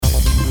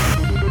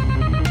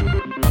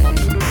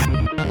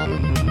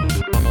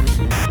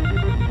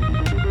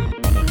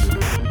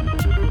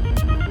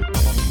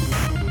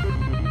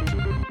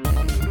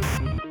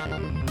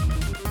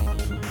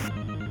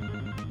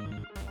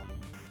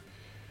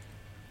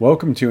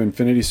Welcome to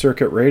Infinity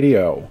Circuit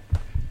Radio,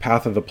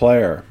 Path of the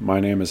Player. My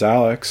name is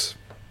Alex.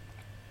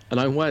 And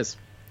I'm Wes.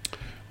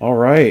 All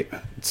right,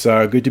 it's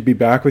good to be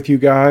back with you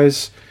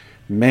guys.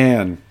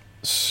 Man,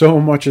 so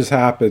much has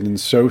happened in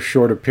so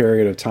short a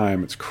period of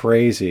time. It's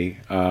crazy.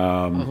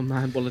 Oh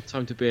man, what a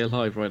time to be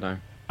alive right now.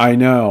 I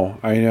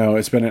know.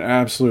 It's been an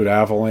absolute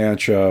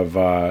avalanche of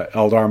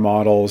Eldar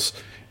models,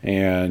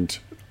 and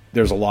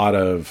there's a lot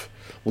of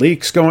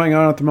leaks going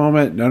on at the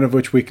moment, none of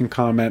which we can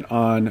comment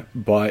on,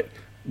 but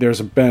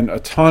there's been a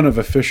ton of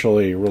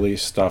officially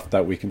released stuff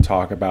that we can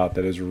talk about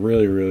that is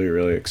really, really,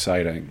 really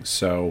exciting.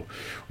 So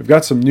we've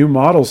got some new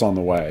models on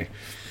the way.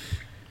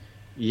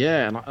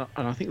 Yeah,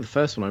 and I think the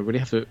first one, I really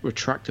have to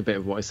retract a bit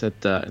of what I said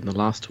in the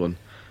last one.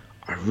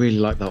 I really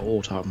like that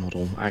Autark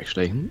model,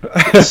 actually.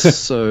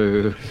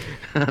 So,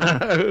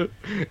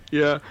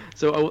 yeah.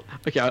 So,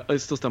 I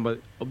still stand by.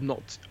 I'm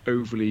not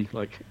overly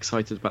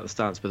excited about the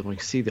stats, but when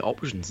you see the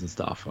options and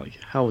stuff,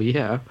 hell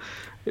yeah,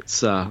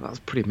 that's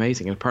pretty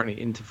amazing. And apparently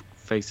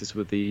interfaces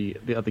with the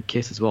other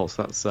kit as well,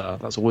 so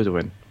that's always a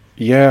win.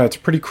 Yeah, it's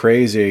pretty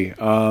crazy.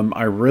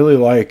 I really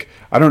like.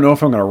 I don't know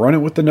if I'm going to run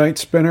it with the Night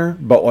Spinner,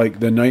 but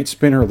the Night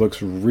Spinner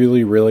looks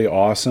really, really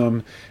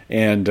awesome,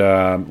 and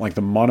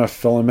the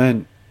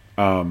monofilament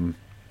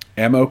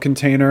ammo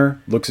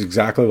container looks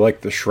exactly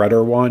like the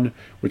Shredder one,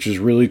 which is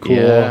really cool.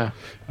 Yeah.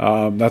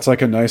 That's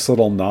a nice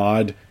little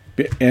nod,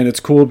 and it's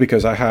cool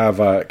because I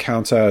have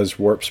counts as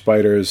warp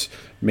spiders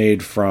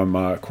made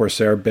from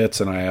Corsair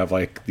bits, and I have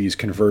these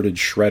converted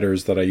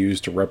shredders that I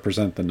use to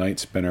represent the Night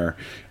Spinner.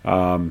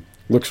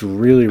 Looks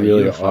really,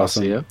 really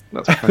awesome.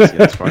 That's fancy,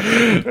 that's right.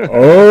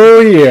 Oh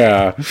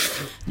yeah.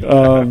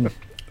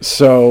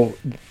 So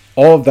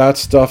all of that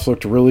stuff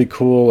looked really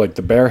cool.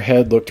 The bear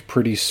head looked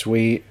pretty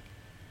sweet.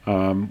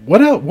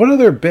 What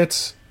other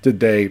bits did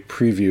they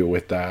preview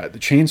with that? The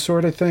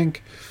chainsword, I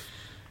think.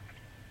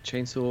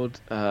 Chainsword.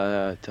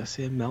 Did I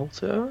see a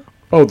melter?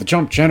 Oh, the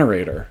jump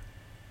generator.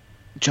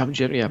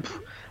 Yeah.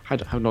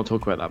 How not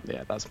talk about that?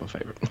 Yeah, that's my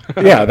favorite.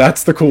 Yeah,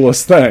 that's the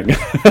coolest thing.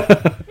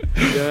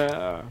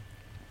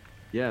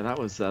 Yeah,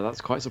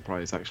 that's quite a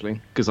surprise actually,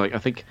 because I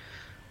think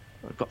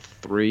I've got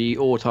 3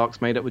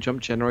 Autarks made up with jump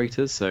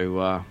generators,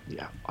 so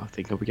yeah, I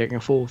think I'll be getting a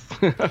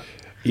 4th.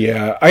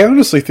 Yeah, I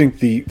honestly think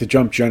the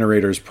jump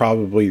generator is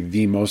probably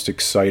the most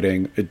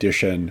exciting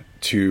addition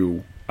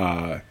to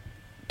the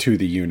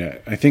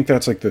unit. I think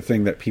that's the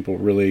thing that people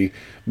really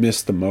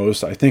miss the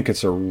most. I think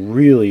it's a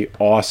really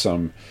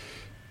awesome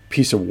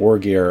piece of war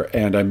gear,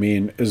 and I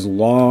mean, as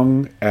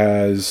long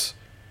as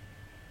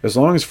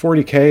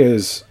 40K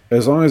is,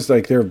 as long as there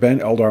have been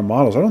Eldar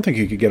models, I don't think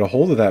you could get a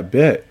hold of that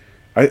bit.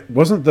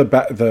 Wasn't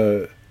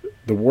the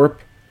warp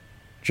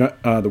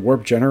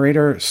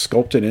generator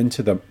sculpted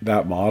into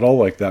that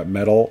model, that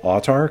metal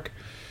Autark?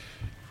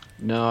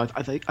 No,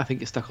 I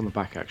think it's stuck on the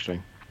back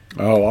actually.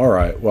 Oh, all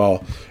right.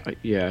 Well,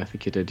 yeah, I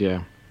think it did.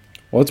 Yeah.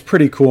 Well, it's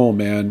pretty cool,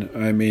 man.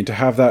 I mean, to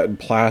have that in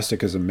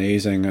plastic is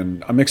amazing,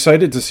 and I'm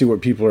excited to see what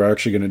people are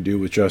actually going to do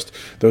with just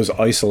those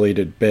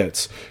isolated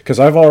bits. Because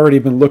I've already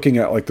been looking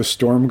at the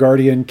Storm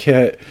Guardian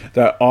kit,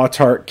 that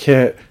Autark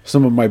kit,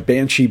 some of my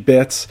Banshee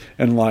bits,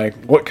 and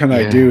what can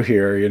I do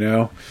here?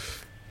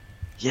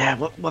 Yeah,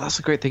 well, that's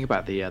the great thing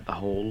about the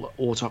whole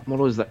Autark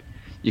model is that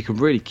you can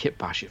really kit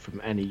bash it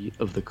from any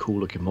of the cool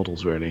looking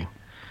models, really.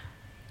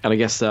 And I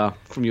guess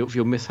from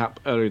your mishap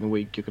earlier in the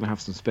week, you're going to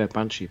have some spare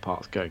Banshee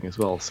parts going as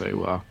well.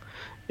 So,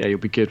 yeah, you'll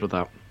be good with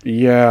that.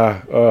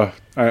 Yeah,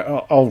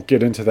 I'll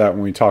get into that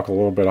when we talk a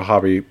little bit of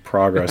hobby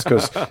progress,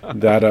 because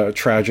that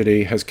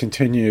tragedy has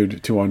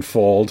continued to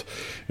unfold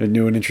in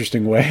new and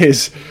interesting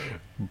ways.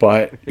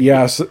 But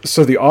yeah,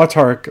 so the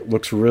Autark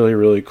looks really,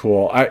 really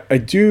cool. I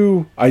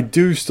do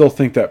still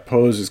think that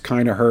pose is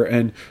kind of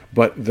hurting,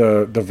 but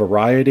the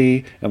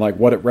variety and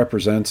what it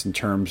represents in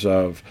terms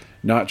of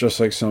not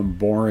just some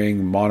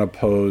boring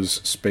monopose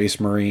Space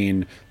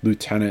Marine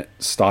lieutenant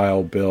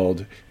style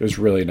build is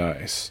really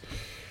nice.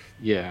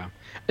 Yeah.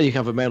 And you can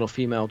have a male or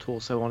female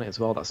torso on it as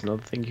well. That's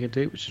another thing you can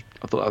do, which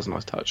I thought that was a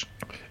nice touch.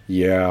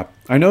 Yeah.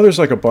 I know there's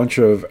a bunch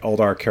of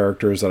Eldar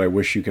characters that I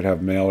wish you could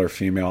have male or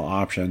female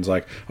options.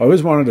 I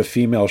always wanted a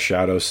female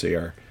Shadow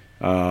Seer.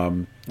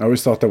 I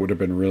always thought that would have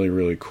been really,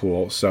 really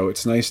cool. So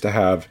it's nice to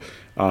have,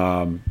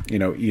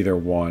 either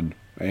one.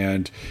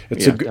 And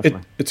it's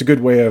a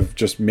good way of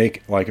just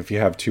if you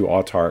have 2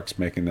 Autarks,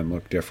 making them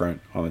look different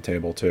on the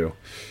table too.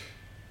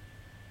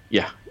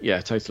 Yeah,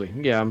 totally.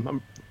 Yeah,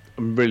 I'm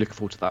really looking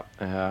forward to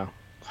that.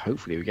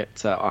 Hopefully we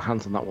get our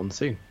hands on that one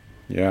soon.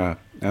 Yeah,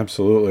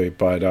 absolutely.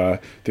 But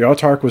the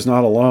Autark was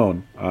not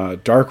alone.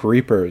 Dark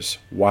Reapers,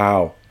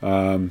 wow.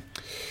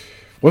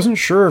 Wasn't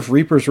sure if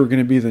Reapers were going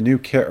to be the new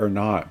kit or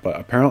not, but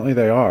apparently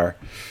they are.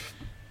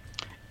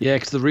 Yeah,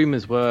 because the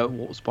rumours were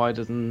Warp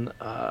Spiders and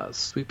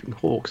Swooping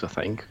Hawks, I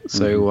think.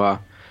 So,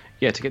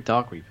 to get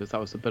Dark Reapers, that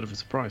was a bit of a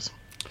surprise.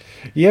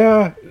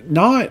 Yeah,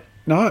 not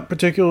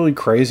particularly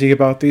crazy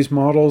about these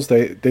models.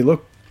 They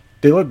look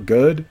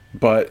good,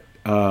 but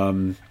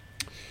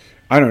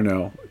I don't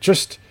know.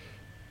 Just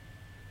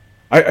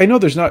I know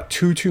there's not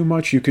too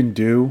much you can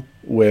do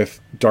with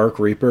Dark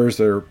Reapers.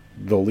 They're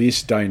the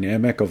least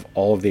dynamic of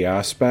all of the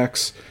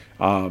aspects.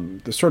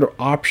 The sort of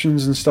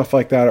options and stuff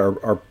like that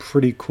are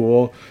pretty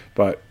cool,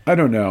 but I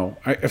don't know.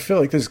 I feel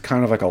like this is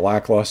kind of like a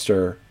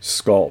lackluster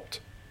sculpt.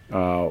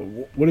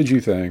 What did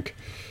you think?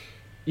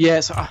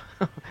 Yeah, so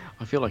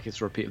I feel like it's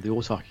a repeat of the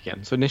Autarch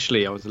again. So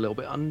initially I was a little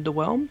bit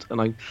underwhelmed,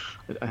 and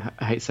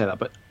I hate to say that,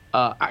 but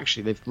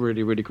actually they've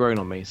really, really grown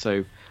on me.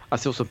 So I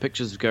saw some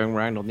pictures going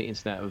around on the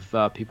internet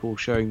of people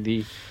showing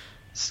the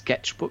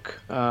sketchbook,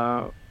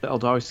 the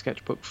Aeldari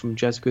sketchbook from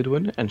Jez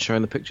Goodwin, and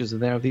showing the pictures in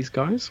there of these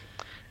guys.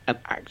 And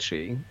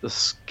actually, the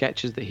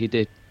sketches that he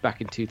did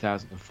back in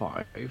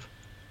 2005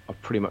 are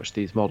pretty much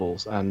these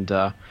models. And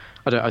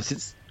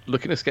since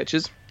looking at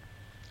sketches,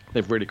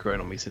 they've really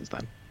grown on me since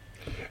then.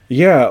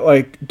 Yeah,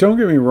 like, don't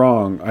get me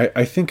wrong.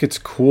 I think it's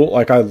cool.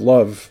 Like, I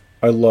love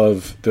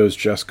those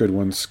Jess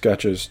Goodwin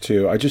sketches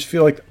too. I just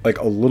feel like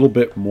a little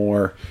bit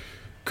more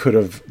could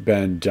have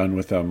been done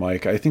with them.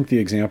 Like, I think the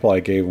example I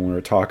gave when we were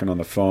talking on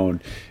the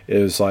phone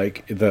is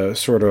like the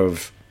sort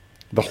of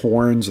the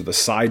horns or the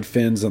side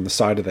fins on the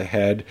side of the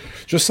head.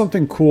 Just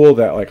something cool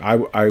that like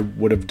I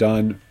would have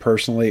done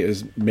personally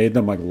is made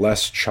them like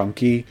less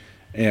chunky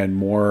and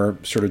more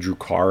sort of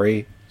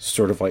Drukhari,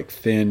 sort of like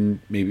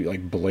thin, maybe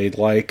like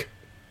blade-like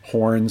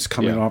horns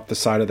coming off the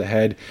side of the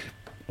head,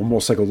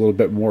 almost like a little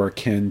bit more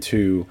akin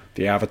to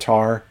the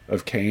Avatar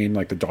of Cain,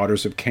 like the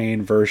Daughters of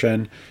Cain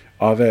version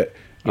of it.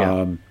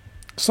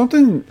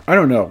 Something, I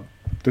don't know,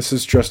 this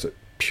is just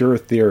pure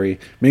theory,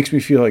 makes me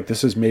feel like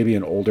this is maybe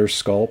an older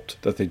sculpt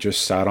that they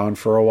just sat on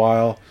for a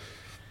while.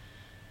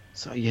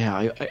 So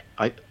yeah,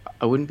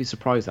 I wouldn't be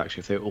surprised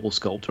actually if they were all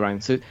sculpted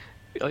around. So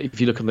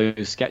if you look at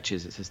those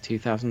sketches, it says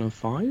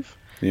 2005.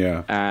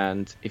 Yeah.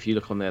 And if you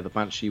look on there, the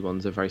Banshee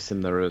ones are very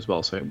similar as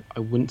well. So it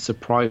wouldn't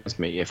surprise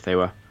me if they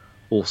were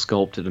all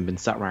sculpted and been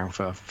sat around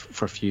for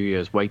a few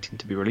years waiting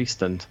to be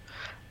released, and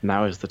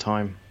now is the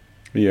time.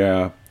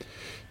 Yeah.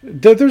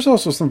 There's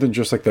also something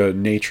just like the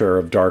nature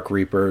of Dark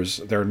Reapers.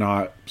 They're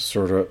not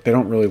they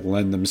don't really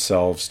lend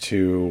themselves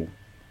to,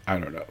 I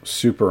don't know,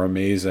 super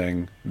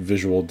amazing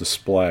visual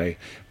display.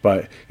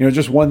 But, you know,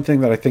 just one thing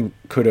that I think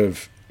could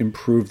have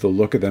improved the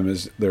look of them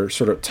is their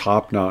sort of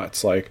top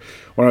knots. Like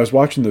when I was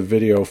watching the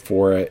video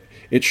for it,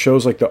 it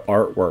shows like the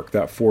artwork,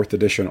 that 4th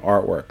edition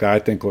artwork that I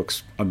think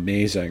looks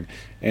amazing.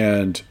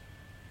 And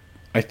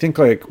I think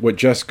like what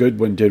Jess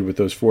Goodwin did with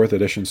those 4th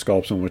edition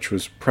sculpts, and which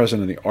was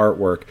present in the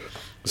artwork,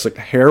 it's like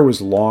the hair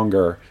was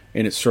longer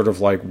and it sort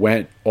of like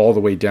went all the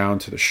way down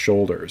to the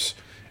shoulders.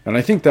 And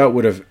I think that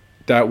would have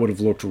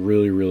looked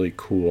really, really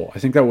cool. I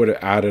think that would have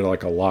added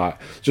like a lot.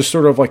 Just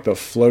sort of like the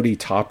floaty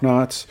top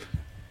knots.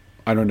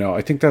 I don't know.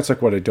 I think that's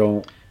like what I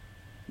don't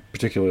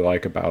particularly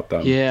like about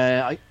them.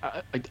 Yeah,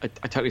 I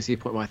totally see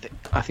your point. I think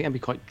that'd be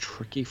quite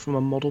tricky from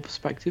a model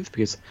perspective,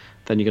 because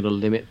then you're going to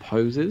limit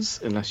poses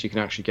unless you can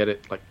actually get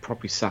it like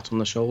properly sat on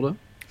the shoulder.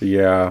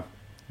 Yeah.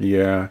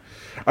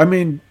 I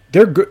mean,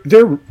 they're good.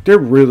 They're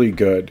really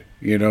good.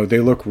 You know, they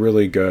look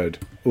really good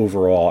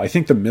overall. I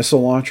think the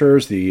missile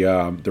launchers, the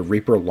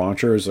Reaper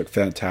launchers look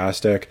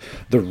fantastic.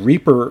 The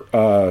Reaper,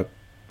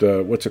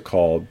 what's it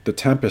called? The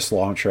Tempest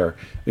launcher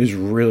is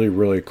really,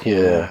 really cool.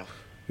 Yeah.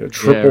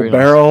 Triple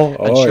barrel.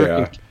 Nice. Oh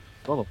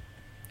yeah.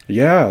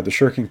 Yeah, the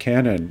Shuriken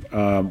cannon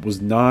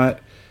was not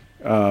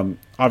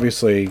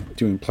obviously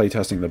doing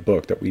playtesting the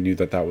book that we knew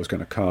that was going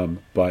to come,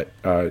 but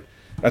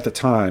at the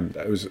time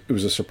it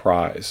was a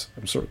surprise.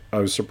 I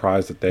was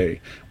surprised that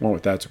they went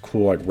with that. It's a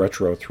cool like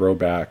retro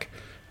throwback.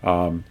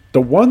 The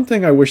one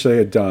thing I wish they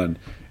had done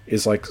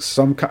is like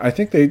I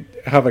think they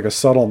have like a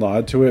subtle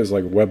nod to it, is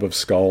like Web of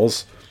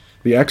Skulls.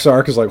 The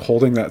Exarch is like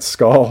holding that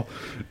skull,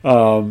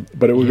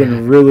 but it would have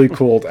been really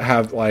cool to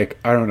have like,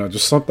 I don't know,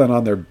 just something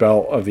on their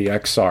belt of the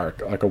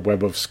Exarch, like a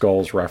Web of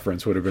Skulls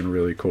reference would have been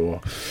really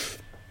cool.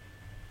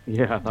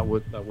 Yeah, that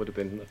would have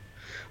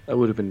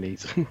been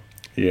neat.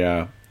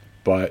 Yeah,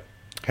 but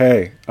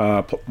hey,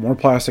 more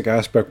plastic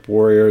aspect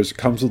warriors. It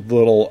comes with a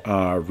little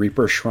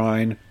Reaper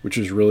shrine, which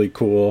is really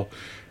cool,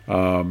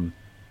 and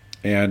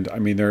I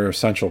mean they're an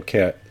essential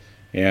kit,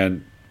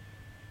 and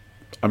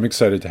I'm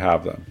excited to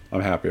have them. I'm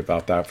happy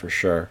about that for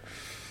sure.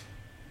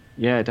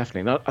 Yeah,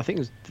 definitely. I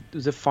think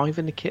there's a 5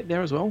 in the kit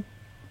there as well.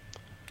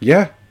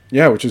 Yeah,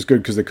 which is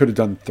good because they could have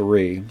done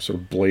 3, sort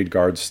of Blade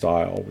Guard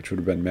style, which would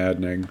have been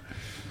maddening.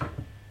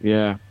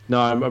 Yeah,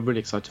 no, I'm really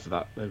excited for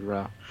that.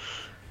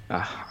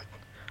 I'm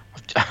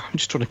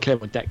just trying to clear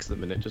my decks at the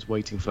minute, just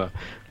waiting for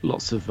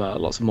lots of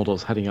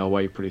models heading our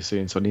way pretty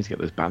soon. So I need to get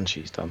those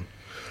Banshees done.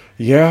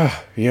 Yeah.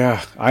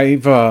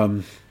 I've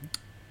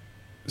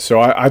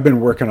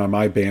been working on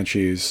my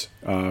Banshees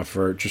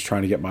for just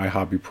trying to get my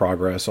hobby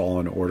progress all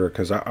in order,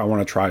 because I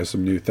want to try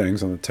some new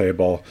things on the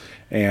table.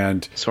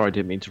 And sorry, I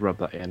didn't mean to rub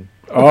that in.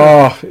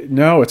 Oh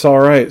no, it's all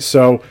right.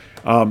 So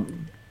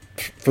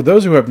for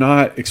those who have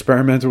not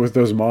experimented with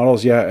those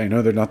models yet, I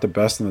know they're not the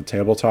best in the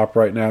tabletop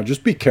right now.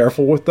 Just be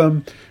careful with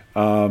them.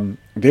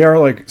 They are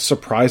like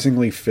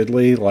surprisingly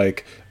fiddly.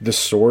 Like the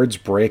swords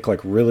break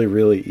like really,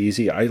 really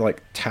easy. I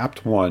like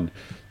tapped one,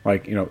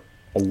 like, you know,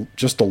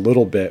 just a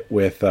little bit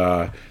with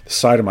the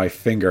side of my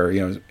finger,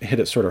 hit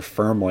it sort of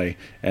firmly,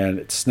 and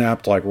it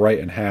snapped like right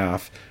in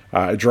half.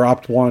 I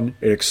dropped one,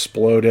 it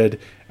exploded,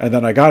 and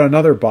then I got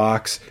another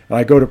box, and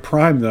I go to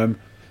prime them.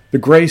 The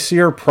Gray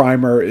Seer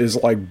primer is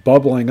like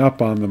bubbling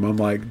up on them. I'm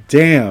like,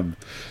 damn,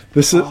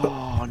 this is...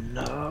 Oh,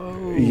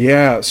 no.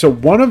 Yeah, so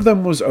one of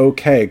them was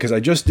okay, because I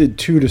just did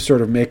 2 to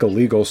sort of make a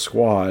legal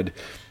squad.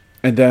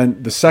 And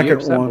then the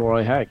second one...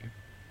 Roy Hag.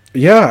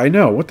 Yeah, I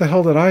know. What the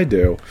hell did I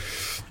do?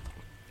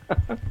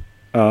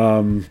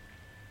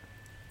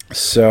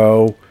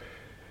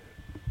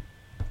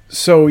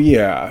 So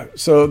yeah,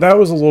 so that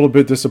was a little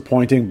bit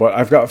disappointing, but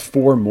I've got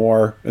 4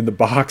 more in the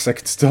box. I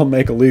can still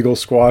make a legal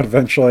squad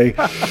eventually.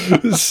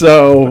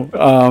 So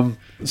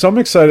I'm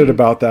excited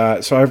about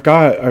that. So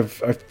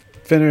I've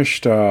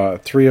finished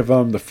 3 of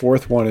them. The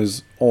 4th one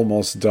is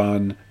almost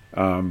done.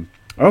 I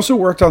also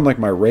worked on like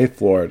my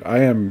Wraith Lord. I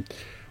am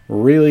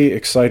really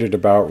excited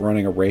about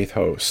running a Wraith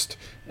host.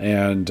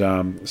 And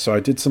so I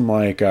did some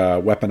like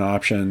weapon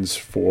options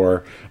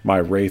for my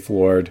Wraith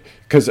Lord,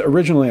 because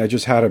originally I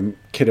just had him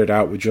kitted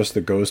out with just the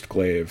Ghost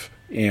Glaive,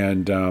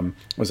 and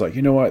was like,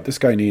 you know what, this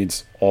guy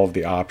needs all of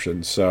the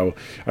options. So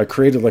I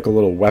created like a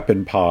little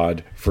weapon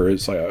pod for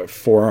his like a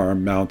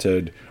forearm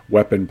mounted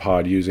weapon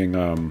pod using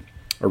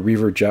a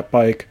Reaver jet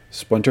bike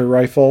splinter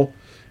rifle,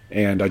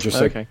 and I just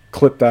like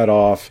clipped that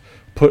off,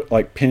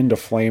 pinned a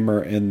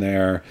flamer in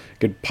there,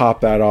 could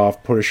pop that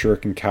off, put a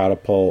shuriken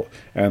catapult,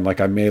 and like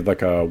I made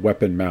like a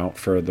weapon mount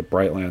for the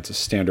Bright Lance, a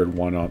standard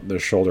one, on the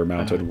shoulder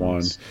mounted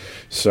one.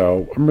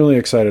 So I'm really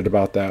excited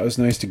about that. It was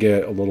nice to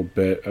get a little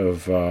bit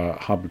of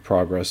hobby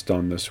progress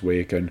done this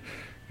week, and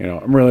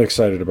I'm really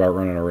excited about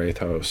running a Wraith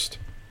host.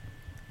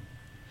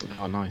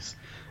 Oh, nice.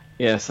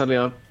 Yeah, sadly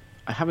I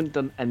haven't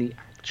done any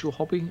actual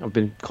hobby. I've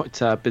been quite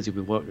busy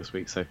with work this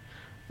week, so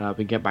I've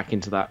been getting back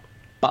into that.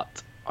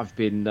 But I've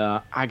been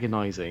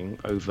agonising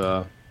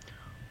over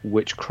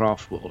which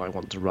craft world I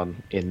want to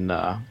run in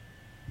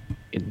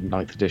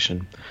 9th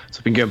edition. So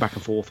I've been going back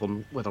and forth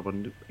on whether I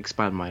want to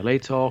expand my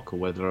Latok, or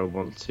whether I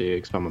want to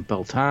expand my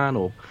Beltan,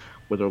 or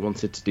whether I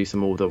wanted to do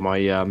some more with my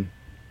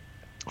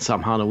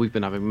Samhana. We've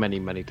been having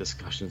many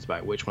discussions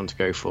about which one to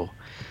go for.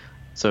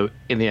 So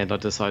in the end, I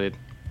decided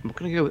I'm not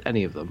going to go with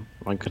any of them.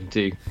 I'm going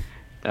to do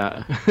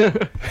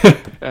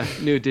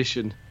new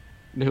edition,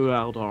 new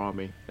Aeldar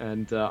army,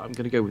 and I'm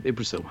going to go with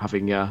Yggdrasil,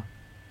 having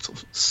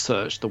sort of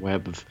searched the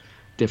web of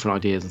different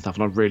ideas and stuff,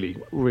 and I really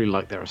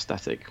like their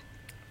aesthetic.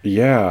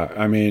 Yeah,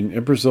 I mean,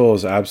 Yggdrasil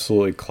is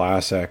absolutely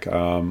classic.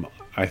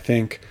 I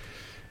think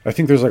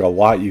there's like a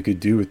lot you could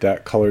do with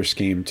that color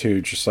scheme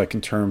too, just like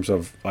in terms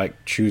of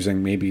like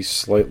choosing maybe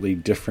slightly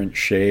different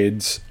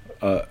shades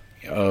of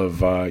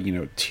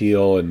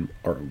teal and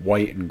or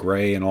white and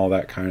gray and all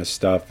that kind of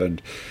stuff.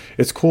 And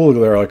it's cool,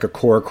 they're like a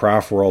core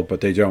craft world,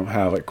 but they don't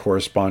have like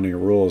corresponding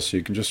rules, so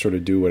you can just sort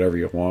of do whatever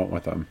you want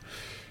with them.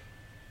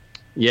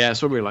 Yeah,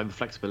 so I really like the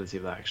flexibility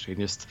of that, actually,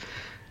 and just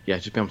be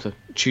able to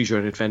choose your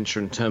own adventure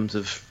in terms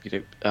of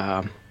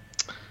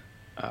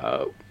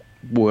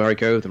where I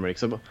go with them, really.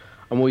 Because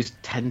I'm always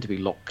tend to be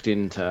locked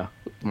into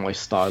my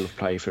style of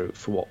play for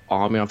what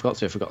army I've got.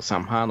 So if I've got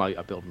Samhan,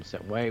 I build them a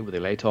certain way. With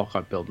the Latok,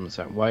 I build them a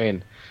certain way,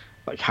 and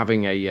like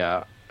having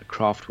a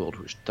craft world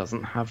which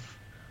doesn't have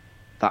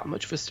that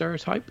much of a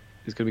stereotype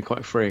is going to be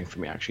quite freeing for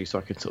me, actually, so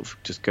I can sort of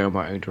just go in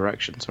my own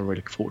direction. So I'm really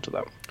looking forward to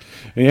that.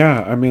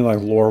 Yeah, I mean, like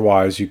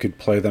lore-wise, you could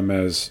play them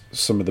as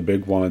some of the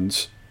big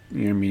ones. I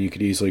mean, you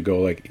could easily go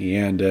like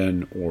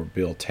Eandon or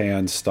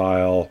Biltan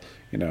style,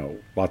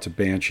 lots of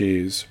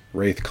Banshees,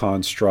 Wraith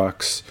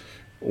constructs,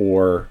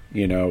 or,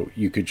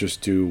 you could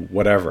just do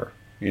whatever,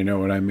 you know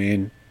what I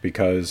mean?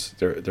 Because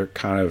they're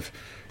kind of,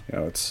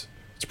 it's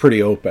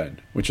pretty open,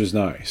 which is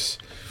nice.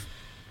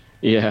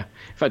 Yeah.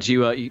 In fact,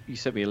 you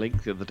sent me a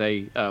link the other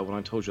day when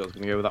I told you I was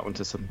going to go with that one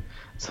to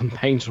some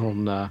painter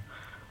on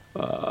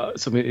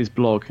some of his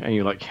blog, and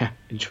you're like, yeah,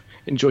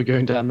 enjoy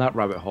going down that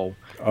rabbit hole.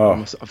 Oh.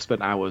 I've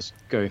spent hours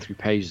going through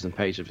pages and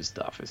pages of his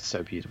stuff. It's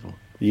so beautiful.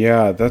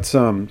 Yeah, that's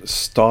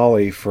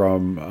Stolly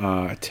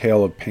from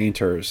Tale of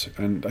Painters,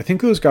 and I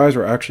think those guys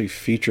were actually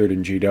featured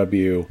in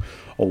GW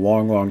a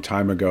long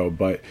time ago.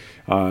 But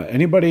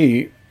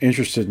anybody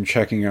interested in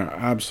checking out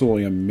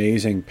absolutely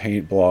amazing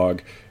paint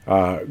blog,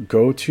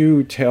 go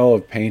to Tale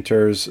of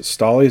Painters.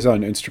 Stolly's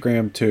on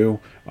Instagram too.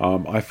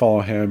 I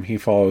follow him, he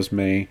follows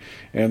me,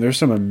 and there's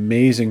some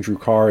amazing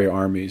Drukhari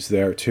armies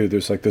there too.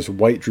 There's like this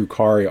white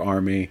Drukhari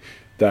army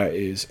that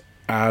is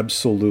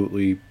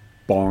absolutely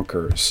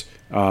bonkers.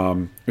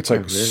 It's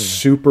like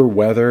super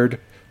weathered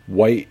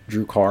white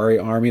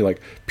Drukhari army,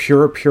 like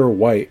pure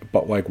white,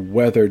 but like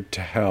weathered to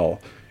hell.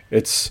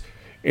 It's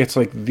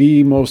like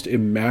the most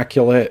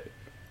immaculate,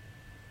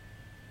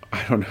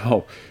 I don't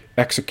know,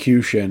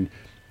 execution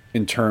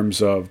in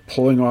terms of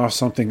pulling off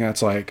something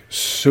that's like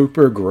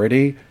super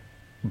gritty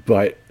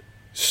but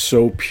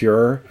so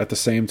pure at the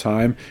same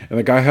time. And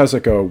the guy has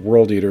like a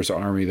World Eaters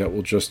army that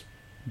will just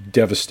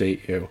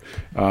devastate you.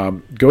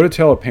 Go to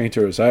Tale of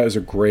Painters. That is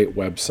a great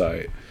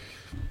website.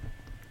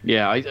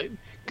 Yeah,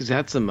 because they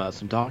had some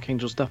Dark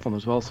Angel stuff on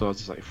as well, so I was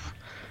just like,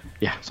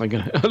 yeah, so I'm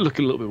going to look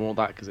a little bit more at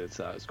that because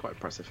it's quite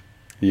impressive.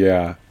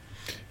 Yeah.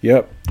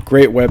 Yep.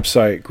 Great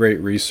website,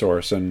 great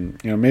resource.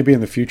 And, maybe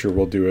in the future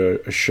we'll do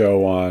a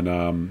show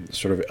on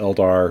sort of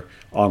Eldar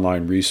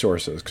online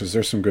resources because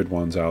there's some good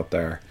ones out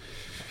there.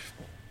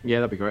 Yeah,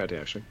 that'd be a great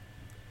idea, actually.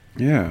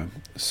 Yeah.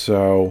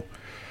 So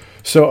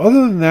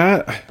other than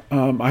that,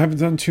 I haven't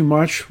done too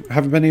much.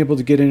 Haven't been able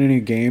to get in any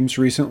games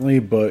recently,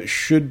 but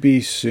should be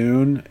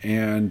soon.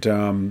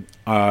 And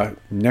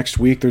next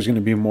week there's going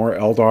to be more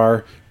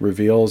Eldar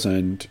reveals,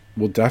 and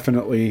we'll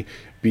definitely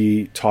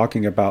be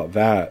talking about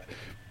that.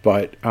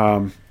 But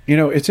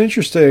it's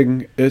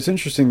interesting. It's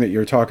interesting that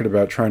you're talking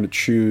about trying to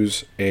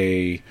choose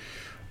a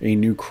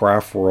new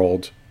craft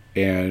world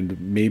and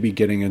maybe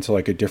getting into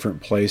like a different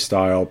play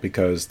style,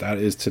 because that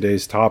is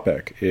today's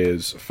topic,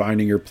 is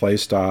finding your play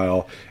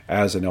style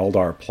as an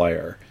Eldar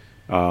player.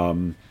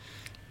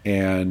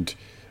 And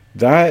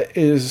that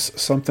is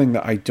something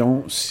that I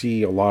don't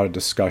see a lot of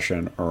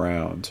discussion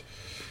around.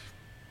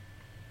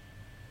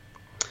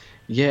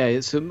 Yeah,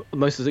 so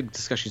most of the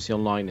discussion you see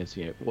online is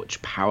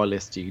which power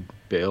list do you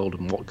build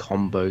and what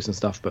combos and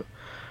stuff. But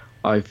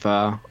I've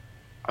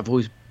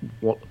always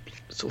what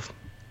sort of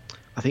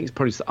I think it's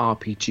probably the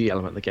RPG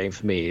element of the game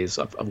for me is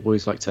I've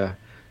always liked to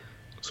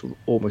sort of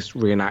almost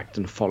reenact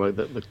and follow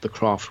the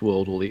craft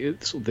world or the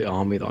sort of the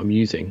army that I'm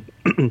using,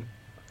 and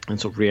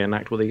sort of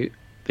reenact what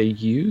they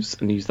use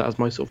and use that as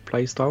my sort of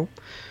play style.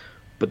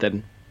 But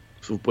then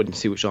sort of when you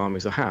see which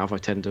armies I have, I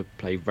tend to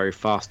play very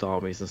fast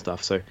armies and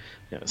stuff. So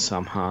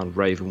Samhan,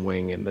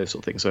 Ravenwing, and those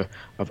sort of things. So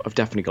I've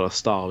definitely got a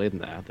style in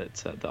there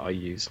that I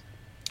use.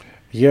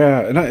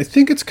 Yeah, and I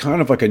think it's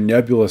kind of like a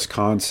nebulous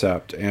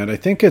concept, and I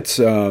think it's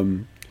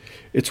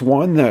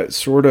one that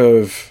sort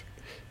of,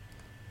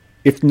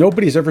 if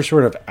nobody's ever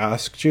sort of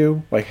asked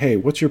you, like, hey,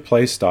 what's your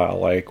play style?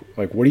 Like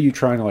what are you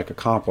trying to like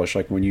accomplish?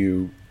 Like when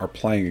you are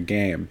playing a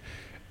game,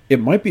 it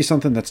might be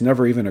something that's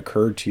never even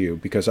occurred to you.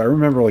 Because I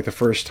remember like the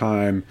first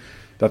time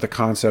that the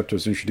concept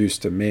was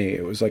introduced to me,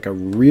 it was like a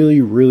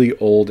really, really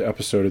old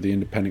episode of the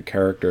Independent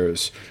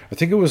Characters. I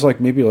think it was like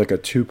maybe like a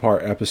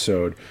 2-part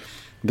episode.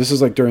 This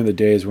is like during the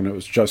days when it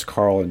was just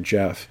Carl and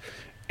Jeff.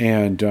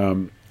 And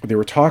they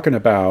were talking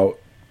about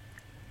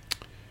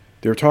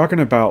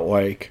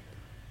like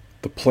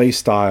the play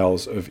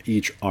styles of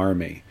each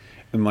army.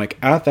 And like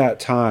at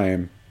that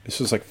time, this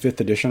was like 5th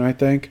edition, I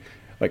think,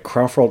 like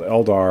Craftworld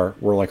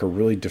Eldar were like a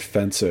really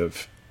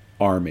defensive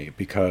army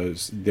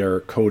because their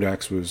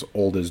codex was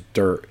old as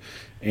dirt.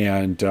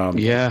 And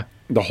the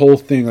whole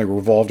thing like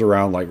revolved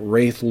around like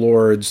Wraith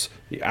Lords,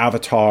 the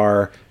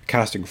Avatar,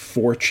 casting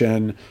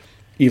Fortune,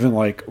 even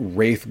like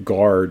Wraith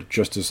Guard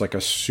just as like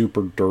a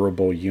super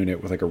durable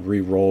unit with like a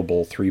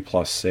re-rollable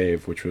 3+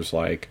 save, which was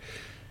like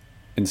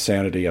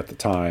insanity at the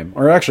time.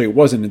 Or actually it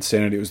wasn't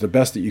insanity, it was the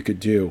best that you could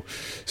do.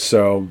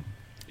 So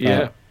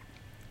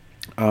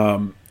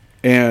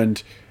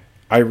and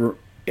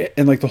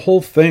like the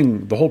whole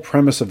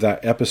premise of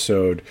that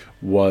episode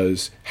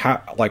was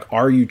how, like,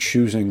 are you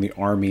choosing the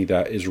army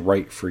that is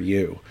right for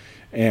you?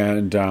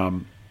 And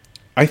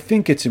I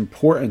think it's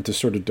important to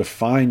sort of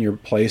define your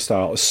play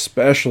style,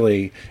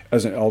 especially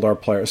as an Eldar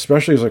player,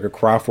 especially as like a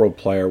Craftworld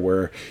player,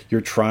 where you're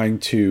trying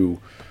to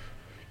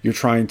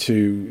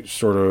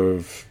sort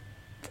of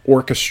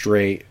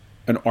orchestrate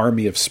an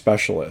army of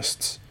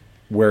specialists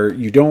where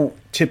you don't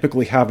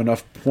typically have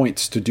enough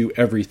points to do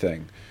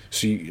everything.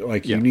 So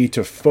you need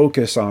to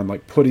focus on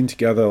like putting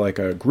together like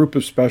a group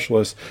of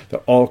specialists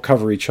that all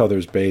cover each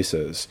other's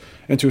bases.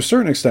 And to a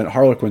certain extent,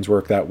 Harlequins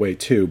work that way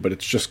too, but it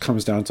just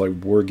comes down to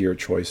like war gear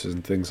choices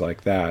and things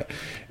like that.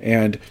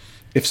 And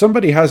if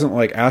somebody hasn't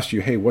like asked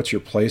you, hey, what's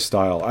your play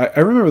style? I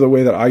remember the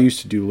way that I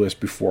used to do lists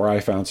before I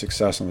found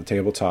success on the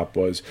tabletop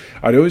was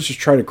I'd always just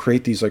try to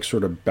create these like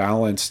sort of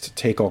balanced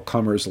take all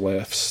comers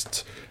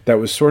lists that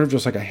was sort of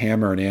just like a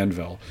hammer and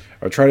anvil.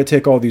 I would try to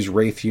take all these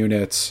Wraith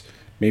units,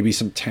 maybe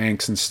some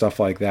tanks and stuff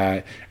like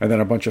that, and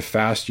then a bunch of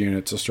fast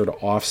units to sort of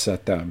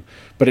offset them.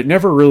 But it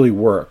never really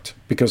worked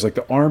because like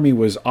the army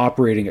was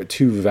operating at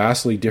two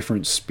vastly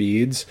different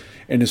speeds,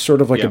 and as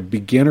sort of like a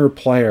beginner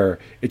player,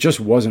 it just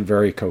wasn't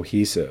very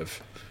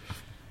cohesive.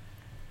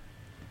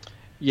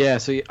 Yeah,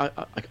 so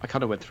I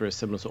kind of went through a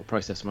similar sort of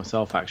process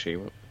myself,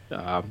 actually,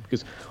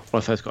 because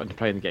when I first got into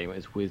playing the game, it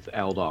was with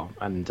Eldar,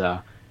 and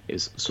it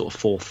was sort of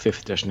 4th,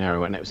 5th edition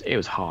era, and it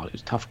was hard. It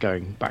was tough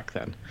going back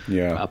then.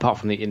 Yeah. Apart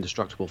from the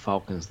indestructible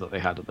falcons that they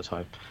had at the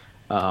time.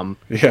 And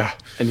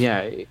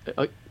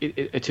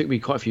it took me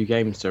quite a few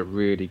games to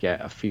really get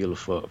a feel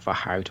for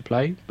how to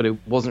play, but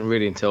it wasn't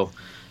really until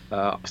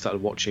I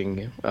started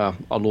watching our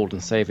Lord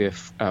and Savior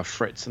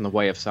Fritz in the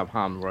Way of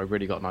Samhan where I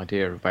really got an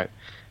idea about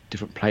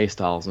different play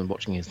styles and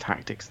watching his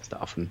tactics and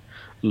stuff and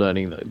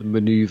learning that the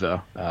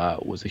maneuver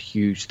was a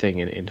huge thing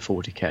in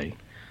 40k,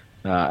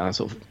 and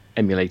sort of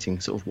emulating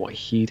sort of what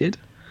he did,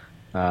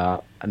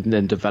 and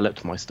then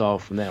developed my style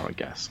from there, I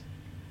guess.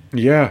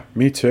 Yeah,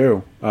 me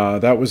too.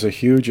 That was a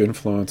huge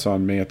influence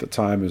on me at the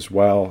time as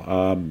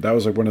well. That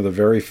was like one of the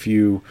very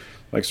few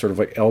like sort of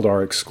like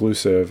Eldar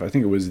exclusive, I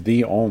think it was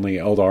the only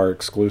Eldar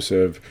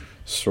exclusive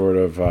sort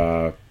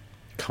of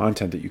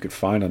content that you could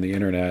find on the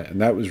internet, and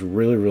that was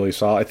really, really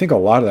solid. I think a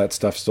lot of that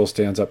stuff still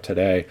stands up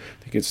today.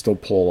 You could still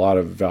pull a lot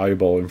of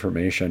valuable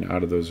information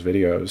out of those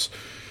videos.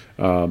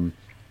 And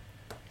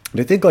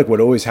I think like what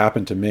always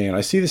happened to me, and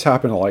I see this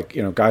happen to like,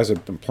 guys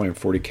I've been playing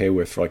 40K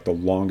with for like the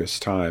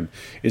longest time,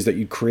 is that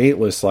you create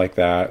lists like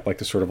that, like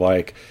the sort of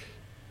like,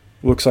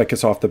 looks like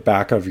it's off the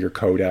back of your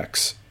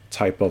codex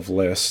type of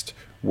list,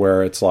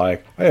 where it's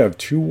like, I have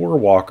 2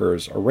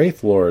 Warwalkers, a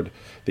Wraith Lord,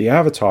 the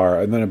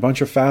Avatar, and then a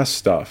bunch of fast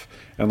stuff.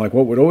 And like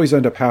what would always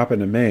end up happening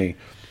to me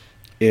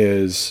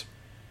is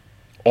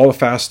all the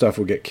fast stuff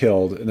would get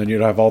killed, and then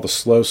you'd have all the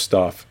slow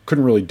stuff,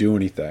 couldn't really do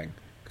anything,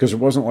 because there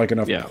wasn't like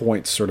enough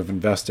points sort of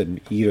invested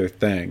in either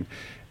thing.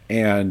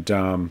 And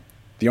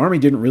the army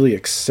didn't really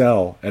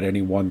excel at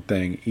any one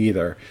thing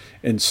either.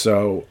 And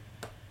so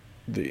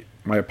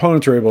my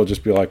opponents are able to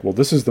just be like, well,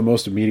 this is the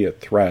most immediate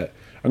threat.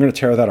 I'm going to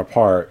tear that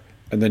apart,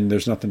 and then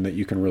there's nothing that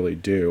you can really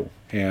do.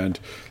 And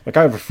like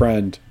I have a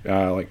friend,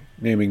 like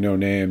naming no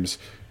names,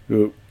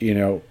 who,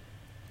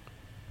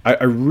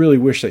 I really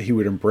wish that he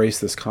would embrace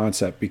this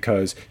concept,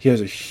 because he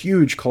has a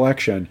huge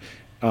collection,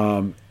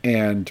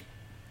 and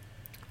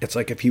it's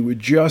like if he would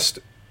just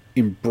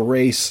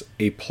embrace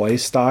a play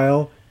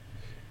style,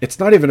 it's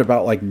not even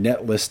about like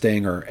net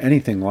listing or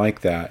anything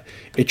like that.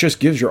 It just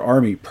gives your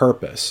army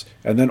purpose.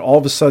 And then all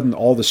of a sudden,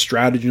 all the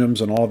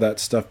stratagems and all that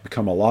stuff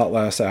become a lot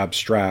less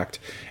abstract,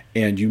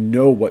 and you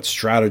know what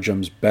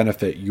stratagems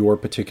benefit your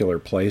particular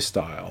play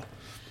style.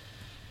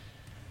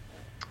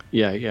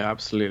 Yeah,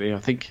 absolutely. I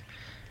think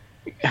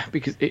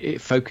because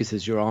it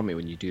focuses your army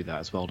when you do that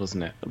as well,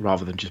 doesn't it?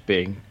 Rather than just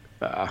being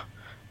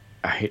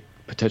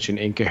potentially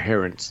an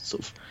incoherent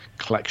sort of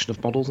collection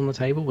of models on the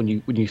table. When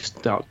you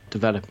start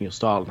developing your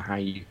style and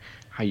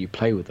how you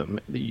play with them,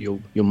 your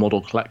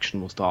model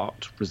collection will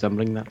start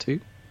resembling that too.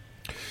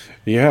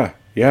 Yeah,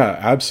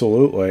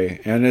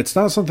 absolutely. And it's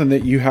not something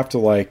that you have to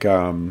like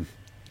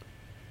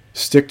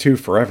stick to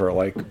forever.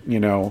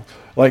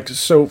 Like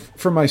so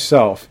for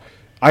myself,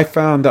 I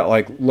found that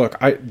like, look,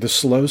 the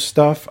slow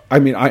stuff, I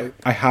mean, I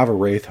have a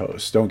Wraith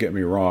host, don't get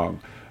me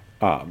wrong.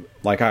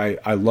 Like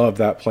I love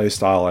that play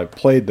style. I've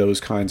played those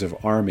kinds of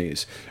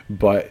armies,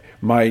 but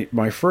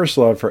my first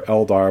love for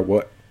Aeldari,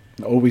 what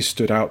always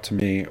stood out to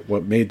me,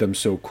 what made them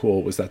so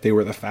cool, was that they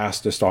were the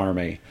fastest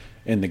army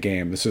in the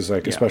game. This is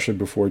like, especially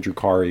before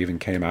Drukhari even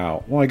came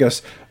out. Well, I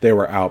guess they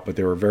were out, but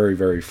they were very,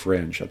 very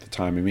fringe at the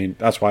time. I mean,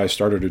 that's why I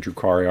started a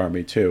Drukhari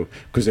army too,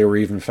 because they were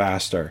even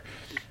faster.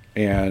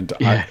 And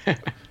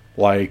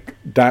like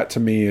that to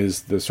me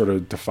is the sort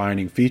of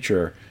defining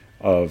feature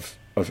of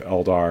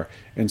Eldar.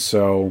 And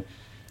so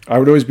I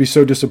would always be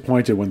so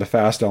disappointed when the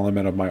fast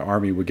element of my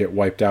army would get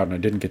wiped out and I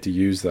didn't get to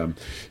use them.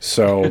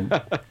 So,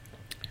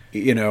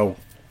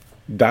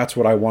 that's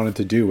what I wanted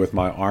to do with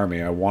my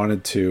army. I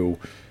wanted to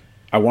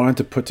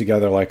put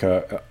together like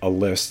a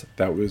list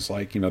that was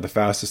like, the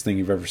fastest thing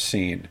you've ever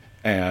seen.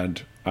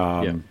 And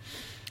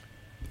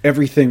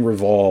everything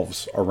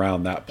revolves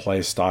around that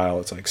play style.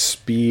 It's like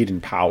speed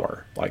and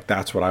power. Like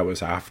that's what I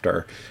was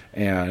after.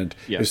 And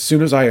as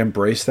soon as I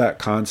embraced that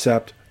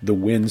concept, the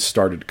wins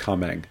started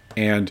coming.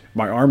 And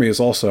my army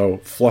is also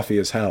fluffy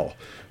as hell.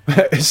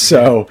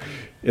 So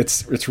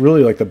it's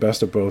really like the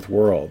best of both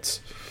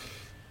worlds.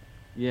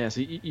 Yeah,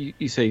 so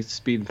you say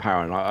speed and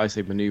power, and I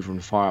say maneuver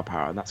and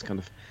firepower, and that's kind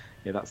of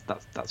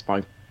that's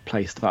my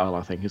play style,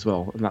 I think, as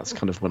well. And that's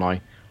kind of when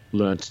I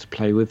learned to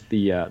play with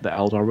the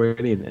Eldar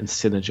really, and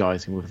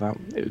synergizing with that.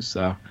 It was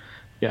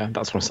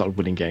that's when I started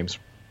winning games.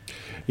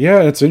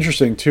 Yeah, it's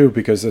interesting too,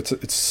 because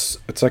it's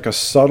like a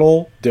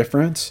subtle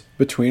difference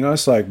between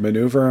us, like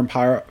maneuver and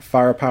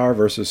firepower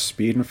versus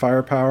speed and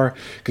firepower.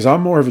 Because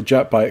I'm more of a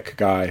jet bike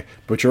guy,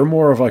 but you're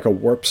more of like a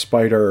warp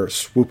spider,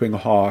 swooping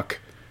hawk,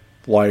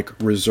 like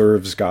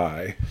reserves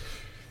guy.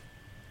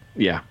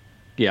 Yeah,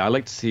 I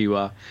like to see.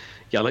 I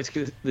like to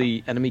get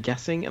the enemy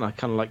guessing, and I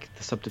kind of like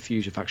the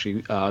subterfuge of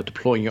actually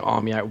deploying your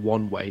army out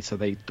one way, so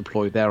they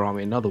deploy their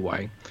army another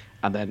way,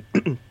 and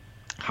then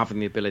having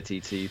the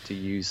ability to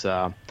use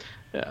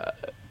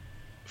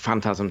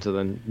Phantasm to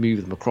then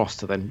move them across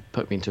to then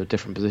put me into a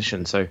different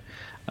position. So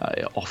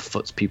it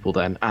off-foots people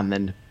then, and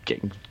then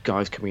getting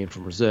guys coming in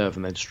from reserve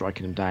and then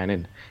striking them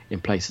down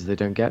in places they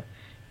don't get.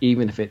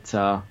 Even if it's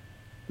the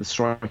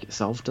strike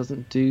itself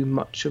doesn't do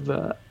much of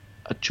a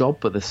job,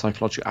 but the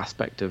psychological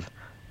aspect of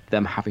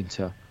them having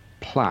to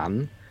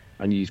plan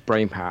and use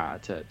brain power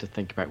to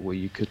think about where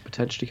you could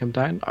potentially come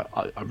down.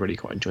 I really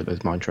quite enjoy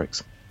those mind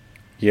tricks.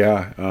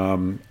 Yeah,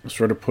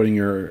 sort of putting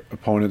your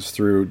opponents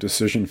through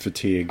decision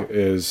fatigue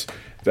is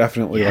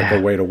definitely like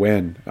a way to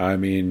win. I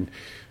mean,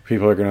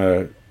 people are going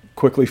to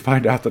quickly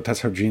find out that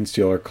that's how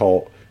Genestealer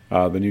Cult,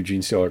 the new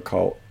Genestealer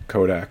Cult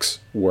Codex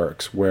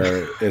works,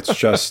 where it's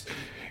just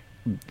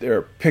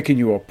they're picking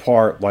you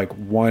apart like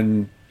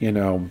one,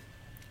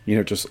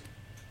 just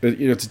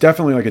it's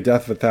definitely like a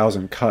death of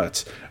 1,000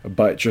 cuts,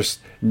 but just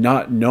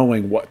not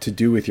knowing what to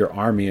do with your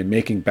army and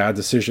making bad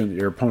decisions,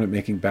 your opponent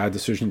making bad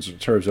decisions in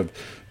terms of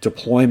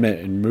deployment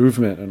and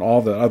movement and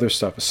all the other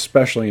stuff,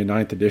 especially in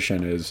 9th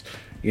edition,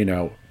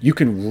 you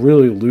can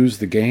really lose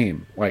the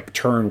game, like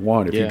turn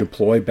one, if you Yeah.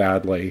 deploy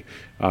badly,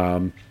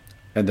 and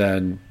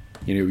then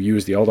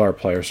use the Eldar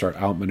player, start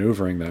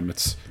outmaneuvering them.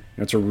 It's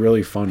a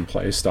really fun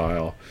play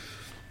style.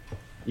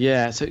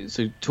 Yeah, so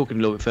talking a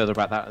little bit further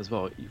about that as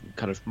well, you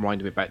kind of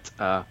reminded me about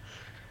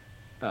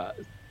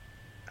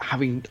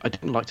having. I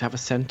didn't like to have a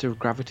center of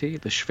gravity.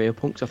 The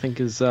Schwerpunkt, I think,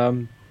 is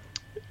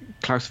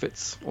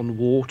Clausewitz on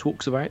War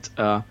talks about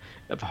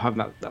of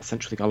having that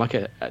central thing. I like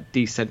a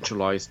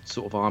decentralized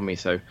sort of army,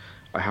 so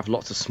I have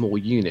lots of small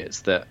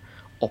units that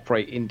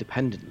operate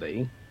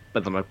independently,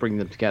 but then I bring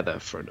them together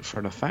for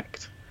an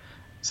effect.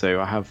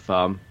 So I have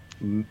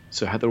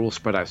so how they're all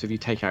spread out. So if you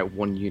take out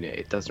one unit,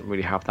 it doesn't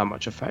really have that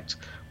much effect.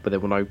 But then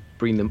when I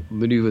bring them,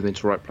 maneuver them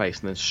into the right place,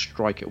 and then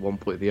strike at one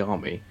point of the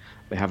army,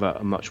 they have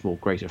a much more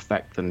great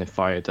effect than if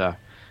I had sort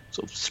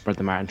of spread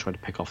them out and tried to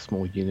pick off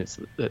small units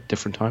at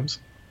different times.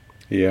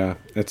 Yeah,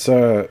 that's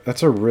a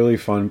really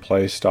fun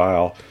play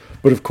style.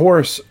 But of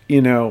course,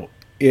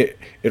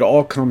 it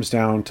all comes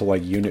down to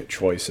like unit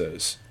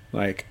choices.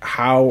 Like,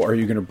 how are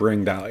you going to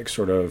bring that like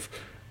sort of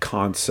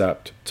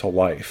concept to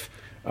life?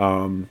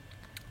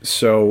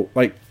 So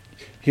like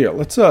here,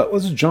 let's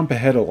jump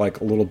ahead like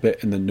a little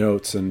bit in the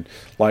notes, and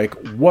like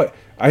what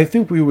I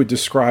think we would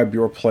describe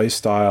your play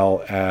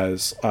style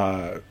as.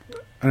 I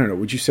don't know.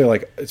 Would you say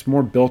like it's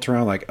more built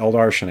around like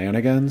Eldar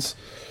shenanigans?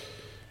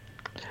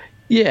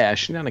 Yeah,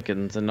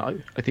 shenanigans, and I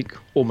think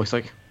almost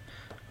like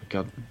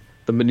the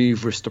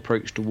maneuverist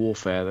approach to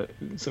warfare that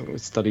something we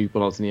studied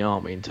when I was in the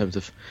army in terms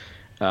of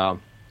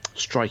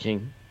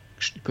striking,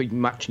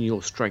 matching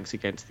your strengths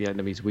against the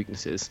enemy's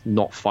weaknesses,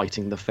 not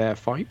fighting the fair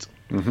fight.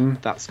 Mm-hmm.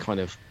 That's kind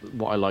of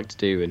what I like to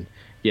do. And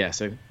yeah,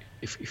 so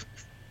if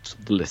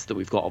the list that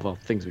we've got of our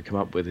things we come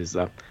up with is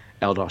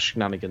Eldar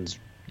shenanigans,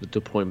 the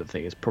deployment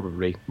thing is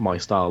probably my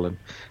style, and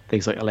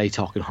things like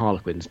Aeldari and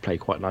Harlequins play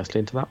quite nicely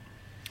into that.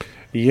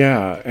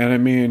 Yeah, and I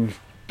mean,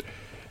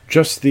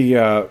 just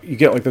the you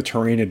get like the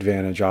terrain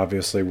advantage,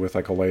 obviously, with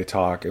like a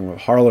Aeldari, and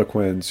with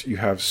Harlequins, you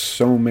have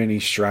so many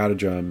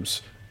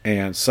stratagems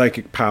and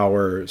psychic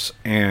powers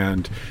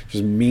and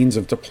just means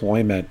of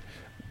deployment.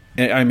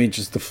 And I mean,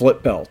 just the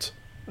flip belt.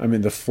 I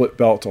mean, the flip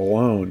belt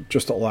alone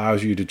just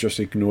allows you to just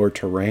ignore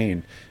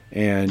terrain,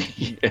 and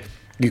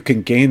you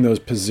can gain those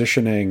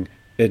positioning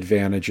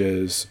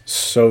advantages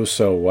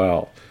so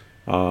well.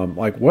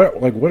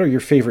 What are your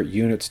favorite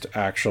units to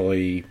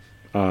actually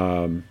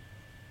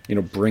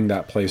bring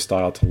that play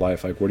style to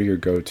life? Like, what are your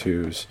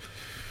go-tos?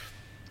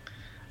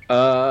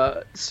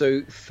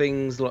 So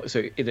things like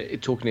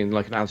talking in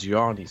like an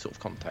Asuryani sort of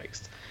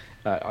context,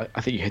 I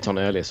think you hit on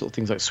earlier sort of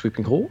things like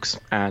swooping hawks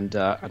and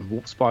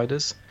warp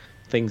spiders,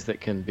 things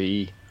that can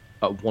be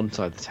at one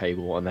side of the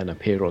table and then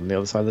appear on the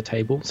other side of the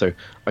table. So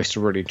I used to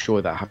really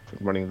enjoy that,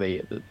 running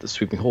the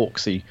swooping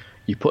hawks. So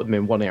you put them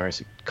in one area,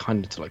 so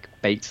kind of to like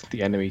bait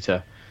the enemy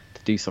to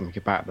do something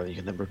about them. You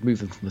can then remove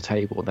them from the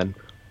table and then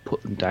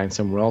put them down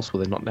somewhere else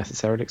where they're not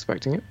necessarily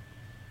expecting it.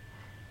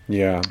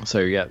 Yeah. So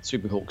yeah,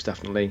 swooping hawks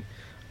definitely.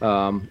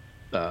 Warp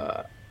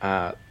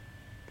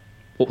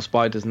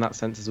spiders in that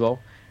sense as well.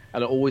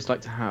 And I always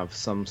like to have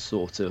some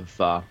sort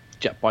of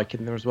jet bike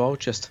in there as well,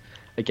 just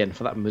again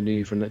for that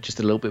maneuver and just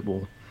a little bit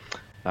more,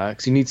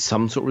 because you need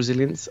some sort of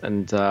resilience.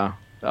 And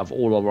of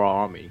all of our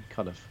army,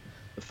 kind of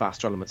the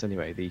faster elements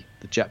anyway, the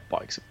jet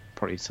bikes are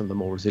probably some of the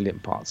more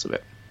resilient parts of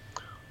it.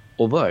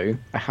 Although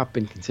I have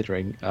been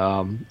considering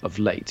of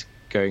late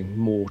going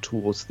more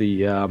towards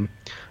the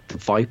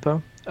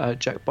Viper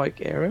jet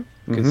bike area,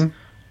 because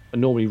I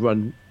normally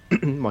run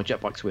my jet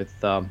bikes with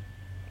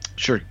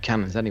shuriken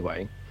cannons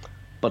anyway.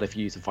 But if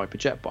you use a Viper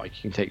jet bike,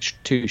 you can take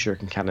 2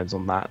 shuriken cannons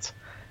on that,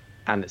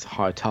 and it's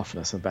higher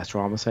toughness and better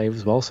armor save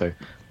as well. So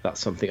that's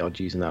something I'd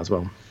use in that as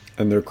well.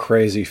 And they're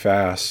crazy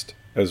fast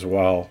as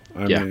well.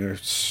 I mean, they're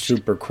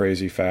super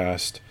crazy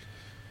fast.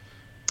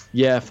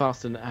 Yeah,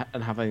 fast and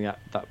having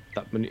that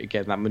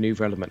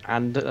maneuver element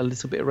and a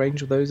little bit of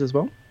range of those as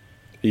well.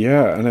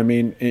 Yeah, and I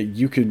mean,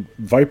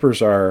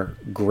 Vipers are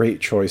great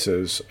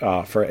choices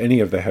for any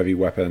of the heavy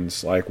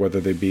weapons, like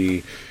whether they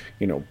be,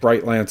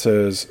 bright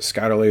lances,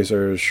 scatter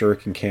lasers,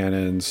 shuriken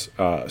cannons,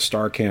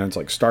 star cannons.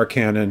 Like star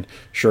cannon,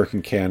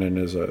 shuriken cannon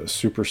is a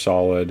super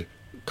solid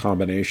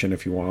combination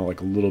if you want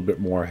like a little bit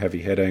more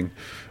heavy hitting.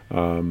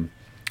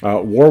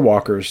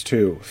 Warwalkers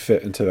too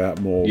fit into that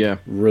mold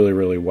really,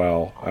 really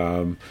well.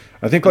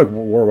 I think like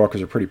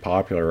Warwalkers are pretty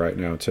popular right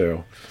now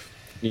too.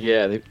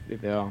 Yeah,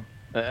 they are.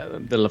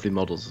 They're lovely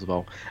models as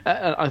well.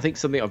 I think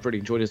something I've really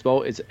enjoyed as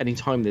well is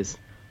anytime there's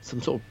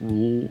some sort of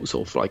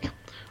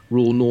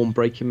rule norm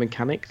breaking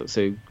mechanic.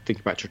 So think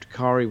about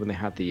Chotokari when they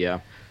had the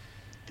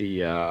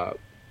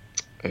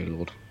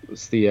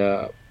it's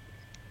the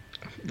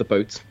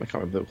boats. I can't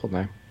remember what they're called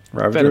now.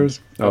 Ravagers?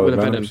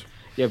 Venom.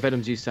 Yeah,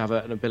 Venoms used to have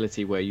an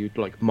ability where you'd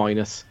like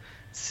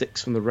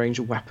 -6 from the range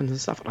of weapons and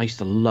stuff. And I used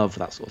to love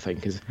that sort of thing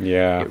because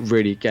it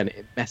really, again,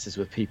 it messes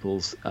with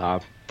people's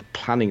the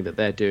planning that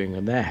they're doing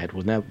in their head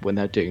when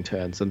they're doing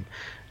turns. And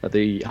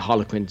the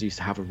Harlequins used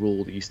to have a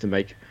rule that used to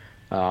make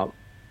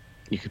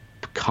you could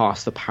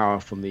cast the power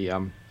from the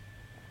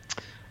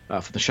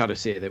for the Shadow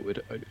Seer that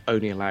would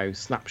only allow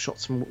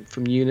snapshots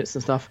from units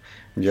and stuff.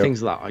 Yep.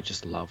 Things like that I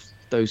just love.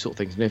 Those sort of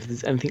things. And if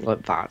there's anything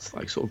like that,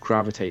 I sort of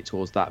gravitate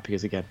towards that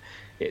because, again,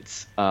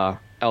 it's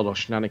Eldar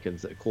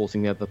shenanigans that are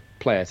causing the other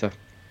player to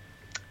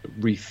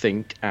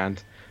rethink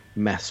and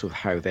mess with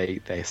how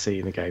they're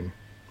seeing the game.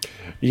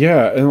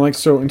 Yeah, and like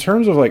so in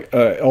terms of like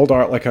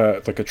Eldar, like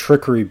a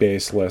trickery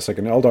based list, like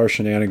an Eldar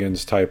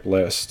shenanigans type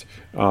list,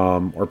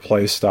 or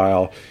play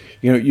style,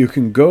 you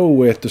can go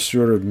with the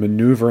sort of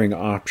maneuvering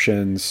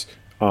options,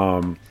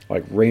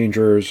 like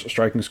Rangers,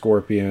 Striking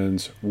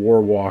Scorpions,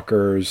 War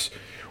Walkers,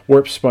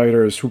 Warp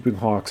Spiders, Whooping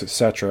Hawks,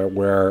 etc.,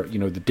 where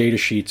the data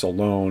sheets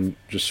alone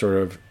just sort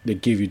of they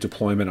give you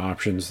deployment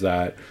options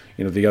that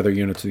the other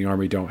units in the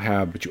army don't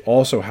have, but you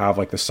also have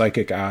like the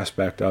psychic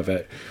aspect of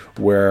it,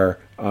 where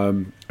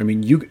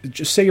you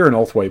just say you're an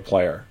Ulthway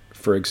player,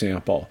 for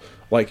example,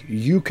 like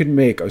you can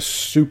make a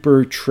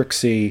super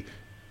tricksy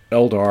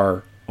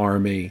Eldar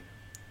army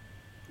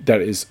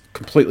that is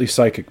completely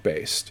psychic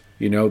based.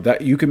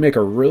 That you can make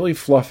a really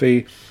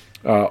fluffy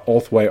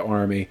Ulthway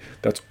army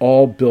that's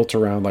all built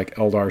around like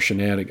Eldar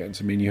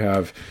shenanigans. You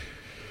have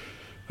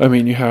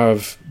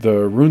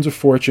the Runes of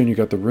Fortune, you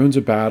got the Runes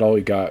of Battle,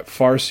 you got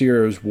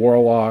Farseers,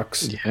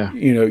 Warlocks. Yeah.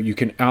 You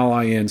can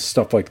ally in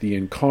stuff like the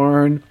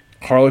Incarn,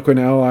 Harlequin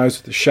allies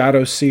with the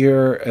Shadow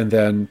Seer, and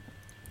then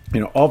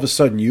all of a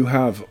sudden you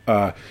have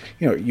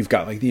you've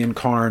got like the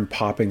Incarn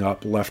popping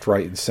up left,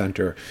 right, and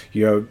center.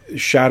 You have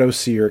Shadow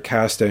Seer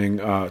casting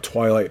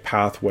Twilight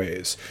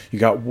Pathways. You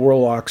got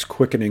Warlocks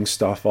quickening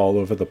stuff all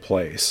over the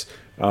place.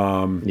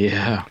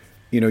 Yeah.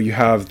 You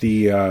have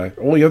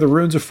you have the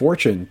Runes of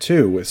Fortune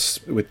too,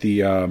 with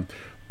the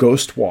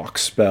Ghost Walk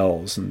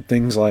spells and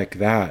things like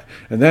that.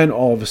 And then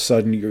all of a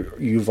sudden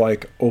you've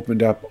like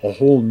opened up a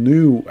whole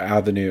new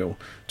avenue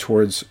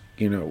towards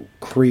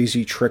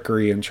crazy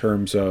trickery in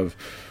terms of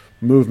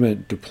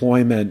movement,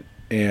 deployment,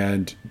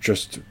 and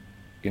just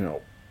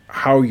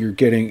how you're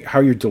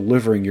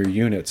delivering your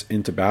units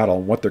into battle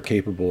and what they're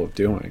capable of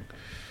doing.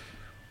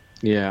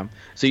 Yeah.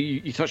 So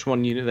you touched on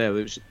one unit there,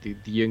 which was the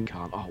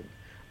Yunkan. Oh,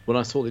 when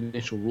I saw the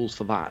initial rules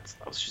for that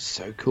was just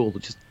so cool.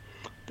 Just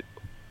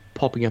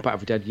popping up out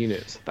of a dead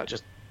unit. That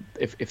just,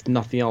 if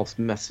nothing else,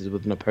 messes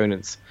with an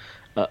opponent's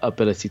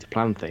ability to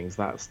plan things.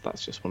 That's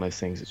just one of those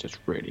things that's just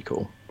really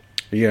cool.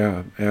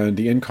 Yeah, and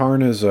the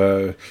Incarn is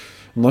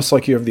unless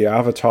like you have the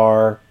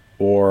Avatar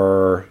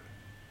or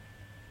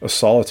a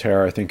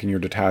Solitaire, I think, in your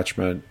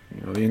detachment,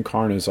 the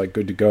Incarn is like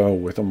good to go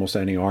with almost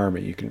any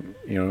army. You can,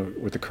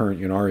 with the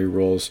current Yunari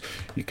rules,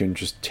 you can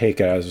just take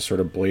it as a sort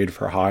of blade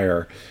for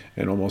hire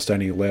in almost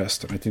any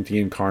list. And I think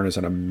the Incarn is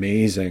an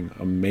amazing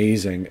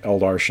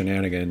Eldar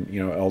shenanigan,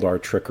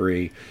 Eldar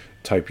trickery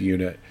type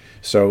unit.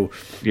 So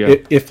yeah.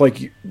 if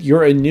like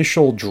your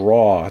initial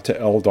draw to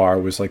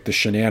Eldar was like the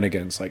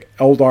shenanigans, like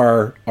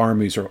Eldar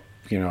armies are,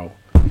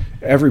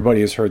 everybody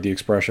has heard the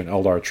expression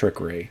Eldar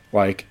trickery.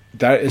 Like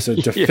that is a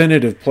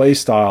definitive play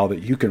style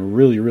that you can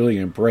really, really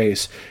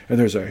embrace. And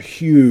there's a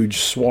huge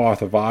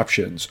swath of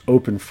options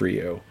open for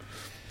you.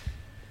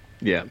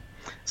 Yeah.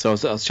 So I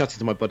was chatting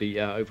to my buddy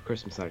over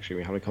Christmas, actually.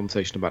 We were having a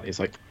conversation about it. It's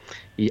like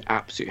he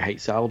absolutely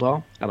hates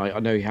Eldar. And I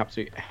know he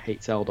absolutely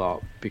hates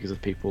Eldar because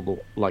of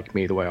people like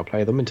me, the way I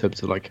play them, in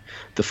terms of like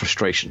the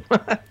frustration.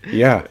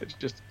 Yeah. It's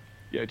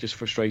just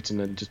frustrating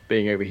and just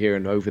being over here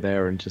and over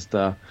there and just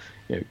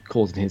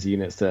causing his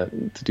units to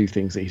do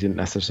things that he didn't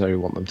necessarily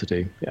want them to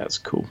do. Yeah, it's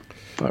cool.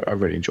 I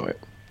really enjoy it.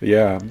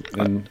 Yeah,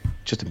 and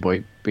just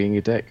enjoy being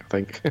a dick, I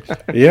think.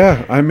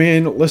 Yeah,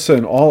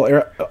 listen,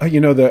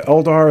 the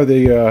Eldar are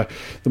the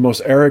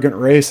most arrogant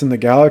race in the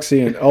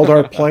galaxy, and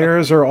Eldar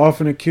players are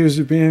often accused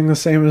of being the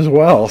same as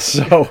well.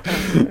 So,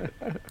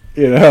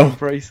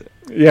 embrace it.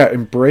 Yeah,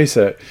 embrace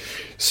it.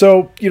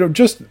 So,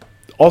 just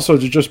also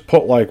to just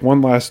put like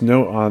one last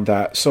note on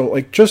that. So,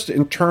 like, just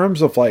in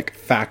terms of like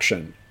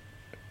faction,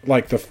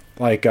 like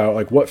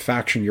what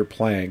faction you're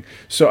playing.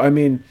 So,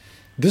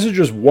 this is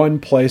just one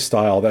play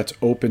style that's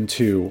open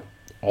to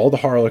all the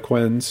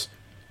Harlequins,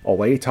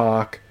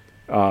 Alatok,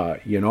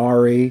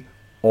 Yunari,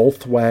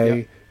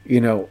 Ulthway.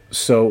 Yep.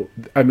 So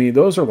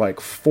those are like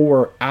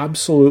 4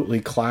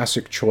 absolutely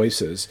classic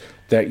choices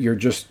that you're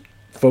just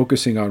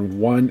focusing on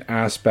one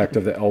aspect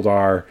of the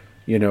Eldar,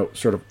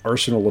 sort of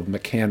arsenal of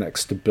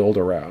mechanics to build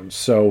around.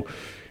 So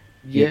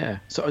yeah,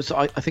 so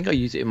I think I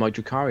use it in my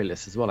Drukhari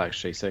list as well,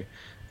 actually. So.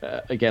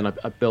 Again,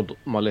 I build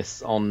my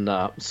lists on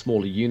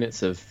smaller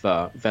units of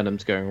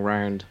Venoms going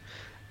around,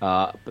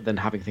 but then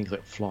having things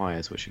like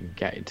flyers, which you can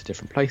get into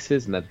different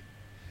places, and then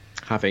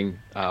having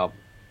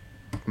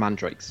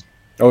mandrakes.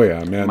 Oh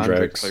yeah,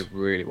 mandrakes. Play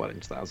really well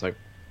into that. So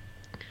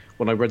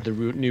when I read the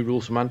new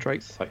rules for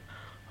mandrakes, it's like,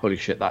 holy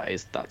shit,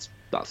 that's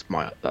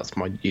my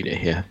unit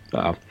here.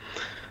 The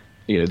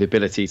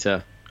ability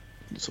to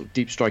sort of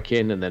deep strike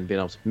in and then being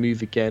able to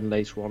move again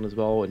later on as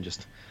well, and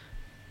just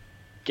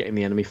getting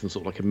the enemy from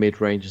sort of like a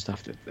mid-range and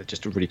stuff. They're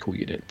just a really cool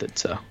unit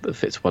that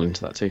fits well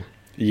into that too.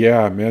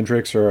 Yeah,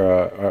 mandrakes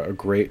are a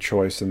great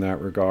choice in that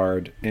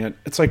regard, and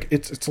it's like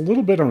it's a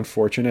little bit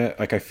unfortunate.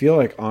 Like I feel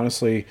like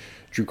honestly,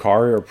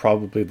 Drukhari are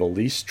probably the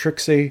least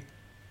tricksy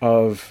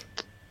of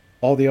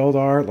all the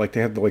Eldar. Like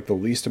they had like the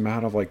least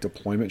amount of like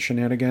deployment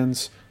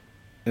shenanigans,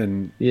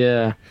 and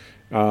Yeah.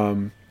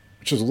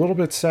 which is a little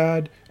bit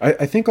sad.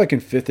 I think like in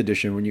fifth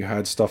edition when you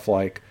had stuff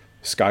like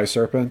Sky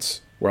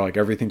Serpents, where like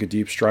everything could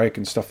deep strike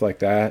and stuff like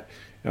that,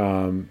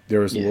 there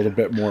was a little Yeah.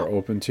 bit more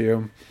open to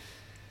you.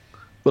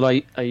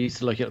 But I used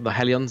to like it the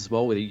Hellions as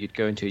well, where you'd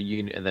go into a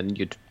unit and then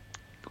you'd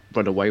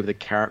run away with the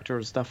character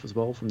and stuff as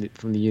well from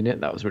the unit.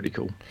 That was really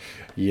cool.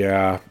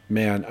 Yeah,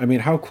 man. I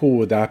mean, how cool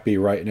would that be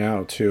right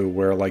now too,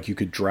 where like you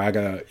could drag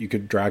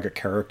a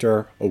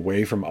character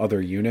away from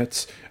other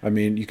units. I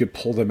mean, you could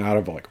pull them out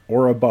of like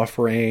aura buff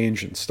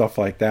range and stuff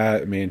like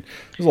that. I mean,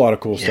 there's a lot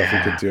of cool stuff you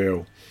could Yeah.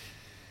 do.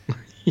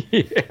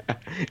 Yeah.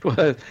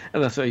 Well,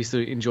 and that's why I used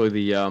to enjoy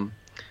the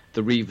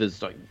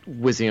Reavers like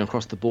whizzing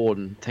across the board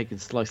and taking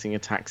slicing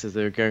attacks as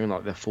they were going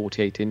like they're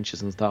 48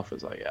 inches and stuff.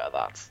 It's like yeah,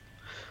 that's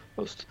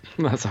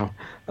how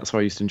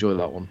I used to enjoy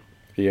that one.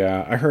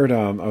 Yeah, I heard.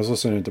 I was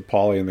listening to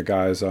Paulie and the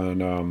guys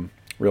on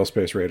Real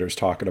Space Raiders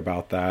talking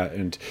about that,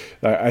 and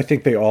I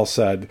think they all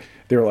said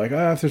they were like,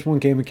 if there's one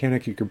game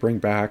mechanic you could bring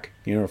back,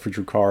 for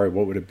Drukhari,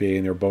 what would it be?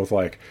 And they're both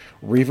like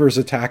Reavers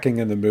attacking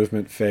in the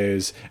movement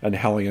phase and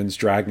Hellions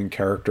dragging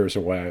characters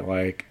away.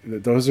 Like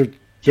those are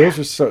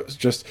so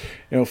just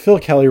Phil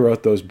Kelly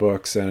wrote those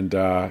books, and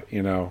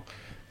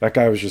that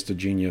guy was just a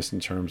genius in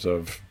terms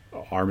of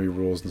army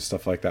rules and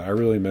stuff like that. I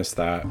really miss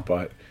that,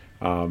 but.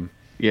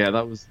 Yeah,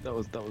 that was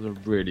a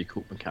really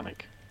cool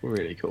mechanic.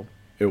 Really cool.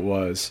 It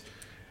was.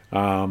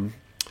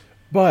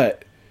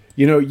 But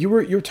you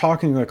were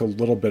talking like a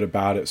little bit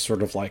about it,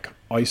 sort of like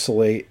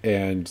isolate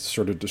and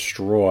sort of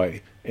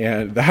destroy,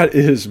 and that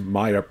is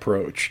my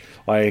approach.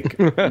 Like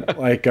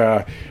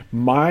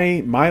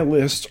my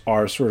lists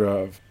are sort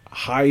of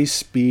high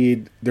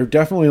speed. They're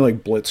definitely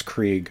like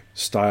blitzkrieg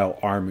style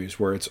armies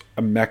where it's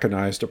a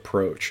mechanized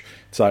approach.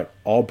 It's like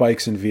all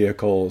bikes and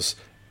vehicles,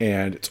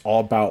 and it's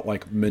all about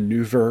like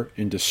maneuver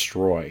and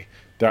destroy.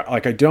 That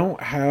like I don't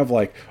have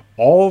like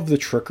all of the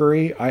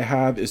trickery I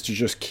have is to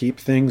just keep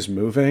things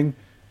moving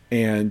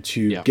and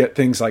to get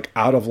things like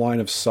out of line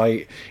of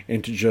sight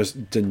and to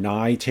just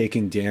deny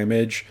taking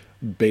damage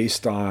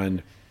based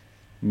on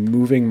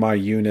moving my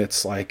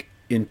units like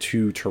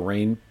into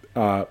terrain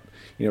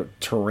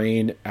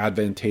terrain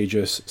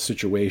advantageous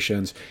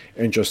situations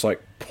and just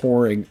like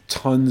pouring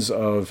tons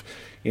of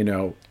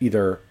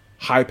either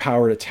high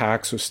powered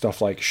attacks with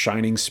stuff like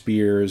shining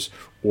spears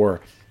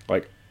or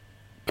like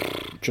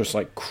just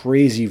like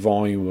crazy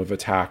volume of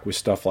attack with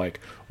stuff like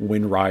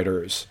wind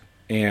riders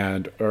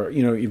or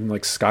even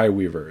like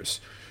skyweavers.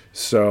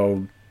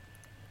 So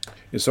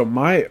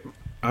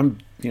I'm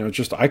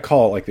just I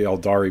call it like the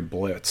Aeldari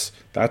Blitz.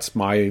 That's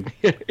my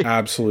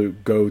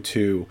absolute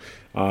go-to,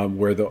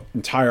 where the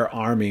entire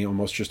army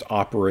almost just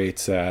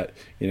operates at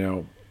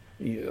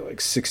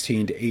like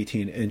 16 to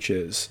 18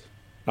 inches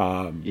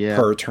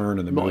per turn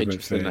in the Not movement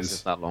interested unless it's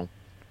phase. that long.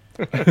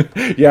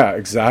 Yeah,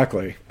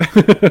 exactly.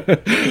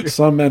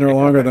 Some men are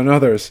longer than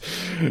others.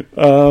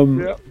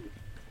 Yeah.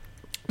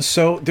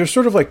 So there's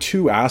sort of like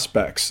two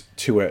aspects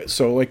to it.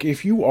 So like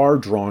if you are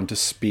drawn to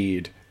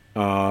speed,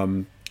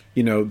 the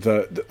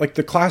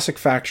classic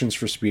factions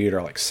for speed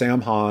are like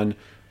Samhan,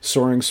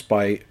 Soaring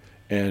Spite,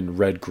 and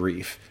Red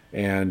Grief.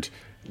 And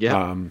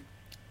Yeah.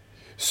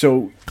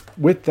 so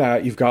with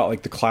that, you've got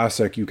like the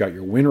classic, you've got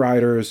your Wind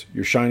Riders,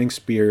 your Shining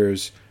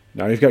Spears.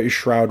 Now you've got your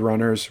Shroud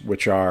Runners,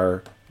 which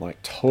are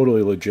like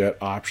totally legit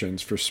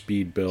options for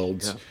speed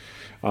builds.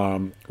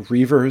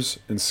 Reavers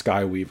and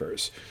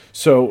Skyweavers.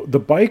 So the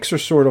bikes are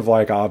sort of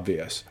like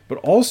obvious, but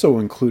also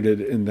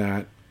included in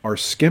that are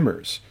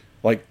skimmers.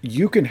 Like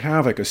you can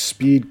have like a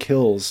speed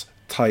kills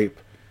type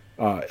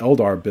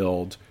Eldar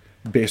build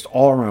based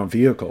all around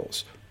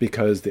vehicles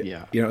because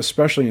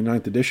especially in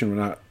ninth edition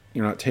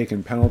you're not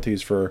taking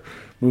penalties for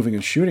moving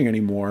and shooting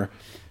anymore.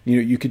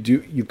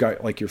 You've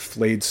got like your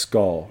Flayed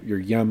Skull, your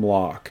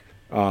Yemlock,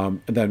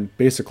 and then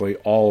basically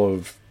all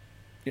of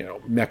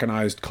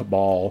mechanized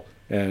Cabal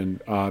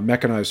and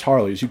mechanized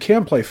Harleys. You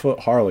can play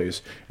foot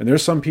Harleys, and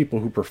there's some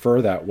people who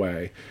prefer that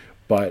way,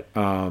 but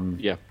so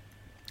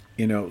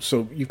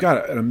you've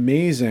got an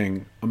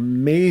amazing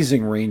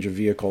range of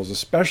vehicles,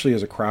 especially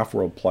as a Craft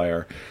World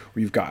player,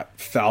 where you've got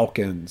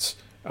Falcons,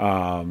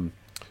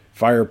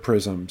 Fire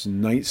Prisms,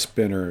 Night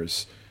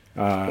Spinners,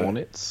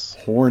 Hornets.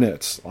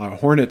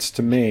 Hornets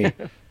to me,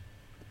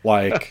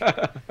 like.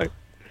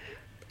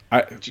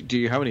 Do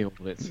you have any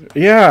hornets?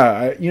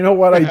 Yeah, you know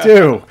what I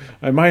do?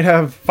 I might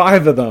have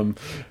 5 of them.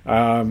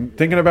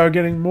 Thinking about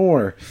getting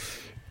more.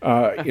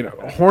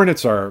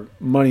 Hornets are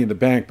money in the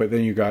bank, but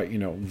then you got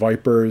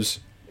Vipers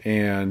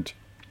and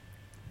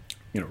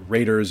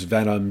Raiders,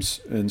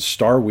 Venoms, and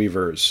Star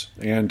Weavers,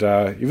 and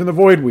even the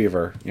Void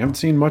Weaver. You haven't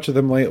seen much of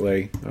them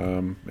lately.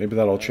 Maybe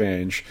that'll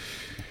change.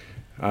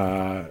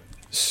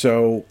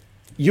 So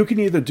you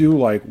can either do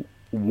like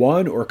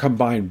one or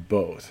combine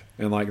both,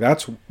 and like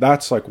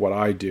that's like what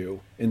I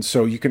do. And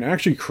so you can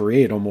actually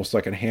create almost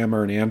like a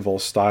hammer and anvil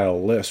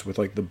style list with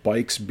like the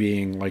bikes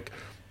being like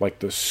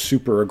the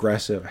super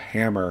aggressive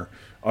hammer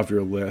of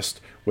your list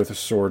with a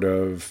sort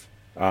of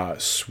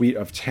suite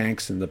of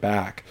tanks in the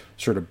back,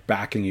 sort of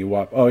backing you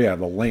up. Oh yeah,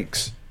 the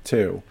links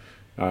too,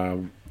 Yeah,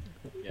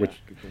 which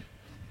cool.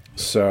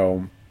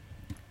 so.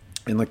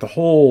 And like the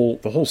whole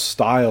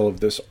style of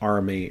this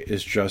army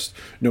is just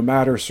no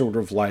matter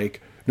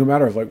like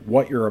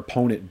what your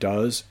opponent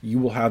does, you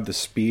will have the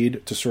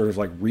speed to sort of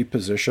like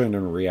reposition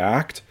and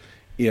react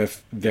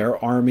if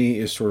their army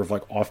is sort of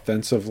like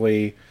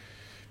offensively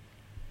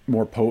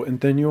more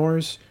potent than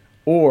yours,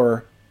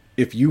 or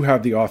if you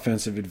have the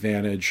offensive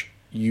advantage,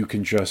 you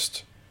can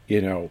just,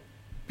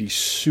 be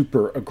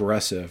super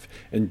aggressive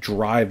and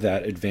drive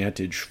that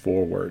advantage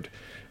forward.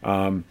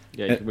 Yeah,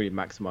 you can really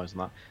maximize on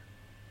that.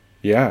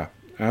 Yeah,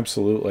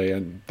 absolutely.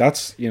 And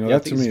that's, Yeah, I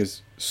that to think me it's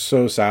is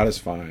so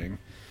satisfying.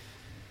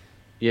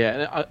 Yeah,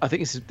 and I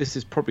think this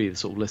is probably the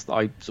sort of list that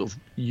I sort of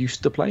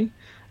used to play,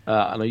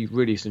 and I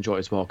really used to enjoy it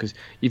as well because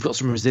you've got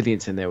some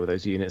resilience in there with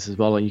those units as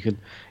well, and you can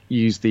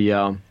use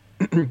the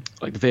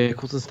like the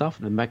vehicles and stuff,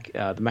 and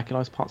the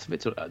mechanized parts of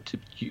it to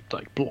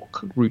like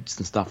block routes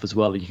and stuff as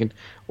well. And you can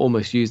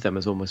almost use them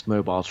as almost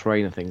mobile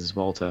terrain and things as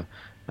well to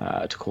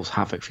cause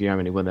havoc for your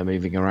enemy when they're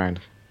moving around.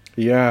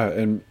 Yeah,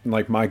 and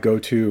like my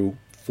go-to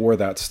for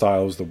that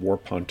style is the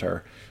Warp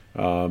Hunter,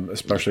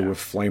 especially Yeah. with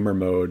Flamer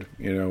mode.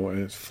 And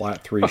it's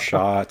flat three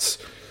shots,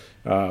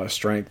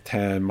 strength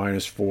 10,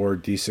 -4,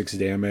 d6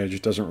 damage.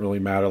 It doesn't really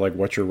matter like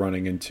what you're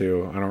running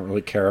into. I don't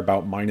really care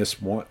about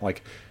 -1,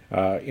 like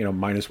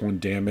 -1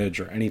 damage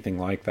or anything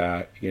like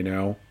that.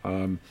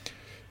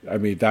 I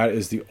mean that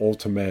is the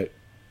ultimate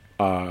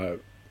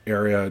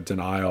area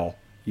denial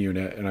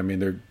unit, and I mean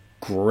they're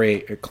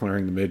great at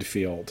clearing the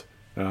midfield.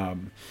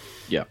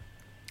 Yeah.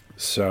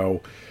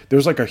 So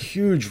there's like a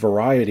huge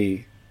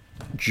variety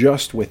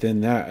just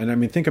within that. And I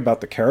mean, think about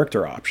the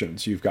character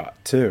options you've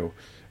got too.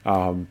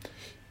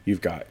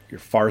 You've got your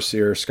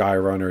Farseer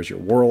Skyrunners, your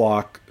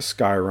Warlock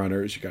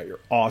Skyrunners, you got your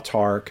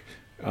Autark.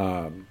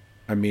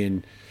 I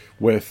mean,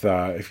 with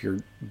if you're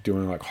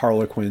doing like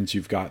Harlequins,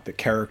 you've got the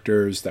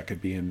characters that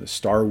could be in the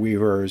Star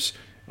Weavers.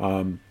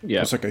 Yeah.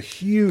 There's like a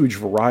huge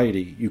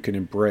variety you can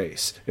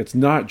embrace. It's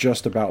not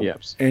just about Yeah.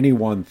 any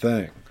one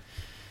thing.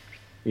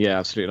 Yeah,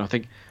 absolutely. And I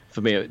think for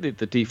me,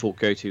 the default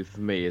go-to for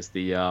me is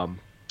the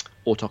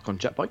Autocon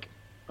jet bike.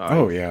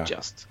 Oh yeah.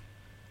 That's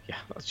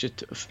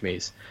just for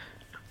me.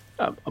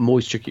 I'm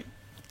always sort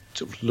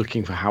of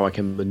looking for how I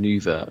can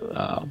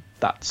maneuver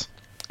that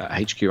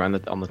HQ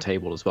around on the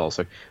table as well.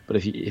 So, but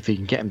if he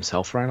can get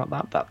himself around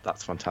like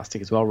that's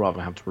fantastic as well, rather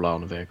than having to rely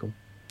on a vehicle.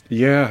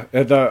 Yeah,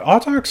 the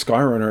Autark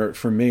Skyrunner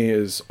for me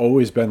has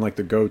always been like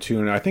the go-to,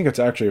 and I think it's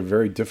actually a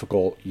very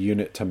difficult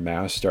unit to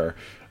master,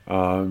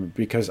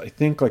 because I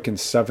think like in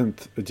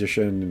 7th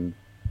edition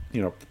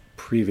and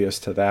previous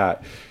to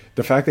that,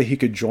 the fact that he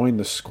could join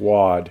the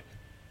squad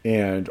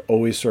and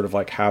always sort of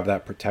like have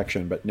that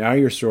protection, but now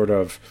you're sort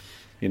of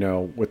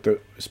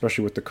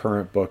especially with the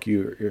current book,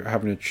 you're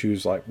having to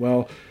choose like,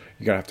 well,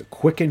 you're gonna have to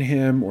quicken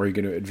him or you're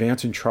gonna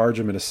advance and charge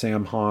him in a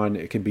Samhan.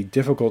 It can be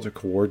difficult to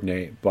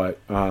coordinate, but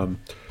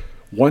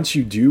once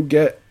you do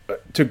get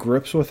to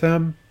grips with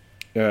him,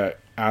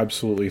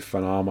 absolutely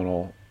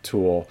phenomenal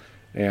tool.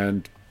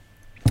 And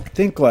I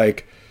think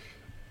like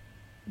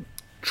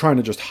trying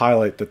to just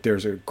highlight that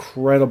there's an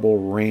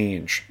incredible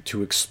range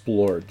to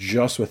explore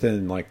just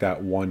within like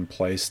that one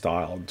play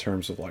style in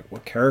terms of like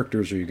what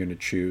characters are you going to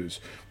choose,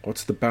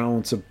 what's the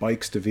balance of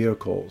bikes to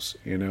vehicles.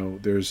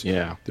 There's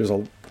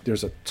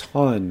a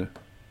ton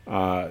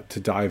to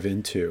dive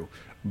into,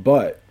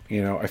 but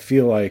I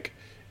feel like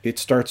it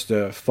starts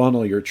to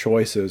funnel your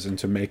choices and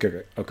to make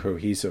a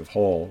cohesive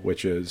whole,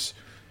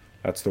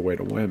 that's the way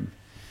to win.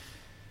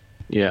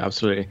 Yeah,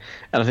 absolutely.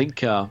 And I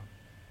think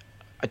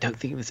I don't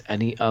think there's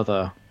any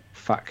other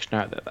faction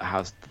out there that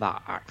has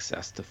that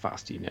access to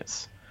fast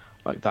units,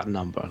 like that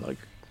number, like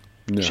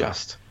No.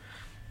 just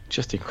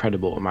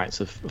incredible amounts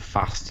of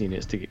fast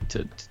units to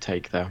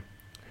take there.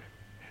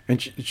 And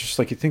just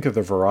like you think of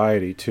the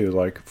variety too,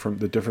 like from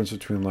the difference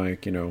between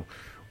like,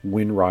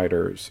 Wind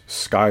Riders,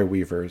 Sky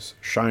Weavers,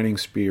 Shining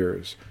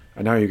Spears,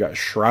 and now you got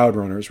Shroud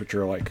Runners, which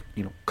are like,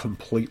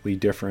 completely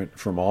different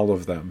from all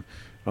of them.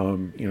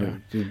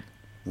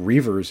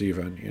 Reavers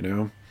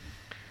even.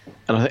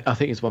 And I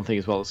think it's one thing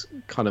as well. It's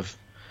kind of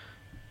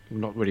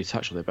not really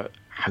touched on it, but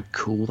how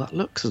cool that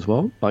looks as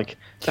well. Like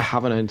to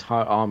have an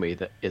entire army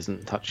that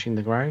isn't touching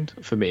the ground.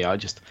 For me,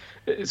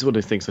 it's one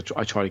of the things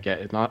I try to get.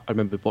 And I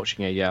remember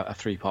watching a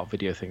 3-part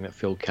video thing that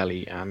Phil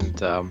Kelly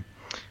and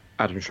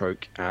Adam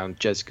Troke and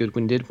Jez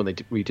Goodwin did when they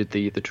redid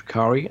the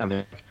Drukhari,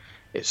 and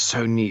it's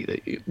so neat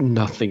that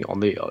nothing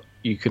on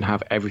you can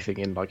have everything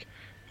in like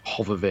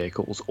hover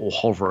vehicles or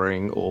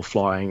hovering or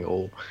flying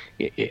or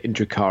in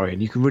Drukhari,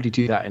 and you can really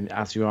do that in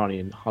Asuryani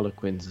and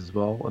Harlequins as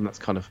well. And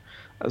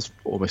that's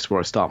almost where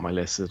I start my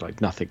list, is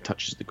like nothing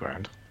touches the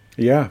ground.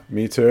 Yeah,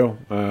 me too.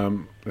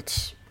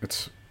 It's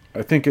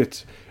I think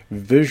it's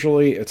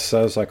visually it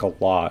says like a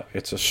lot.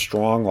 It's a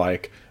strong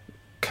like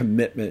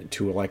commitment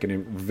to like a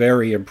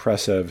very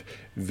impressive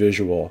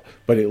visual,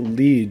 but it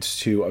leads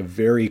to a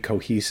very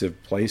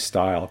cohesive play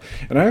style.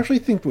 And I actually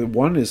think that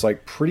one is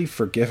like pretty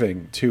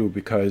forgiving too,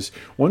 because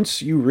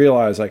once you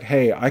realize like,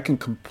 hey, I can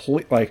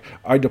complete, like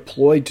I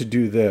deployed to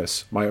do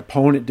this, my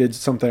opponent did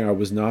something I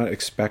was not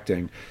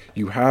expecting,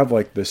 you have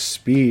like the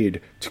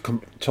speed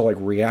to like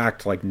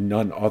react like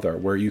none other,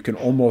 where you can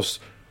almost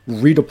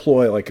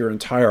redeploy like your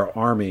entire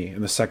army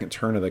in the second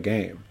turn of the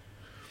game.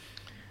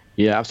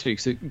 Yeah, absolutely.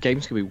 So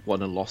games can be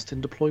won and lost in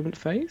deployment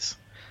phase,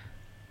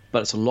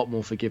 but it's a lot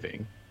more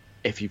forgiving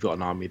if you've got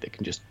an army that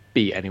can just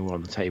beat anyone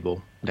on the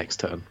table next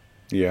turn.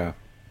 Yeah.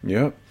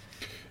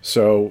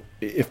 So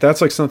if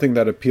that's like something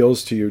that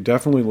appeals to you,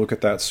 definitely look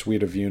at that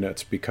suite of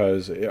units,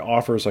 because it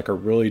offers like a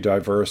really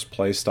diverse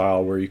play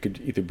style where you could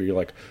either be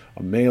like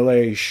a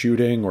melee,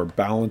 shooting, or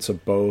balance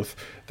of both,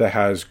 that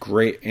has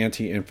great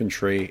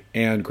anti-infantry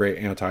and great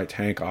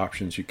anti-tank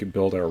options. You can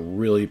build a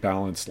really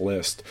balanced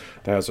list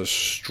that has a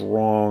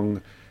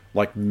strong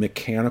like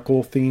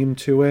mechanical theme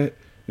to it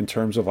in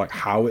terms of like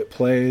how it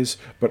plays,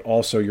 but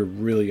also you're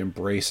really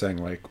embracing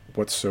like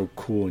what's so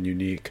cool and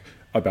unique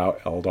about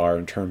Eldar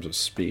in terms of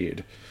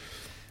speed.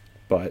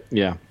 But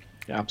yeah,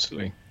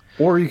 absolutely.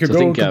 Or you could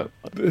go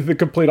the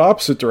complete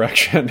opposite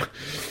direction.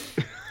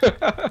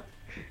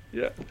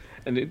 Yeah,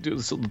 and it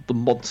was sort of the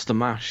monster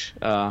mash.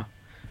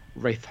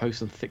 Wraith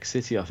Host and Thick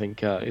City, I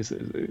think, is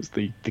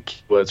the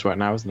key words right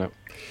now, isn't it?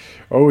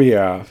 Oh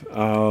yeah.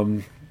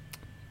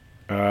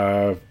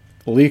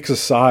 Leaks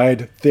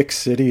aside, Thick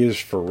City is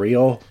for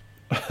real.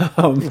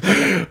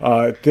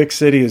 Thick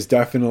City is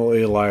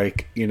definitely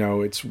like,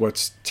 it's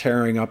what's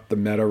tearing up the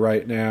meta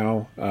right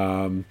now.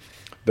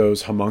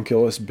 Those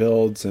homunculus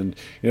builds, and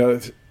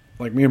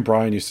like me and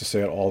Brian used to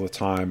say it all the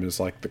time, is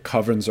like the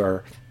covens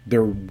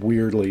they're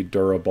weirdly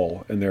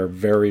durable and they're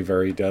very,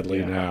 very deadly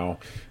now.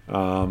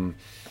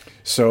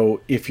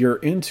 So if you're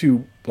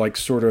into like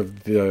sort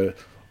of the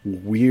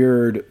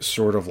weird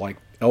sort of like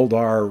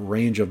Eldar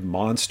range of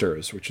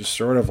monsters, which is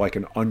sort of like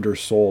an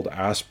undersold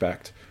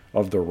aspect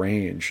of the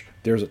range,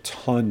 there's a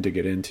ton to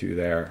get into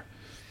there.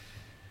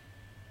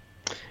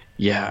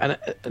 Yeah,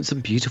 and some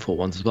beautiful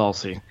ones as well.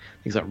 So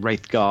things like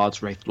Wraith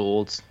Guards, Wraith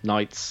Lords,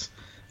 Knights.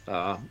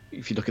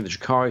 If you look at the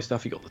Drukhari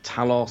stuff, you got the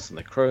Talos and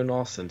the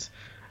Kronos, and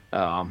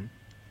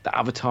the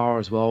Avatar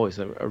as well is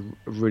a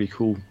really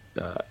cool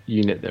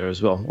unit there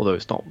as well. Although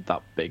it's not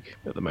that big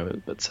at the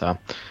moment, but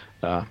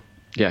yeah,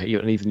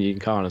 and even the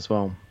Incarn as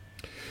well.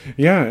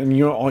 Yeah, and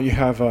you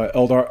have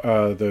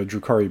Eldar, the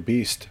Drukhari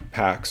Beast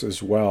packs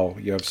as well.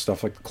 You have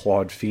stuff like the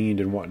Clawed Fiend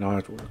and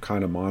whatnot,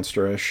 kind of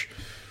monsterish.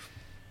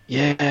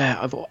 Yeah,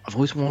 I've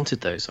always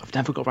wanted those. I've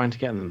never got around to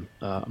getting them.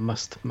 I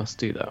must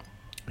do that.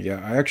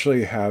 Yeah, I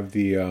actually have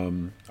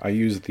I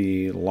use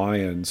the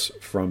Lions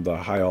from the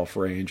High Elf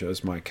range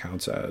as my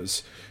counts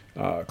as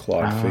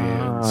Clawed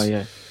Fiends. Ah,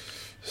 yeah.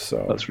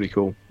 So that's really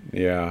cool.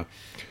 Yeah.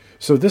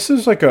 So this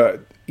is like I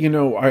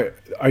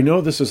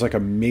know this is like a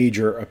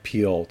major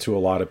appeal to a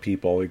lot of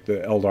people, like the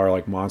Eldar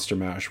like Monster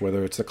Mash,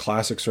 whether it's the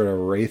classic sort of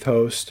Wraith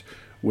Host,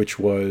 which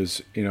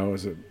was,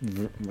 is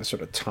a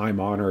sort of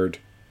time-honored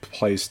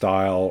play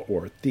style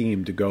or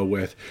theme to go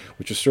with,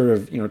 which is sort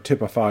of,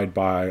 typified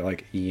by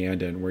like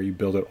Eandon, where you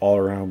build it all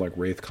around like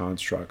Wraith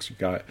constructs. You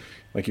got,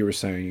 like you were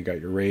saying, you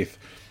got your Wraith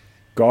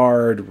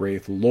Guard,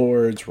 Wraith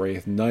Lords,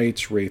 Wraith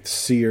Knights, Wraith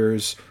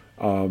Seers,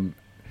 and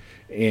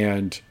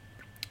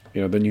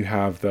then you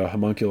have the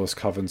homunculus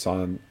covens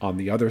on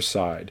the other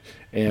side.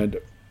 And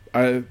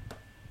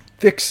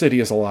Thick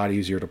City is a lot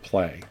easier to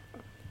play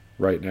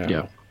right now.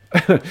 Yeah.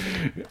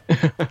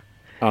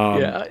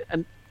 Yeah,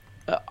 and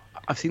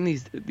I've seen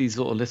these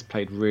sort of lists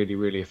played really,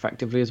 really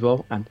effectively as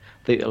well. And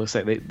they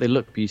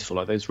look beautiful.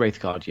 Like those Wraith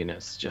Guard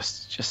units,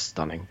 just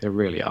stunning. They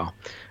really are.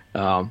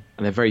 And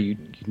they're very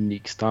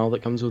unique style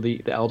that comes with the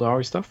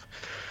Eldari stuff.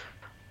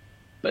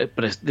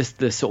 But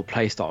this sort of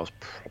play style is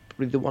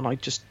probably the one I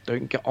just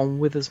don't get on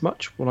with as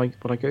much when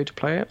I go to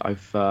play it.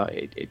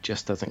 It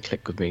just doesn't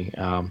click with me.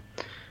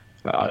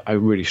 I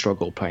really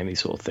struggle playing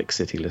these sort of Thick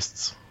City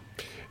lists.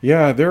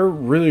 Yeah, they're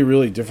really,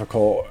 really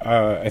difficult.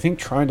 I think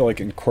trying to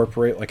like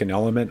incorporate like an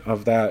element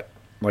of that,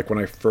 like when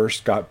I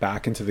first got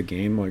back into the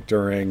game, like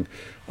during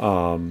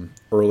early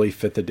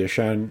 5th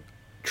edition,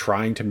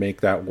 trying to make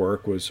that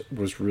work was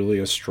really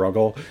a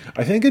struggle.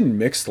 I think in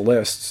mixed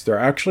lists, they're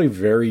actually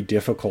very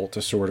difficult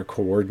to sort of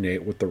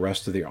coordinate with the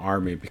rest of the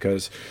army,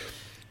 because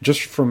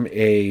just from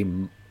a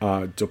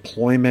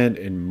deployment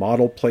and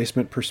model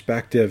placement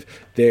perspective,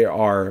 they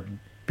are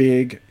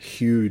big,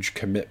 huge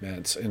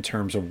commitments in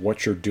terms of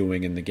what you're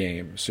doing in the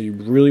game. So you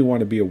really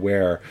want to be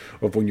aware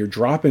of when you're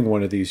dropping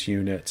one of these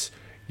units,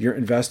 you're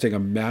investing a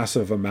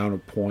massive amount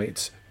of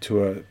points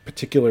to a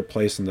particular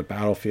place in the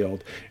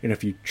battlefield. And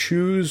if you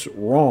choose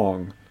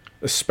wrong,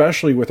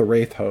 especially with a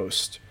Wraith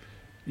Host,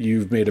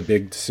 you've made a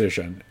big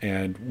decision,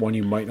 and one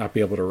you might not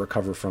be able to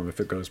recover from if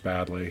it goes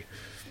badly.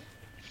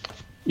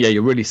 Yeah,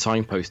 you're really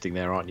signposting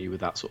there, aren't you, with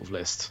that sort of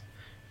list?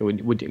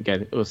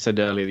 Again, I said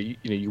earlier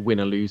that you win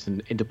or lose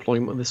in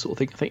deployment with this sort of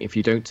thing. I think if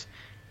you don't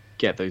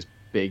get those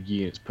big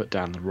units put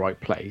down in the right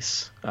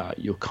place,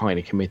 you're kind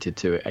of committed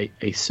to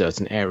a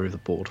certain area of the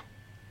board.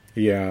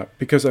 Yeah,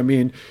 because I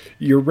mean,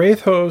 your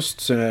Wraith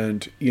hosts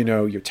and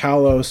your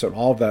Talos and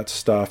all of that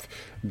stuff,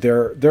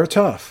 they're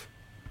tough.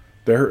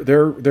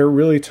 They're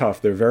really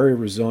tough. They're very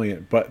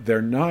resilient, but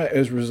they're not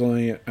as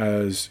resilient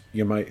as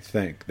you might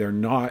think. They're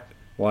not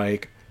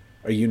like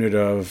a unit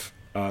of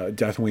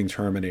Deathwing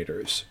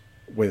Terminators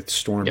with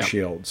storm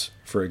shields,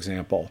 for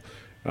example.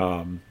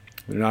 They're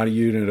not a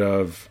unit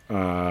of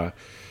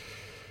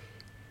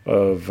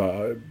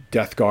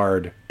Death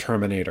Guard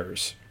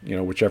Terminators,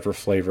 whichever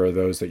flavor of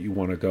those that you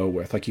want to go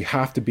with. Like, you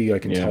have to be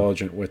like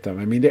intelligent with them.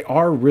 I mean, they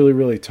are really,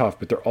 really tough,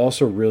 but they're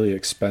also really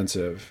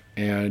expensive,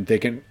 and they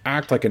can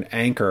act like an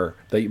anchor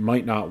that you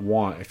might not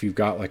want if you've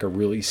got like a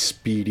really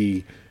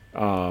speedy,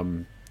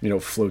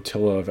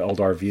 flotilla of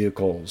Eldar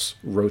vehicles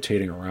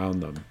rotating around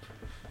them.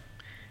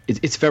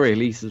 It's very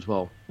elite as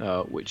well,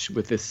 which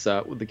with this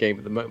with the game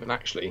at the moment,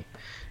 actually,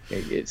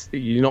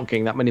 you're not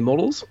getting that many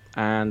models,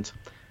 and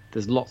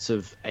there's lots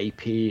of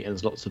AP and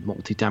there's lots of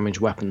multi-damage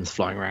weapons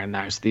flying around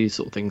now, so these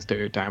sort of things do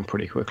go down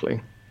pretty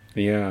quickly.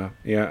 Yeah,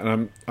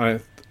 and I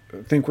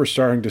think we're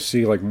starting to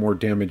see like more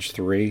damage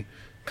 3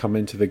 come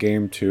into the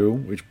game too,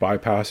 which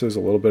bypasses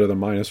a little bit of the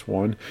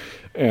 -1.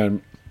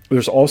 And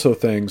there's also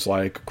things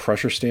like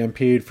Crusher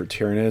Stampede for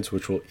Tyranids,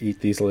 which will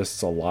eat these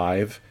lists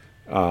alive.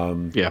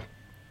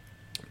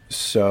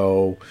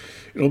 So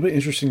it'll be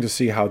interesting to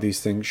see how these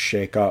things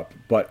shake up.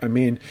 But I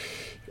mean,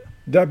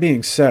 that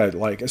being said,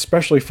 like,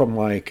 especially from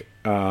like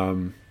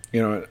sort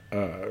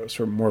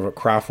of more of a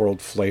craft world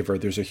flavor,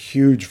 there's a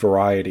huge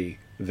variety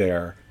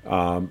there.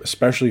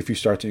 Especially if you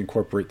start to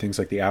incorporate things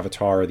like the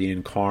Avatar or the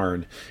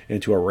Incarn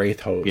into a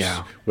Wraith host.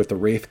 Yeah. With the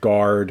Wraith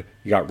Guard,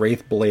 you got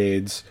Wraith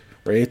Blades,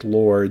 Wraith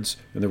Lords,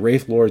 and the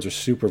Wraith Lords are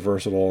super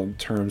versatile in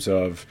terms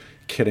of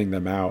kitting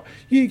them out.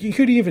 You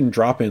could even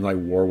drop in like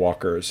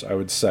Warwalkers, I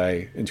would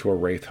say, into a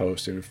Wraith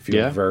host. It would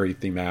feel very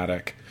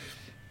thematic.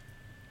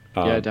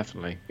 Yeah,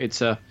 definitely.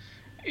 It's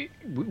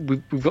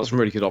we've got some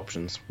really good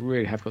options. We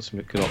really have got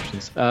some good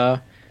options.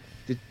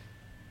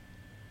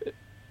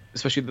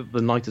 Especially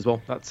the Knight as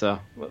well. That's that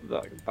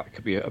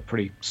could be a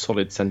pretty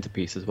solid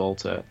centerpiece as well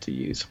to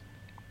use.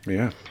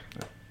 Yeah.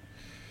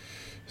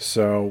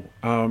 So,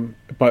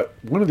 but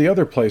one of the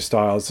other play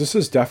styles, this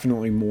is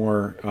definitely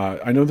more,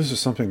 I know this is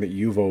something that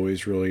you've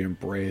always really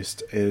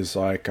embraced, is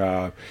like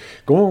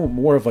going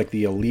more of like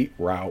the elite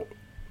route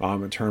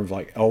in terms of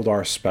like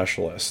Eldar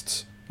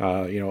specialists,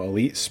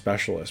 elite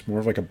specialists, more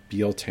of like a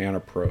Beal-Tan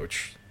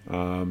approach.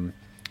 Why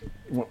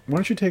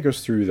don't you take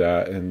us through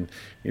that and,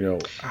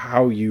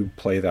 how you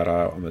play that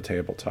out on the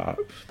tabletop?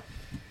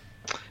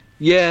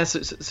 Yeah,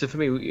 so for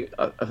me,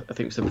 I think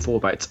we said before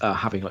about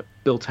having like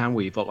Beal-Tan,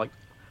 where you've got like,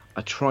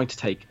 I try to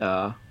take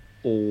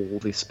all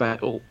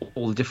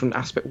the different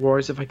aspect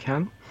warriors if I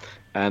can,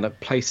 and I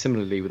play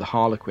similarly with the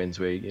Harlequins,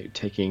 where you're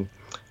taking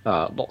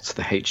lots of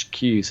the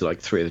HQs, so like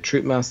 3 of the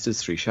Troop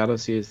Masters, 3 Shadow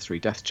Seers, 3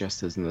 Death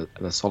Jesters, and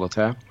the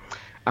Solitaire.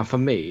 And for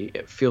me,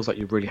 it feels like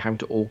you're really having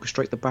to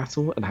orchestrate the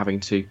battle and having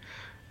to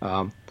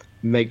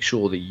make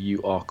sure that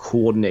you are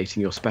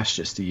coordinating your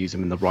specialists to use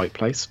them in the right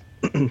place.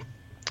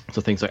 So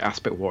things like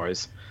aspect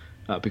warriors,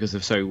 because they're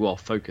so well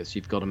focused,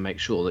 you've got to make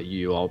sure that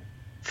you are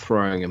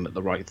throwing them at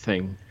the right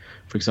thing.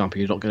 For example,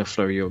 you're not going to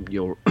throw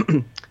your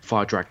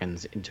fire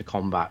dragons into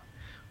combat,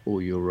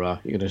 or you're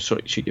going to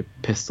shoot your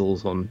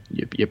pistols on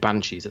your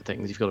banshees at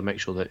things. You've got to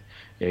make sure that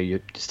you're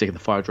sticking the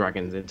fire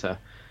dragons into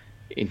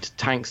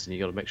tanks, and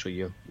you've got to make sure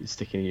you're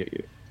sticking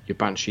your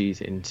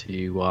banshees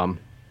into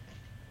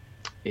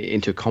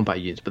combat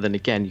units. But then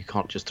again, you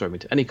can't just throw them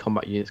into any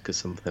combat units because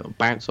something will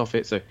bounce off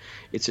it. So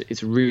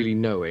it's really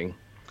knowing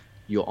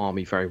your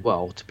army very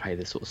well to play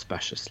this sort of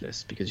specialist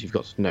list, because you've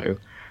got to know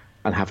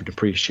and have an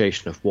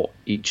appreciation of what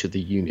each of the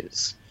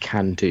units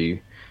can do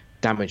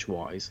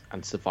damage-wise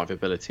and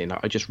survivability. And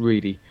I just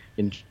really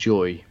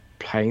enjoy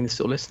playing this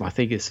sort of list, and I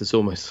think this is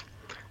almost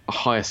a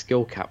higher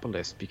skill cap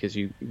list, because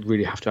you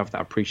really have to have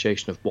that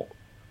appreciation of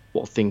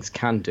what things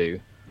can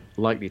do,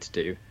 likely to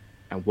do,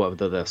 and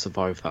whether they'll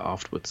survive that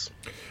afterwards.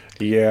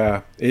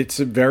 Yeah, it's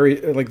a very,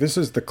 like, this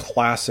is the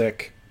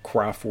classic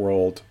craft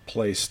world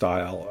play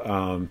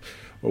style,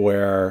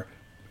 where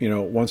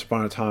once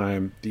upon a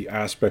time, the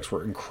aspects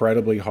were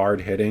incredibly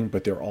hard hitting,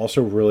 but they're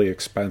also really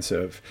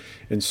expensive.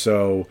 And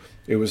so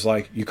it was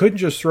like, you couldn't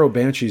just throw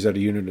Banshees at a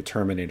unit of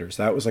Terminators.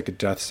 That was like a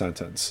death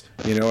sentence.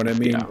 You know what I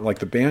mean? Yeah. Like,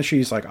 the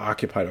Banshees like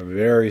occupied a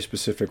very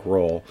specific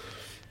role,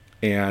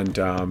 and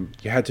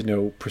you had to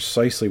know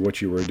precisely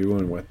what you were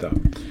doing with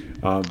them.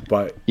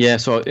 But yeah,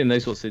 so in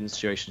those sorts of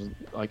situations,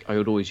 like, I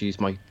would always use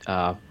my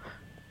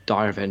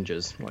Dire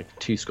Avengers, like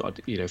 2 squad.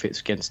 If it's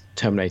against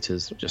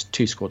Terminators, just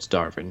 2 squads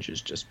Dire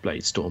Avengers, just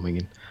blade storming,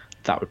 and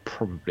that would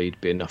probably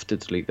be enough to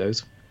delete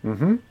those.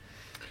 Mm-hmm.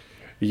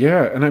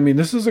 Yeah, and I mean,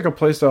 this is like a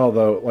playstyle,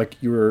 though, like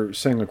you were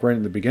saying, like right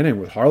in the beginning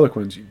with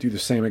Harlequins, you do the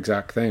same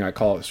exact thing. I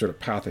call it sort of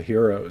Path of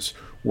Heroes,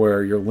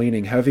 where you're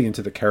leaning heavy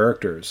into the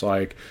characters.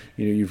 Like,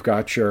 you've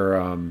got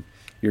your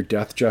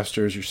Death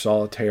Jesters, your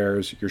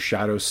Solitaires, your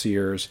Shadow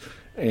Seers,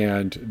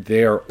 and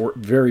they are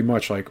very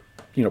much like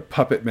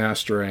puppet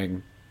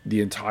mastering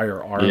the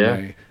entire Yeah.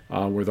 army,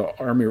 where the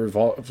army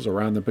revolves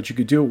around them. But you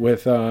could do it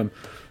with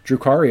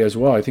Drukari as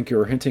well. I think you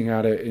were hinting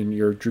at it in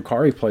your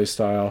Drukari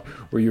playstyle,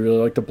 where you really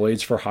like the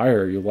Blades for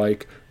Hire. You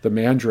like the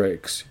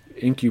Mandrakes,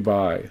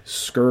 Incubi,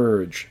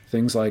 Scourge,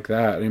 things like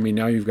that. I mean,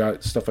 now you've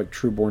got stuff like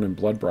Trueborn and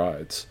Blood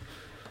Brides.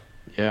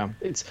 Yeah,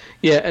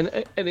 and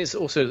it's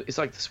also it's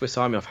like the Swiss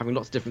Army of having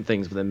lots of different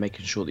things, but then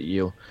making sure that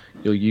you're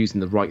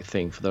using the right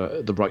thing for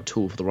the right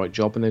tool for the right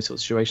job in those sort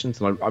of situations.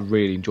 And I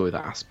really enjoy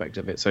that aspect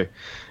of it. So,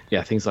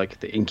 yeah, things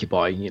like the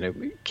Incubi,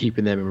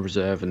 keeping them in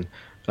reserve,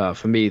 and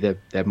for me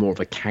they're more of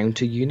a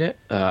counter unit.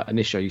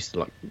 Initially, I used to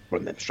like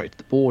run them straight to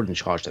the board and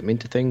charge them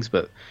into things,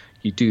 but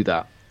you do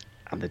that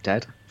and they're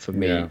dead. For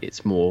me, Yeah.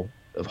 it's more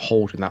of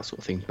holding that sort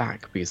of thing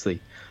back, because the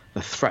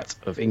threat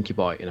of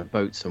Incubi in a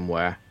boat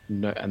somewhere,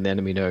 and the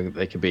enemy knowing that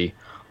they could be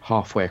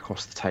halfway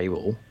across the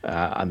table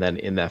and then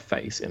in their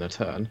face in a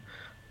turn,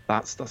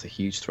 that's a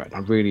huge threat. I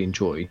really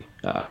enjoy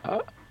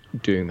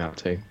doing that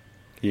too.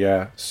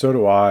 Yeah, so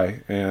do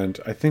I. And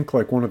I think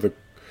one of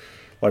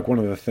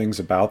the things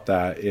about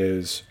that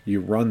is you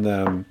run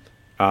them,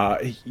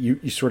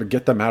 you sort of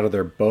get them out of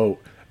their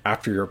boat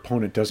after your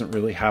opponent doesn't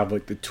really have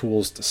like the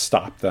tools to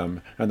stop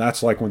them, and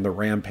that's like when the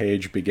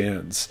rampage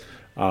begins.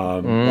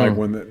 Like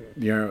when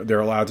they're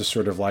allowed to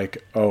sort of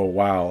like, oh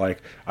wow,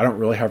 like I don't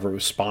really have a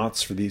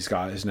response for these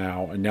guys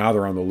now, and now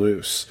they're on the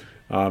loose.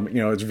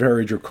 It's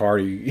very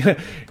Dracardi.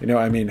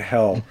 I mean,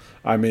 hell,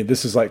 I mean,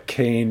 this is like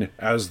Kane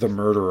as the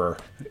murderer.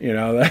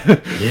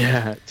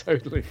 Yeah,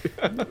 totally.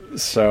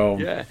 So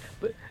Yeah,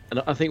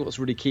 and I think what's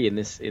really key in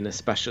a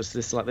specialist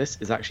list like this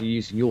is actually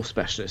using your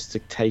specialists to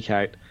take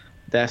out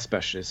their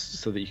specialists,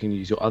 so that you can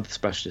use your other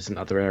specialists in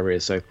other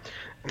areas. So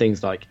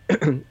things like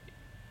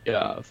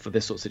for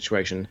this sort of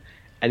situation,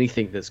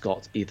 anything that's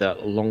got either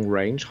long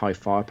range, high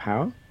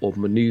firepower, or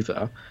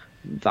maneuver,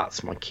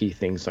 that's my key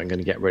things that I'm going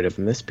to get rid of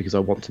in this, because I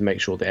want to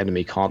make sure the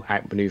enemy can't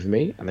outmaneuver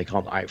me and they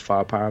can't out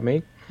firepower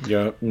me.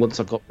 yeah, Once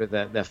I've got rid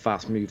of their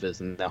fast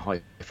movers and their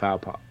high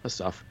firepower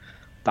stuff,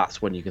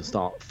 that's when you can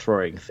start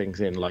throwing things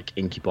in like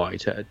Incubi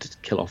to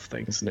kill off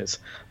things. And it's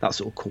that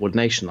sort of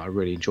coordination that I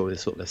really enjoy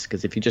this sort of list,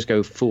 because if you just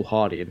go full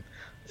Hardy and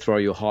throw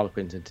your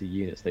Harlequins into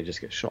units, they just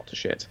get shot to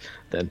shit,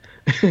 then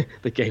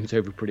the game's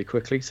over pretty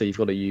quickly. So you've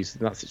got to use,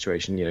 in that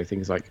situation,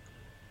 things like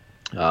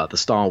the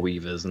Star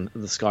Weavers and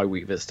the Sky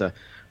Weavers to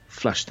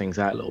flesh things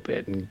out a little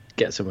bit and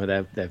get some of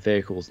their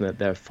vehicles and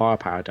their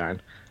firepower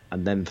down,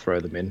 and then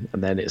throw them in.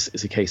 And then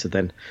it's a case of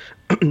then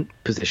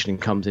positioning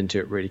comes into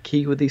it really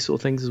key with these sort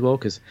of things as well,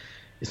 because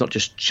it's not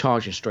just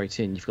charging straight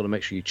in. You've got to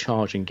make sure you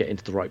charge and get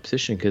into the right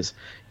position, because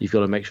you've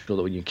got to make sure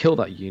that when you kill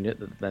that unit,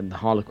 that then the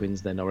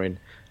Harlequins then are in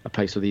a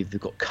place where they've either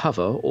got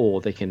cover or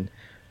they can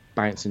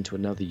bounce into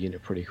another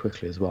unit pretty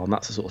quickly as well. And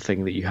that's the sort of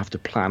thing that you have to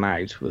plan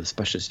out with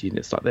specialist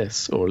units like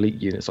this, or elite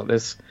units like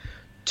this,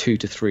 2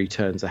 to 3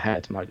 turns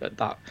ahead. And like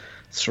that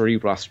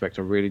cerebral aspect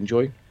I really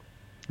enjoy.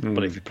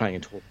 But if you're playing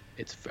at all,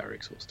 it's very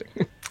exhausting.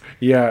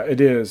 yeah,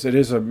 it is. It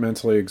is a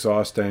mentally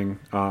exhausting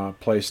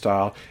play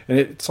style, and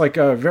it's like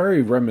a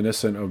very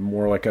reminiscent of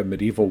more like a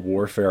medieval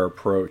warfare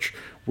approach,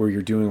 where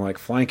you're doing like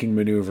flanking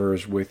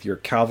maneuvers with your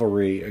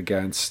cavalry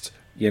against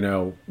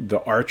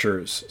the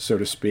archers, so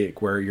to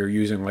speak, where you're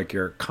using like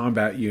your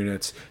combat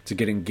units to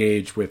get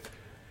engaged with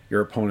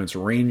your opponent's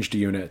ranged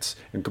units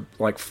and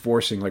like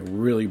forcing like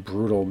really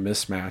brutal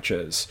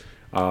mismatches.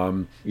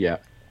 Yeah.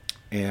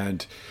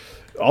 And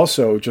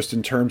also, just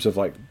in terms of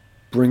like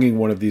bringing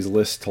one of these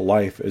lists to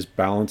life, is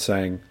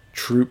balancing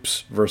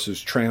troops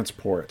versus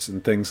transports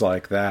and things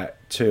like that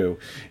too.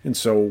 And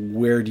so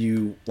where do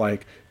you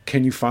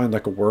can you find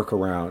like a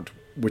workaround,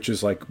 which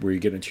is like where you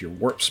get into your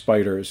warp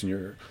spiders and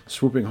your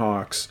swooping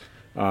hawks,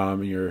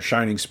 and your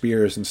shining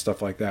spears and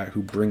stuff like that,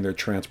 who bring their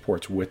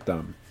transports with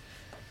them?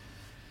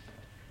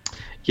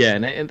 Yeah,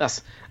 and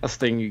that's the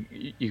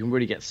thing. You can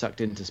really get sucked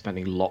into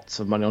spending lots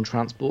of money on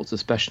transports,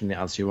 especially in the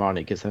Aeldari,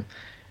 because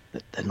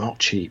they're not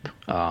cheap.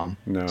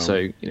 No.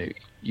 So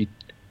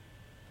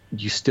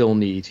you still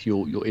need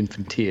your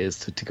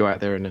infanteers to go out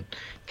there and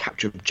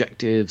capture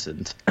objectives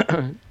and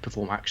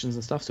perform actions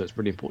and stuff. So it's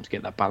really important to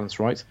get that balance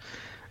right.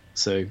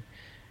 So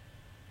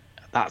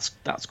that's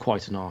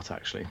quite an art,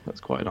 actually. That's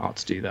quite an art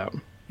to do that.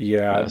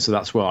 Yeah. So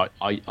that's where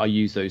I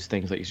use those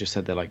things that you just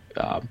said. They're like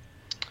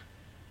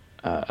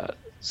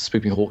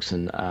swooping hawks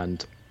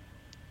and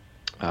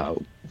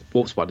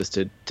warp spiders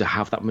to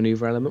have that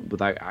maneuver element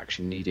without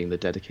actually needing the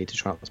dedicated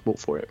transport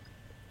for it.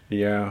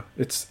 Yeah,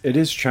 it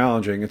is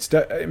challenging.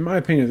 In my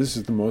opinion, this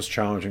is the most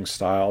challenging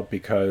style,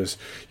 because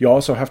you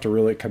also have to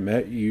really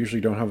commit. You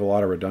usually don't have a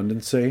lot of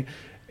redundancy,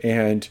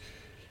 and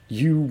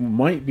you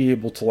might be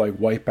able to like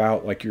wipe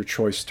out like your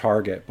choice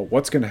target, but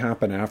what's going to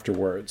happen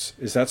afterwards?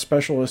 Is that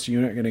specialist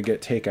unit going to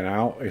get taken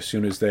out as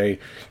soon as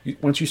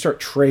once you start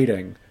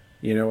trading?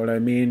 You know what I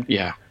mean?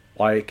 Yeah.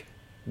 Like,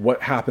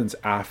 what happens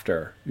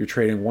after you're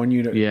trading one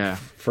unit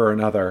for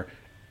another,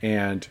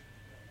 and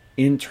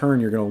in turn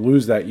you're going to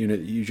lose that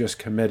unit that you just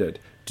committed?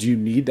 Do you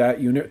need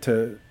that unit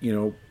to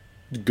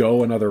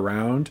go another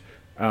round?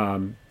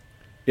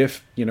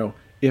 If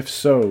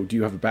so, do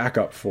you have a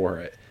backup for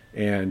it?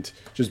 and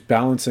just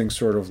balancing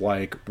sort of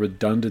like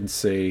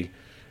redundancy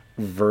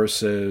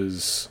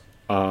versus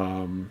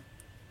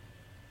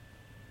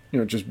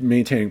just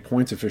maintaining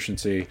points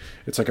efficiency.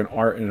 It's like an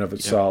art in and of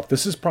itself.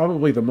 This is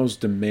probably the most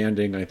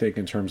demanding, I think,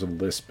 in terms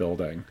of list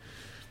building.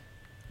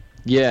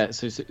 Yeah,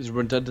 so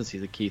redundancy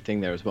is a key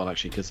thing there as well,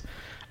 actually, because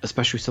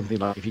especially something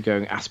like if you're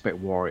going aspect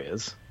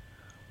warriors,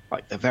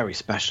 like they're very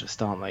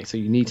specialist, aren't they? So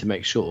you need to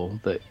make sure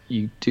that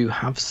you do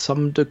have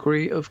some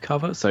degree of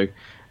cover. So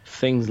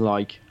things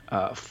like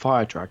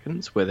fire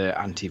dragons, where they're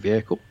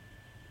anti-vehicle.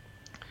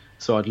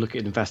 So I'd look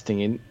at investing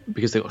in,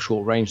 because they've got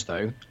short range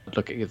though, I'd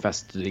look at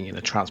investing in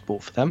a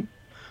transport for them.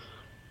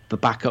 The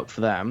backup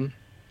for them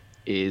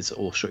is,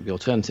 or the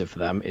alternative for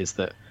them is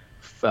that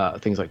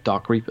things like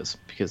Dark Reapers,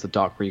 because the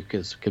Dark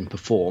Reapers can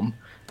perform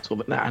sort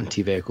of an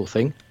anti-vehicle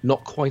thing,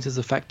 not quite as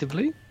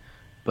effectively,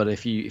 but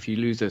if you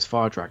lose those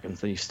fire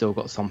dragons, then you've still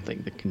got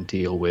something that can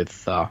deal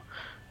with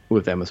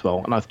them as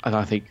well. And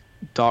I think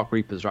Dark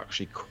Reapers are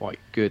actually quite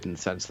good in the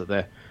sense that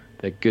they're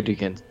good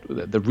against,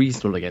 they're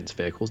reasonable against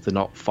vehicles. They're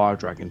not fire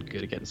dragon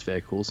good against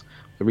vehicles.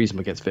 They're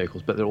reasonable against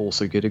vehicles, but they're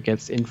also good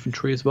against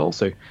infantry as well.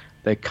 So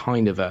they're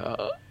kind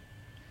of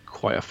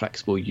quite a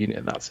flexible unit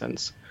in that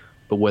sense.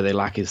 But where they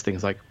lack is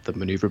things like the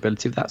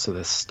maneuverability of that, so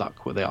they're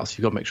stuck where they are. So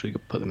you've got to make sure you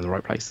put them in the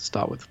right place to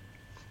start with.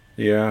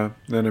 Yeah,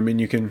 then I mean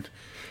you can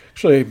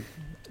actually,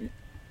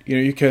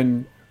 you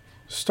can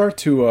start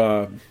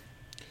to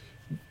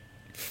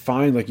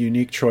find like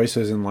unique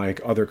choices in like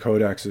other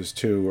codexes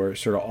too, or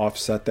sort of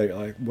offset that. You're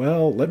like,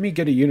 well, let me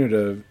get a unit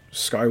of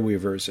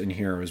Skyweavers in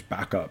here as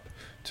backup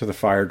to the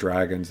Fire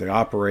Dragons. They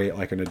operate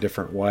like in a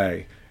different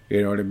way,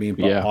 you know what I mean?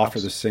 But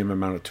offer the same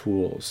amount of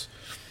tools.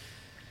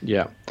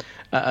 Yeah,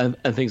 and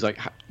things like,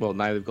 well,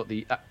 now they've got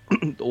the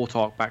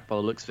autarch back by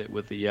the looks of it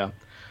with the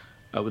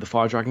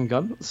Fire Dragon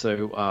gun.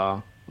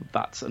 So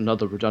that's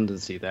another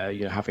redundancy there.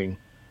 Having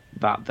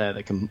that there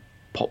that can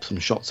pop some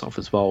shots off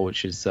as well,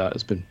 which is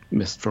has been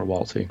missed for a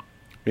while too.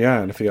 Yeah,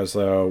 and if he has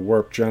a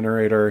warp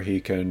generator, he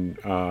can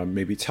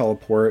maybe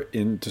teleport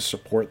in to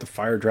support the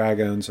Fire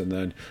Dragons and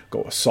then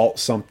go assault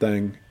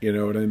something. You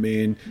know what I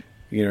mean?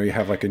 You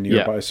have like a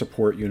nearby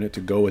support unit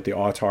to go with the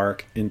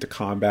autarch into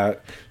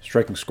combat,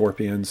 striking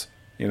scorpions,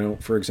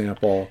 for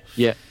example.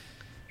 Yeah,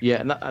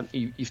 and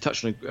you've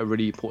touched on a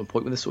really important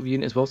point with this sort of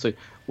unit as well. So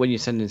when you're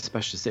sending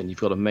specialists in, you've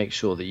got to make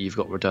sure that you've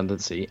got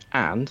redundancy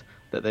and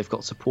that they've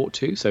got support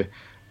too. So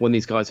when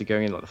these guys are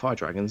going in like the Fire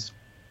Dragons,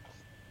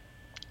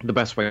 the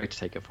best way to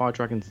take out Fire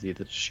Dragons is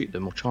either to shoot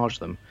them or charge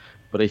them.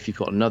 But if you've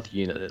got another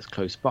unit that's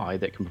close by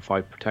that can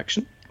provide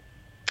protection,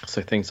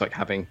 so things like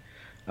having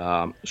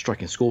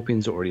striking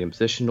scorpions already in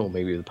position, or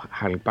maybe the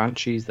howling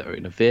banshees that are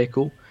in a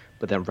vehicle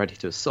but then ready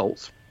to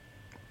assault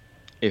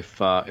if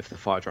the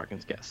Fire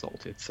Dragons get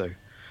assaulted. So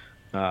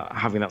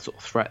having that sort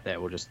of threat there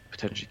will just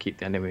potentially keep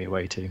the enemy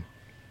away too.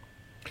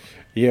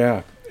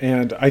 Yeah,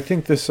 and I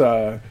think this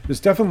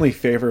definitely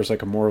favors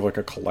like a more of like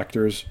a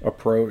collector's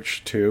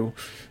approach too.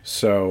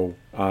 So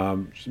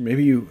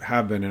maybe you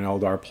have been an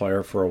Eldar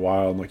player for a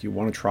while and like you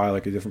want to try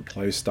like a different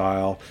play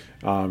style.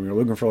 You're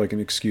looking for like an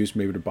excuse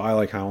maybe to buy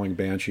like Howling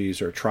Banshees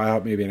or try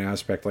out maybe an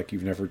aspect like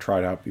you've never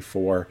tried out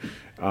before.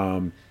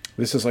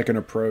 This is like an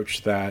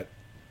approach that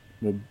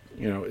will,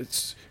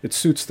 it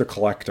suits the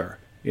collector.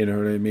 You know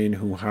what I mean?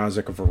 Who has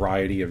like a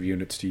variety of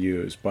units to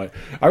use. But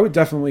I would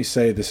definitely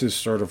say this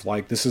is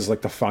like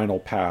the final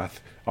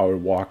path I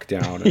would walk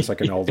down as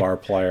like an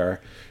Eldar player.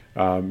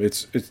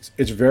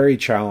 It's very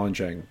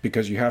challenging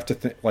because you have to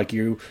think like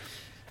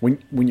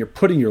when you're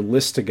putting your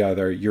list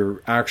together,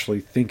 you're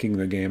actually thinking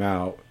the game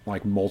out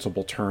like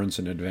multiple turns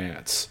in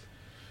advance.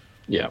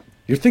 Yeah.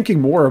 You're thinking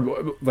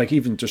more like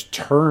even just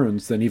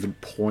turns than even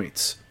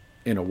points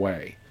in a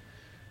way.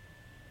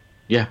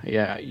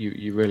 Yeah,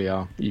 you really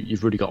are.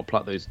 You've really got to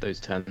plot those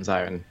turns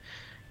out, and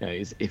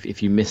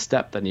if you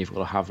misstep, then you've got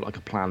to have like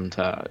a plan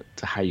to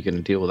how you're going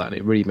to deal with that. And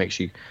it really makes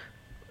you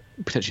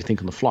potentially think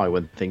on the fly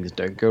when things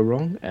don't go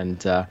wrong, and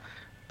that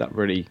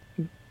really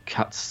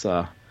cuts.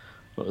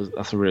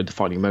 That's a really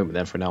defining moment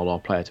then for an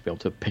Eldar player to be able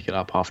to pick it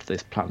up after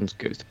this plan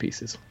goes to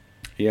pieces.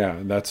 Yeah,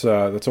 that's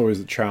always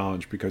the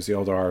challenge because the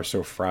Eldar are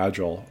so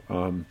fragile.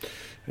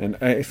 And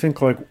I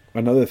think like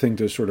another thing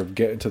to sort of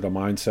get into the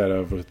mindset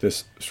of with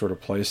this sort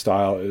of play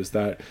style is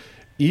that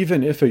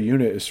even if a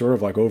unit is sort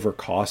of like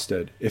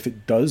overcosted, if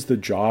it does the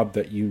job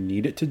that you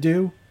need it to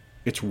do,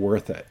 it's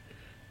worth it.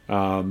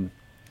 And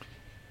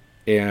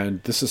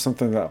this is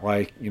something that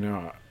like,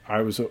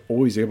 I was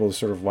always able to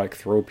sort of like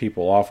throw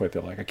people off with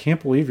it. Like, I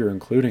can't believe you're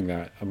including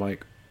that. I'm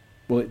like,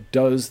 well, it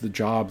does the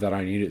job that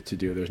I need it to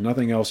do. There's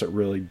nothing else that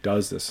really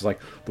does this. It's like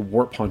the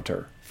Warp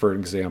Hunter, for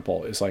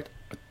example, is like,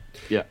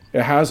 it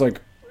has like,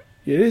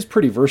 it is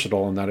pretty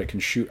versatile in that it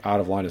can shoot out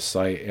of line of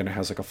sight and it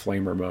has like a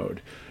flamer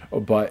mode,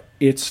 but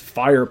its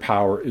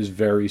firepower is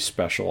very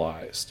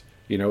specialized.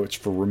 It's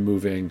for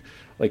removing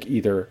like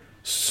either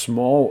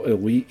small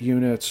elite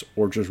units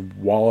or just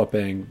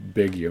walloping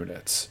big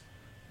units.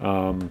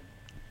 And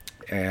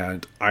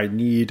I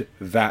need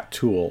that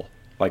tool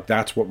Like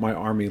that's what my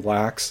army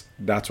lacks.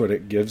 That's what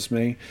it gives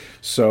me.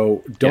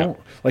 So don't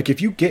like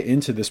if you get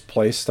into this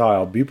play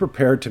style, be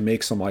prepared to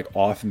make some like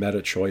off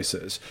meta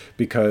choices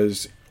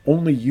because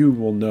only you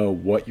will know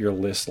what your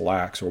list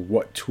lacks or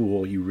what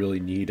tool you really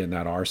need in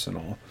that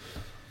arsenal.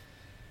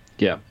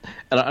 Yeah,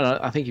 and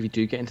I think if you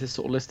do get into this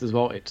sort of list as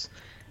well, it's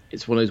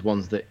one of those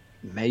ones that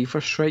may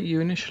frustrate you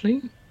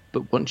initially,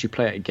 but once you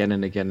play it again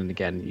and again and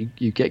again,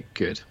 you get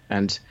good.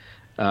 And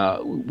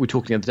we're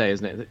talking the other day,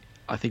 isn't it? That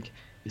I think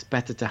it's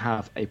better to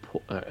have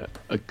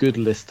a good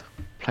list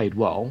played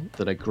well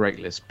than a great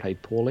list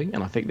played poorly.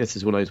 And I think this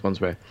is one of those ones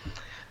where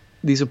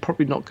these are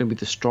probably not going to be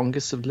the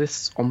strongest of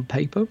lists on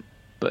paper,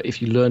 but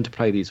if you learn to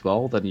play these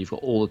well, then you've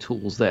got all the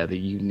tools there that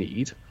you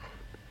need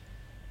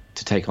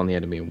to take on the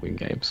enemy and win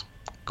games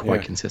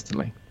quite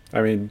consistently.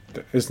 I mean,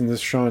 isn't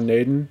this Sean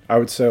Naden? I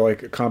would say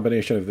like a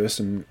combination of this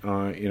and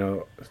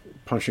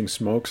punching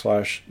smoke /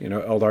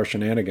 Eldar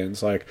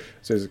shenanigans. Like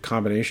so there's a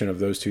combination of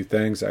those two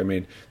things. I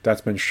mean,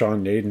 that's been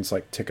Sean Naden's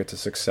like ticket to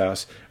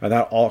success, and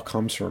that all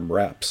comes from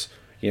reps.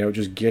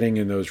 Just getting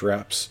in those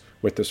reps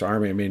with this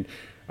army. I mean,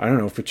 I don't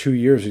know. For 2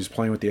 years, he's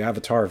playing with the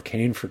Avatar of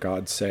Cain, for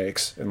God's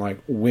sakes, and like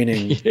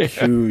winning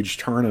huge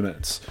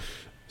tournaments.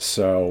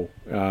 So.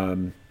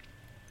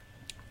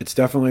 It's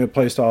definitely a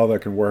play style that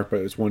can work, but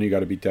it's one you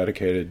got to be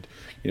dedicated,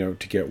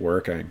 to get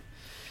working.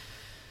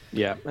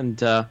 Yeah, and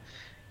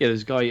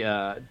there's a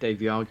guy, Dave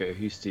Viago,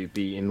 who used to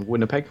be in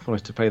Winnipeg,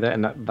 wanted to play there,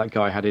 and that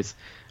guy had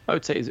I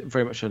would say, is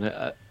very much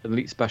an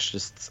elite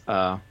specialist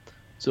sort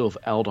of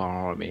Eldar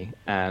army,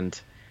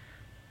 and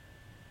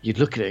you'd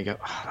look at it and go,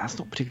 oh, that's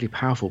not particularly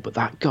powerful, but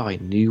that guy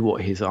knew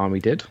what his army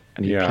did,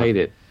 and he played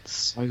it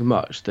so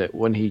much that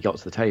when he got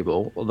to the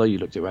table, although you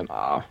looked at it and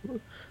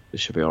went, this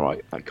should be all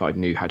right. That guy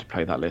knew how to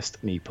play that list,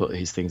 and he put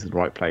his things in the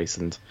right place,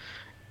 and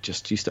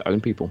just used to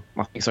own people.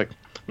 I think it's like, I'm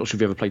not sure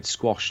if you ever played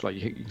squash. Like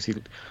you can see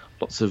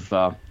lots of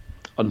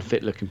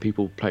unfit-looking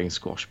people playing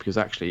squash, because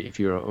actually, if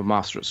you're a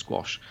master at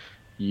squash,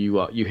 you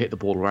hit the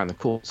ball around the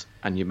court,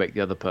 and you make the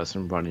other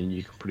person run, and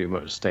you can pretty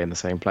much stay in the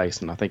same place.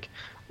 And I think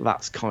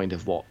that's kind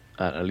of what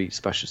an elite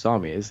specialist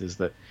army is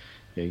that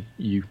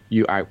you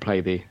outplay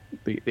the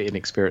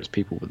inexperienced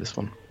people with this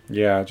one.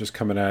 Yeah, just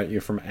coming at you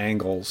from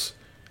angles.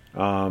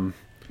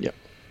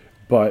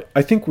 But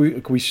I think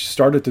we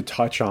started to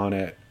touch on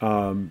it,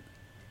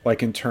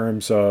 like in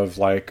terms of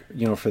like,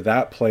 for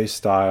that play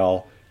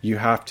style, you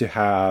have to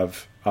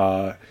have,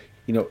 the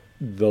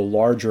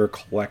larger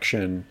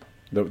collection,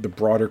 the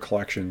broader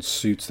collection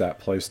suits that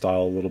play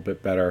style a little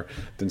bit better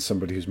than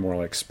somebody who's more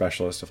like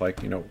specialist. If like,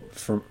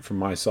 from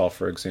myself,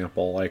 for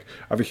example, like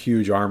I have a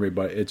huge army,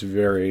 but it's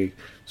very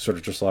sort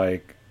of just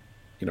like,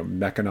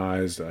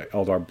 mechanized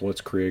Eldar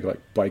Blitzkrieg,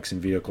 like bikes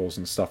and vehicles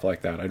and stuff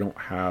like that. I don't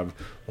have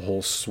a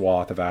whole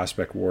swath of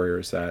aspect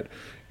warriors that,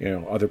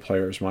 other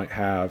players might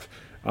have.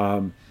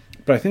 But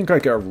I think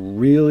like a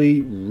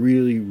really,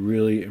 really,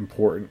 really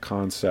important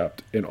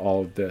concept in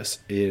all of this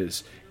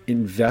is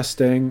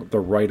investing the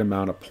right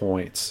amount of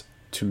points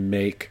to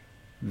make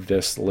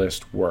this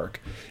list work.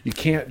 You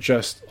can't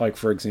just like,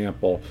 for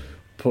example,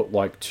 put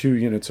like 2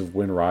 units of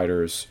Wind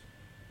Riders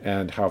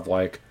and have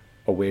like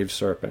a Wave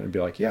Serpent and be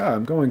like, yeah,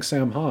 I'm going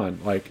Sam Han.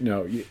 Like,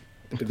 no,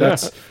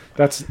 that's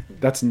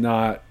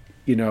not,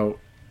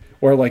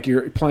 or like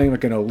you're playing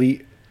like an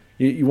elite,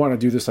 you want to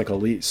do this like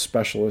elite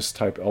specialist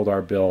type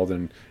Eldar build,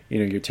 and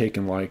you're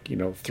taking like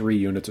 3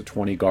 units of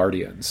 20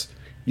 Guardians.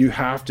 You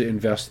have to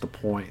invest the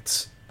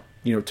points,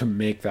 to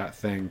make that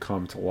thing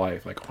come to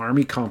life. Like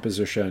army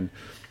composition,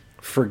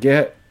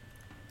 forget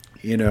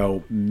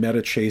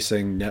meta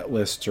chasing net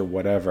lists or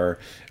whatever.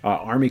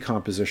 Army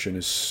composition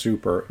is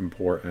super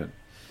important.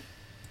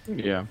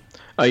 Yeah,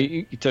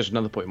 you touched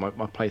another point.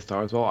 My play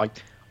style as well.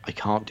 I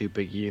can't do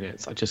big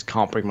units. I just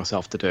can't bring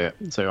myself to do it.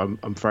 So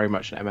I'm very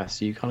much an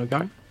MSU kind of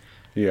guy.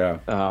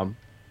 Yeah.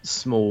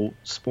 Small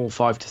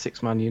 5 to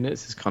 6 man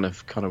units is kind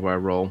of where I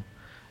roll.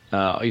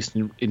 I used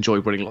to enjoy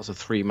running lots of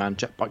 3-man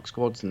jet bike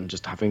squads and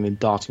just having them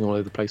darting all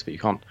over the place. But you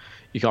can't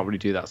really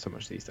do that so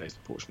much these days,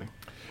 unfortunately.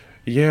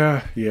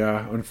 Yeah.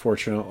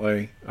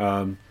 Unfortunately,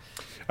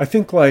 I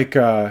think like.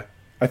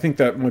 I think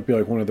that might be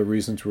like one of the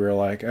reasons we were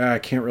like, I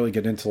can't really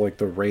get into like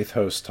the Wraith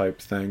Host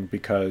type thing,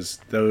 because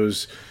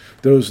those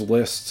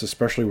lists,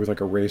 especially with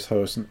like a Wraith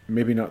Host,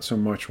 maybe not so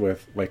much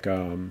with like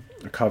a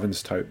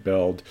Covens type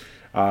build,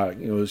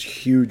 those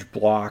huge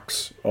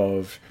blocks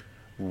of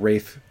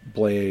Wraith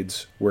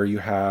blades where you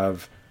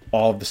have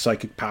all of the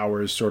psychic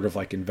powers sort of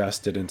like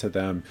invested into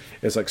them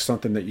is like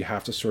something that you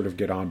have to sort of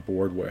get on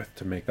board with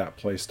to make that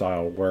play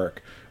style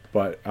work.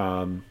 But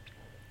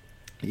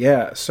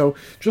yeah, so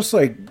just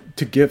like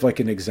to give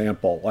like an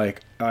example,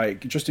 like I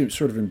just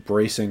sort of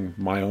embracing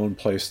my own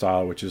play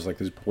style, which is like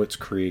this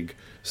Blitzkrieg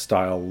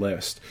style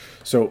list.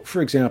 So for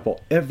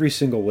example, every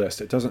single list,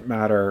 it doesn't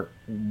matter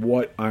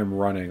what I'm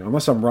running,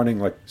 unless I'm running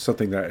like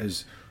something that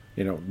is,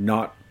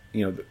 not,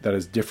 that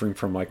is different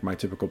from like my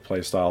typical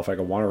play style. If I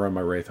want to run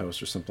my Wraith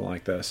Host or something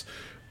like this,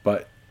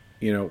 but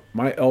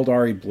my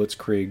Aeldari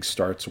Blitzkrieg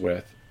starts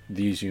with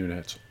these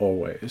units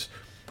always: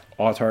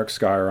 Autarch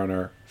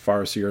Skyrunner,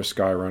 Farseer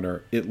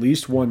Skyrunner, at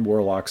least one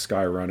Warlock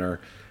Skyrunner,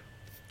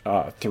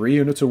 3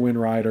 units of Wind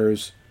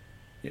Riders,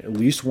 at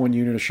least 1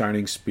 unit of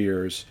Shining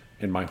Spears,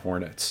 and my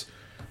Hornets.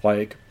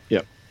 Like,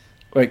 Yeah.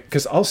 like,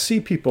 because I'll see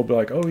people be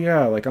like, oh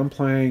yeah, like I'm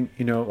playing,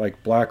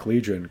 like Black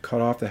Legion,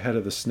 cut off the head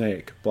of the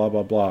snake, blah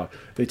blah blah.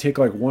 They take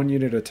like 1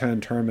 unit of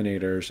 10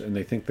 Terminators and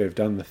they think they've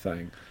done the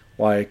thing.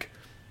 Like,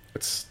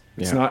 it's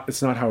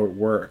not how it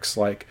works.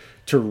 Like,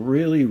 to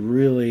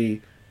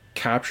really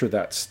capture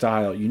that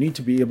style, you need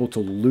to be able to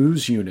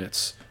lose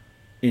units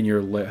in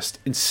your list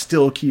and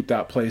still keep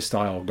that play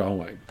style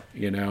going.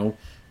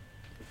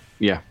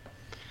 Yeah.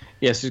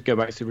 Yes, just go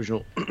back to the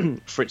original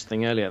Fritz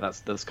thing earlier.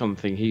 That's the kind of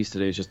thing he used to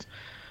do, is just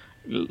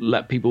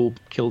let people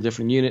kill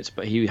different units,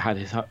 but he had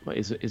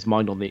his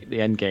mind on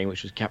the end game,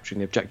 which was capturing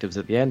the objectives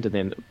at the end, and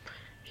then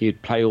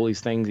he'd play all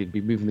these things, he'd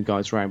be moving the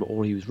guys around, but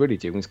all he was really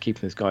doing was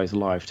keeping those guys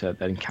alive to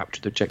then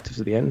capture the objectives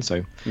at the end.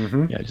 So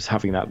just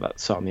having that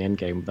start in the end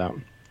game with that.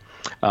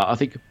 I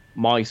think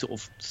my sort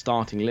of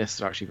starting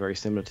lists are actually very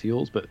similar to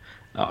yours, but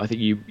I think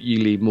you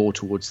lean more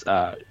towards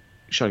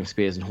Shining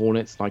Spears and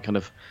Hornets.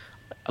 And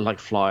I like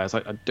flyers.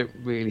 I don't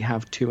really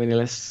have too many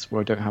lists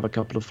where I don't have a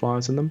couple of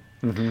flyers in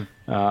them.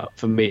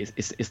 For me,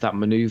 it's that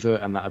maneuver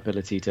and that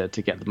ability to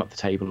get them up the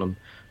table and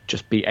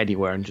just be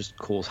anywhere and just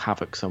cause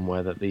havoc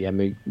somewhere that the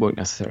enemy won't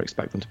necessarily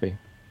expect them to be.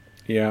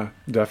 Yeah,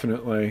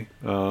 definitely.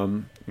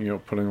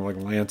 Putting like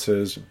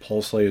lances,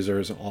 pulse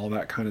lasers, and all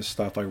that kind of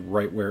stuff like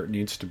right where it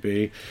needs to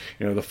be.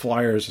 The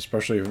flyers,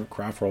 especially from a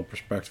craft world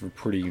perspective, are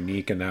pretty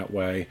unique in that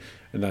way,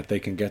 and that they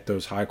can get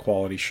those high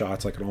quality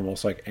shots like at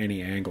almost like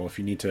any angle. If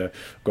you need to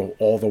go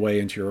all the way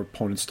into your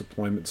opponent's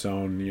deployment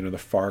zone, the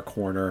far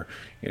corner,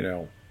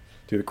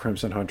 do the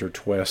Crimson Hunter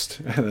twist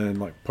and then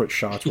like put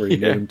shots where you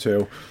need them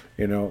to.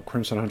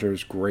 Crimson Hunter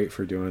is great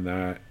for doing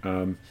that.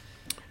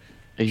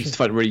 I used to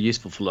find it really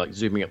useful for like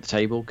zooming up the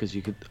table, because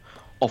you could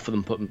offer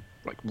them put them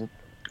like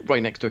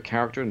right next to a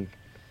character and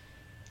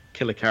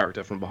kill a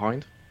character from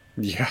behind.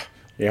 Yeah.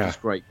 It's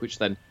great, which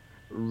then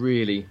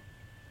really,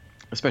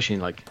 especially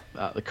in like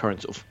the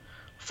current sort of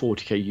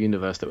 40k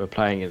universe that we're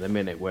playing in the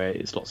minute, where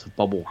it's lots of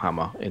bubble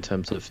hammer in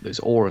terms of those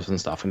auras and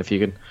stuff. And if you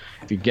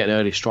can get an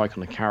early strike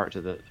on a character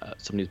that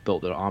somebody's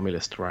built their army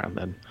list around,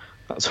 then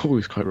that's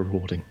always quite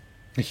rewarding.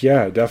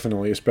 Yeah,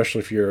 definitely, especially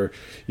if you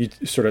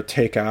sort of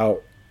take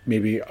out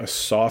maybe a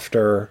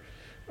softer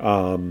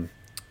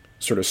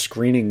sort of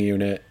screening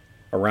unit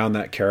around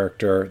that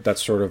character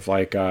that's sort of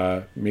like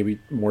maybe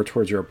more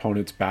towards your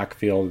opponent's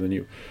backfield, and then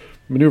you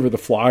maneuver the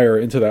flyer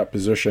into that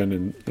position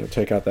and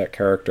take out that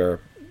character.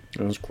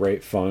 It was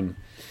great fun.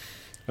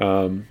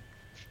 But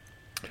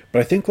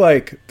I think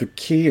like the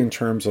key in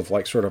terms of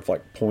like sort of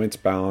like points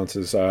balance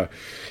is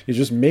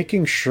just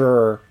making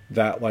sure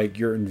that like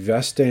you're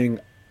investing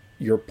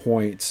your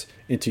points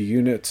into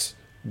units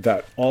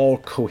that all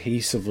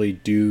cohesively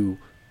do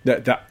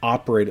that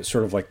operate at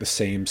sort of like the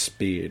same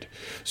speed.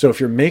 So if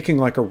you're making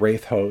like a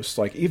Wraith host,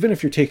 like even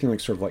if you're taking like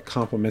sort of like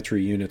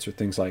complementary units or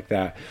things like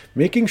that,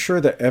 making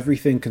sure that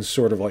everything can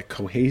sort of like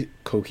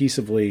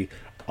cohesively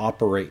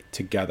operate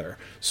together.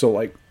 So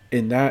like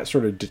in that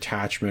sort of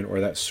detachment or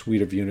that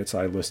suite of units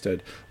I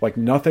listed, like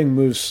nothing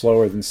moves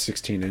slower than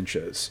 16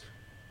 inches.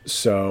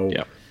 So,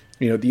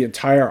 the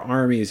entire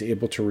army is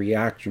able to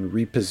react and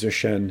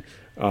reposition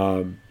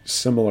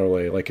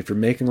similarly. Like if you're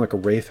making like a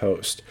Wraith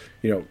host,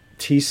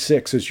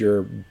 T6 is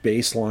your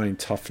baseline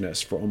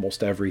toughness for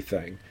almost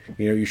everything.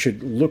 You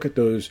should look at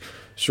those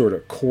sort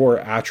of core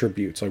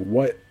attributes, like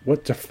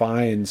what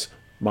defines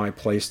my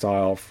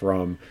playstyle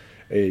from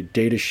a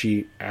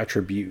datasheet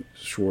attribute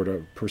sort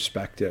of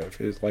perspective.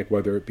 Is like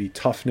whether it be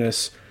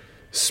toughness,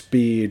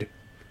 speed,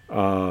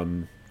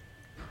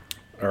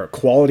 or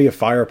quality of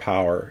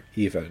firepower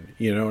even.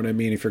 You know what I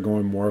mean? If you're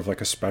going more of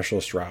like a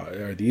specialist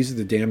route, these are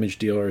the damage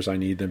dealers I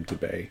need them to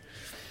be.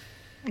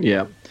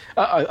 Yeah.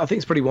 I think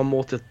it's probably one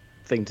more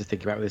thing to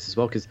think about with this as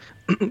well, because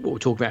what we're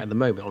talking about at the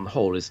moment on the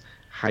whole is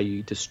how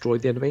you destroy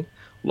the enemy.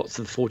 Lots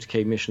of the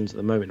 40k missions at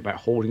the moment about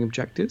holding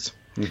objectives.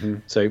 Mm-hmm.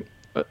 So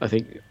I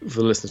think for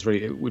the listeners,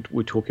 really,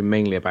 we're talking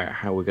mainly about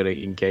how we're going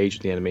to engage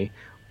the enemy.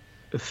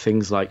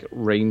 Things like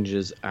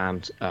rangers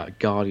and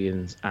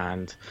guardians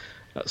and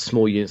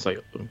small units, like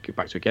get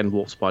back to again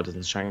warp spiders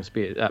and shining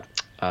spears,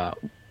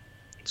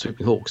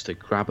 swooping hawks to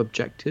grab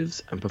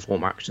objectives and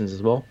perform actions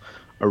as well,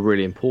 are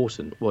really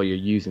important while you're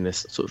using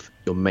this sort of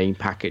your main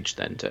package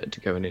then to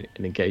go in and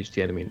engage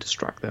the enemy and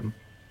distract them.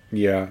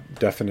 Yeah,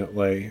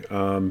 definitely.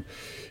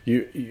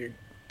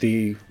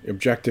 The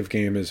objective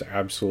game is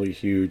absolutely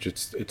huge.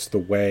 It's the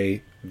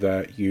way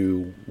that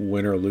you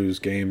win or lose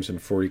games in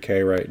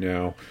 40k right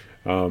now.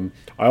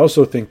 I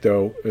also think,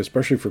 though,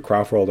 especially for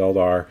Craftworld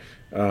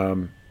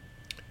Eldar,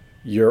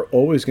 you're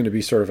always going to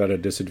be sort of at a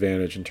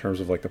disadvantage in terms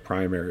of like the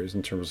primaries,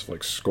 in terms of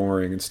like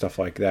scoring and stuff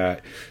like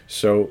that.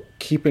 So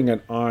keeping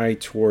an eye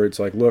towards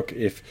like, look,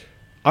 if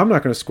I'm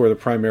not going to score the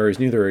primaries,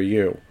 neither are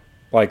you.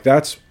 Like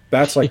that's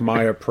like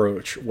my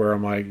approach, where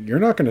I'm like, you're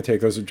not going to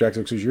take those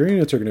objectives because your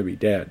units are going to be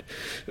dead.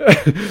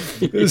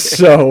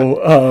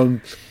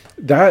 So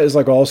that is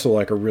like also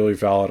like a really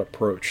valid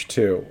approach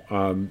too.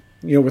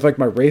 with like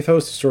my Wraithos,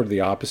 it's sort of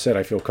the opposite.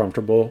 I feel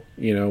comfortable,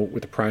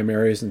 with the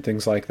primaries and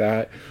things like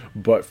that.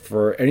 But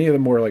for any of the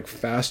more like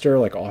faster,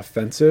 like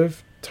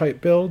offensive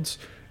type builds,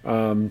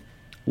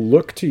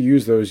 look to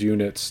use those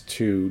units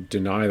to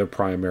deny the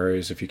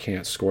primaries if you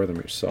can't score them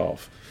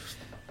yourself.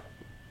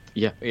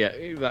 Yeah,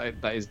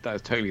 that is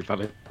totally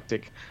valid.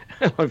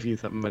 I've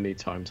used that many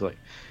times. Like,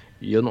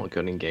 you're not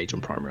going to engage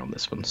on primary on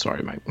this one.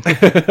 Sorry, mate.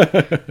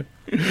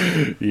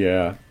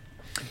 Yeah.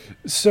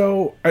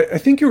 So I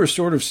think you were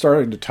sort of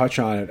starting to touch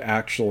on it,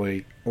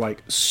 actually.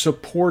 Like,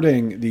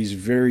 supporting these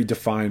very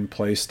defined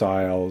play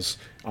styles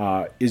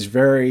is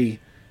very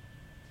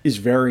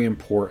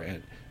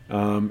important.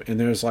 And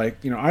there's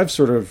like, I've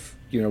sort of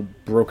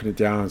broken it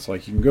down. It's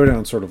like you can go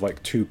down sort of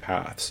like two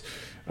paths.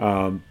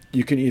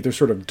 You can either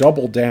sort of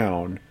double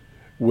down,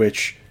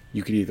 which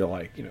you could either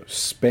like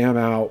spam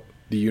out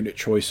the unit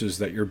choices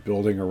that you're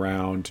building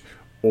around,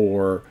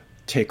 or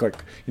take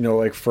like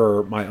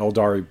for my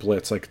Aeldari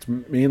Blitz, like it's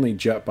mainly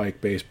jet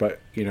bike based, but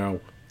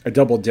I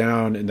double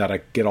down in that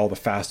I get all the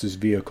fastest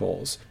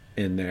vehicles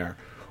in there.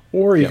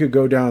 Or you could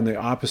go down the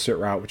opposite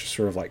route, which is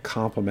sort of like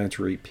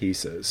complementary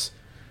pieces,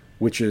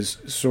 which is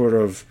sort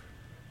of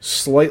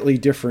slightly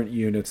different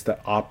units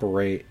that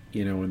operate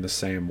in the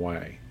same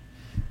way.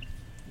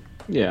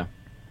 Yeah.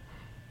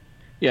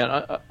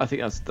 I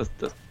think that's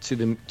the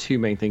two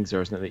main things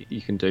there, isn't it, that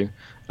you can do.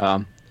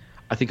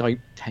 I think I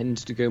tend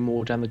to go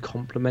more down the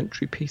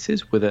complementary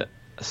pieces with a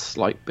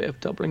slight bit of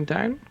doubling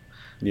down.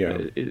 Yeah,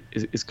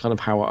 is kind of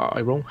how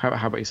I roll. How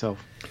about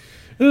yourself?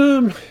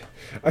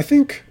 I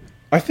think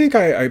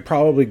I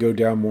probably go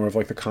down more of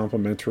like the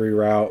complementary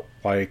route,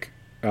 like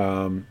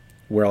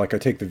where like I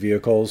take the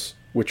vehicles,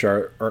 which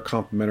are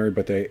complementary,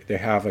 but they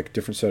have like a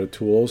different set of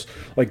tools.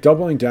 Like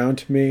doubling down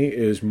to me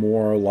is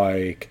more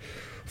like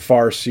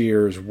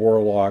Farseers,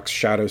 Warlocks,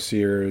 Shadow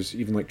Seers,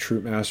 even like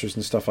Troop Masters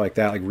and stuff like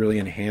that, like really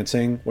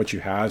enhancing what you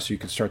have, so you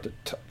can start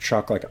to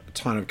chuck like a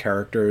ton of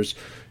characters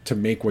to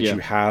make what you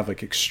have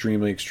like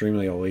extremely,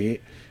 extremely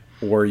elite,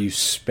 or you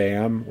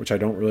spam, which I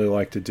don't really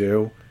like to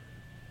do.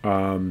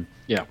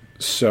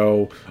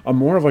 So I'm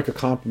more of like a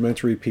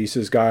complementary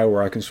pieces guy,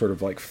 where I can sort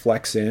of like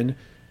flex in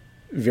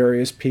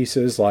various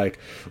pieces. Like,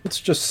 let's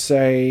just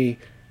say,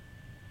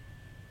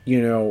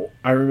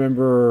 I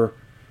remember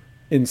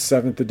in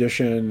 7th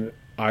edition,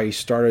 I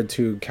started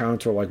to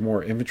encounter like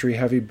more infantry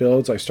heavy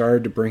builds. I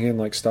started to bring in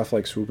like stuff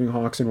like Swooping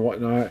Hawks and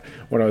whatnot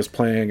when I was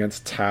playing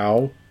against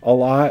Tau a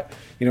lot.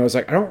 I was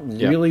like, I don't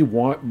really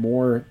want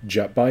more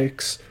jet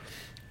bikes.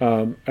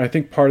 I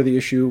think part of the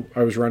issue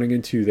I was running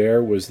into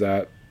there was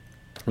that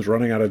I was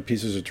running out of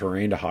pieces of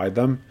terrain to hide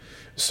them.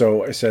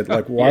 So I said,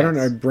 like, why don't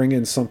I bring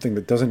in something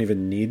that doesn't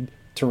even need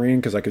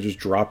terrain, because I could just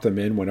drop them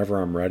in whenever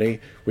I'm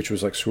ready, which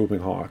was like Swooping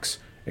Hawks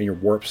and your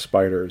Warp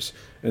Spiders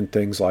and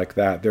things like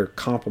that. They're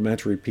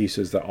complementary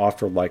pieces that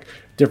offer like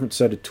different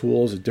set of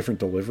tools, a different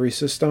delivery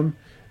system.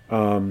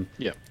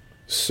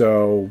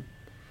 So,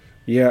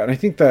 and I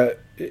think that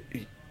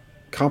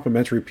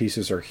complementary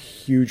pieces are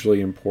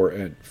hugely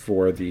important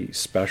for the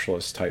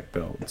specialist type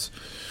builds.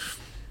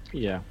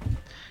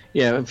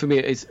 Yeah, and for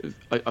me,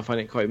 I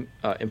find it quite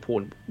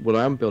important when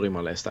I am building my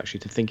list, actually,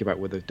 to think about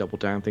where the double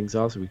down things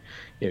are. So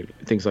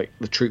things like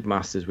the Troop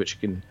Masters, which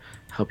can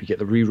help you get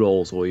the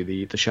rerolls, or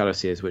the Shadow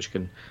Seers, which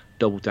can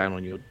double down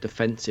on your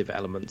defensive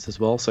elements as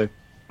well. So,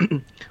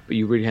 but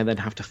you really then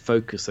have to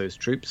focus those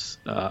troops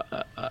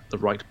at the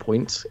right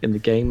point in the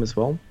game as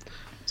well.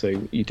 So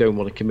you don't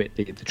want to commit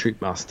the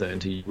Troop Master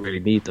until you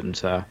really need them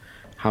to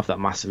have that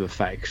massive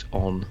effect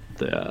on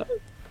the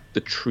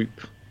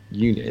troop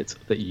unit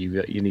that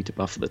you need to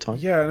buff at the time.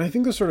 Yeah, and I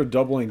think the sort of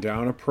doubling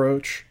down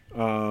approach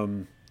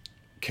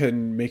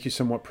can make you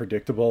somewhat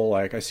predictable.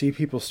 Like, I see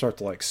people start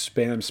to like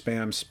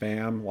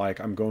spam, like,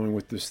 I'm going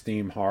with this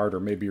theme hard, or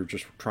maybe you're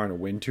just trying to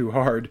win too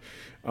hard.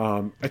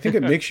 I think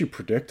it makes you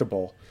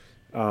predictable.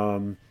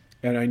 And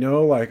I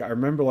know, like, I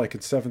remember like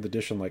in 7th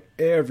edition, like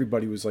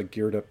everybody was like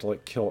geared up to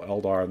like kill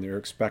Eldar, and they were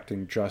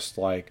expecting just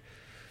like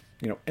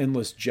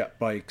endless jet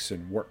bikes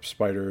and warp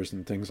spiders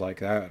and things like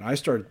that. And I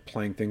started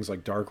playing things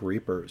like Dark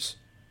Reapers,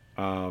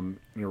 and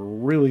it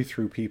really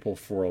threw people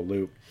for a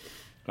loop.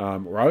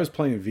 Where I was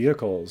playing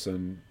vehicles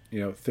and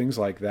things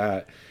like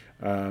that.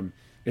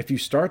 If you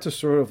start to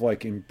sort of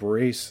like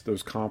embrace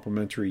those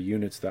complementary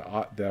units that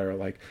are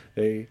like,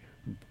 they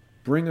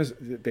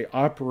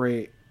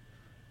operate.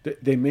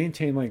 They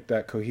maintain like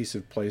that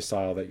cohesive play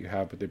style that you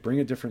have, but they bring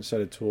a different set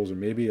of tools and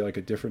maybe like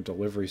a different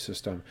delivery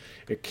system.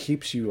 It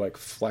keeps you like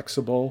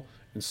flexible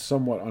and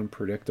somewhat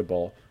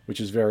unpredictable, which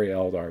is very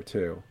Eldar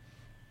too.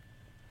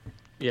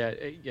 Yeah,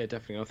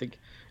 definitely. I think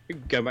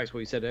going back to what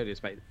you said earlier, it's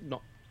about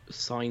not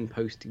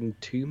signposting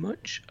too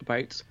much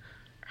about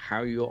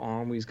how your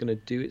army is going to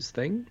do its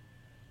thing,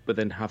 but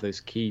then have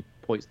those key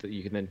points that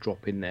you can then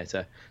drop in there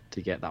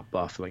to get that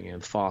buff. Like, the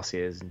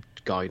Farseers and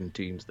Guide and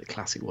Dooms, the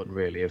classic one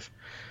really of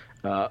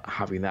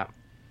having that.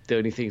 The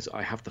only things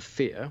I have the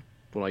fear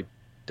when I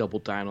double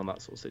down on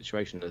that sort of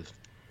situation is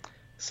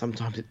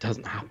sometimes it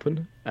doesn't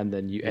happen, and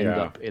then you end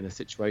up in a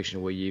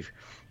situation where you've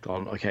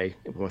gone, okay,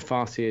 my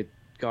Farseer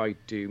Guide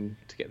Doom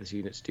to get this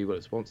unit to do what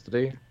it wants to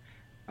do,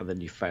 and then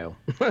you fail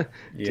to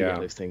Yeah. get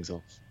those things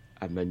off,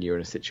 and then you're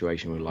in a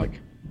situation where like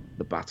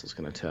the battle's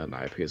going to turn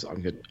now because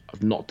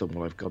I've not done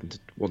what I've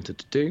wanted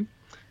to do,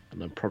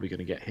 and I'm probably going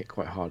to get hit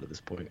quite hard at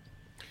this point.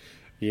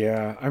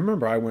 Yeah, I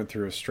remember I went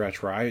through a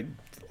stretch where I,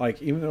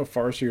 like, even though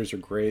Farseers are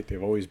great,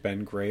 they've always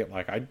been great,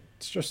 like, I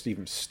just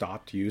even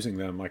stopped using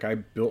them. Like, I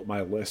built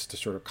my list to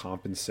sort of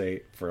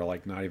compensate for,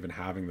 like, not even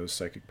having those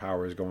psychic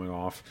powers going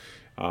off.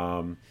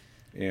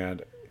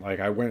 And, like,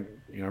 I went,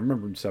 I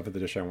remember in 7th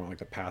edition, I went, like,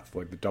 the path of,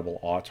 like, the double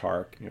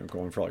Autarch,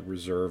 going for, like,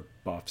 reserve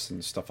buffs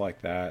and stuff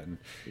like that. And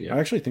Yeah, I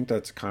actually think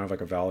that's kind of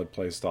like a valid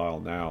play style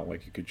now.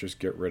 Like, you could just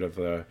get rid of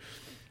the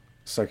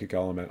psychic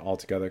element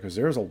altogether because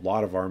there's a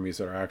lot of armies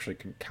that are actually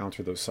can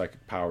counter those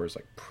psychic powers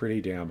like pretty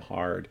damn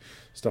hard.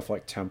 Stuff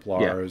like yeah,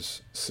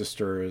 Templars,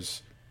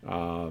 Sisters.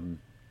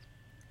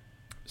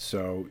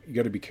 So you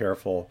got to be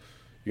careful.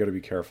 You got to be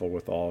careful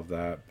with all of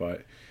that.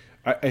 But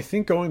I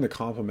think going the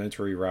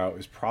complementary route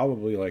is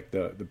probably like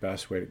the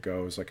best way to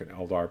go as like an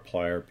Eldar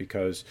player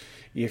because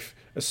if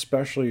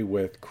especially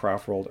with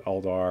Craftworld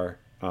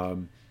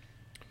Eldar,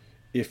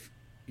 if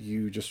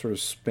you just sort of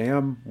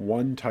spam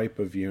one type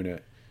of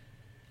unit,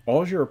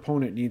 all your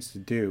opponent needs to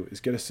do is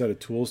get a set of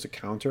tools to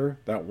counter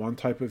that one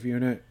type of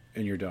unit,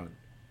 and you're done.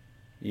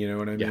 You know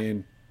what I yeah,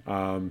 mean?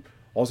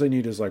 All they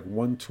need is like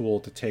one tool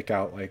to take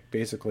out like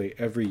basically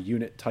every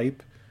unit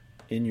type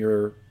in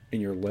your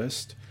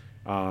list,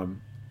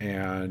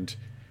 and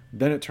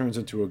then it turns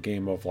into a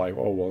game of like,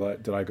 oh well,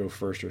 did I go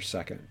first or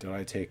second? Did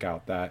I take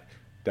out that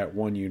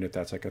one unit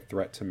that's like a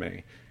threat to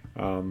me?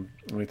 And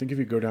I think if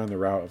you go down the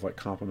route of like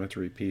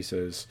complementary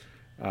pieces,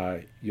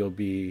 you'll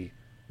be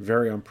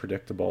very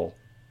unpredictable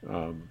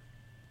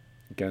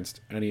against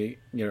any,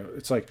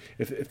 it's like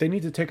if they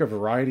need to take a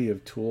variety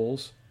of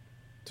tools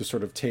to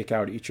sort of take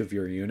out each of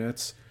your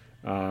units,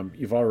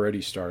 you've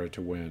already started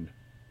to win.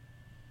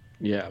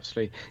 yeah,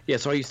 absolutely. Yeah,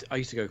 so I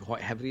used to go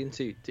quite heavily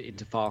into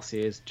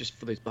Farseers just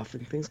for those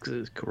buffing things because it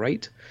was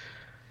great,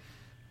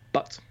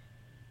 but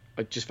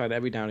I just found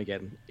every now and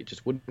again it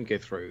just wouldn't go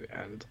through,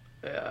 and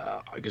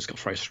I just got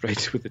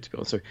frustrated with it, to be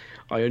honest. So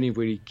I only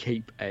really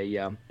keep a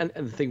and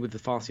the thing with the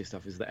Farseer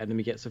stuff is the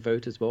enemy gets a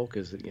vote as well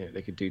because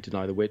they could do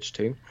deny the witch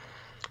too.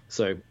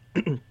 So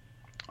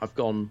I've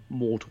gone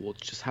more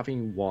towards just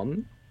having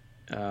one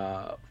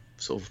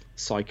sort of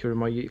psyker in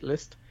my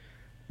list,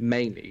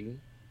 mainly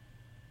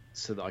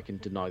so that I can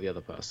deny the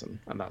other person,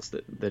 and that's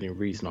the only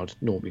reason I'd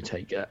normally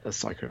take a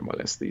psyker in my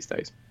list these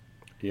days.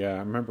 Yeah, I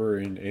remember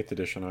in 8th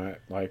edition,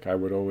 I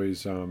would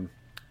always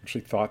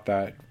actually thought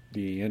that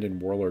the end in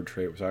warlord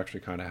trait was actually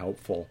kind of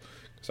helpful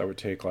because I would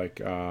take like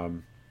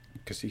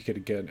because he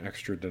could get an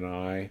extra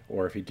deny,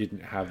 or if he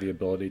didn't have the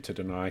ability to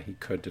deny, he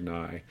could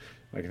deny.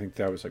 Like I think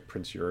that was like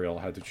Prince Uriel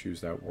had to choose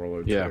that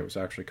warlord trait. Yeah, It was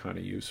actually kind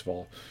of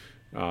useful.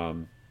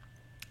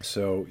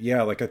 So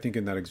yeah, like I think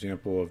in that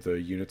example of the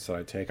units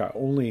that I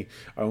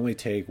only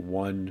take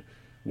one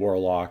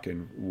warlock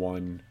and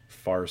one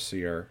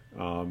farseer.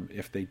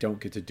 If they don't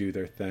get to do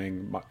their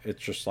thing,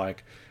 it's just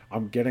like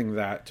I'm getting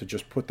that to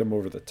just put them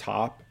over the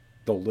top.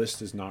 The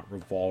list is not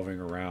revolving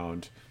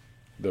around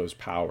those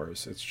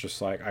powers. It's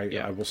just like I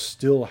yeah, will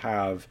still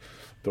have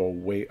the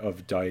weight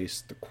of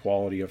dice, the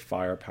quality of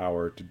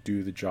firepower to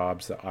do the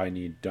jobs that I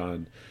need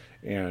done.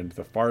 And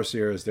the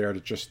Farseer is there to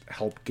just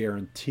help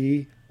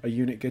guarantee a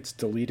unit gets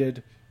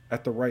deleted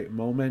at the right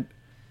moment.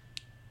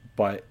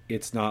 But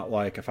it's not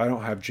like if I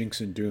don't have Jinx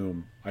and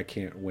Doom, I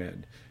can't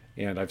win.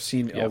 And I've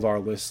seen yeah.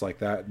 Eldar lists like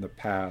that in the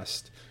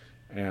past.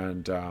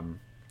 And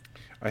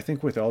I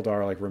think with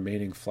Eldar, like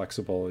remaining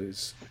flexible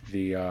is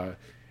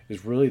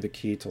really the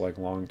key to like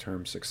long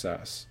term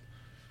success.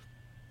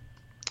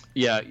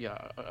 Yeah,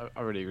 yeah,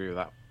 I really agree with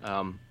that.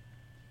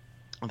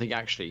 I think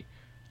actually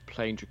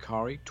playing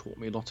Drakari taught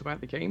me a lot about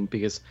the game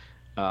because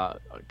I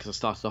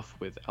started off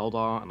with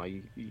Eldar and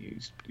I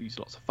used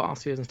lots of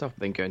Farseers and stuff, but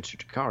then going to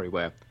Drakari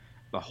where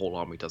the whole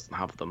army doesn't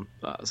have them.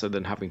 So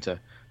then having to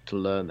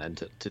learn then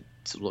to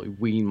sort of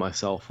wean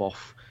myself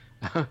off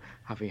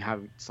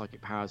having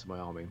psychic powers in my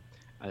army.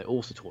 And it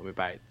also taught me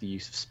about the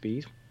use of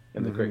speed.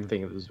 And the great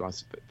thing,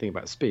 thing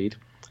about speed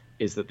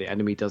is that the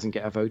enemy doesn't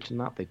get a vote in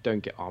that. They don't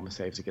get armor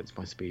saves against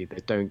my speed.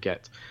 They don't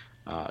get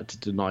to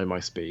deny my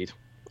speed.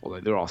 Although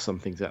there are some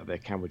things out there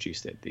can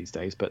reduce it these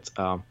days. But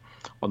on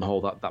the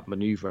whole, that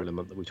maneuver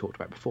element that we talked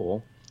about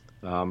before,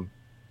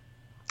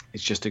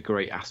 it's just a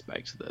great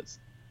aspect that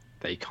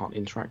they can't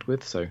interact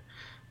with. So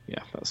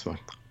yeah, that's my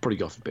probably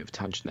got a bit of a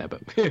tangent there,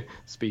 but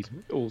speed,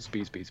 all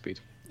speed, speed, speed.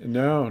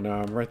 No,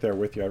 I'm right there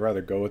with you. I'd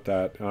rather go with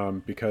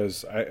that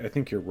because I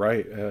think you're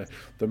right.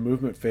 The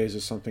movement phase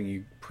is something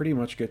you pretty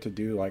much get to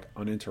do like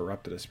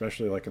uninterrupted,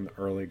 especially like in the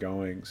early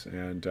goings,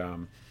 and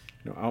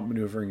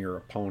outmaneuvering your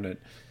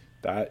opponent.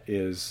 That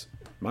is,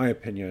 in my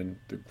opinion,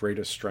 the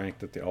greatest strength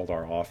that the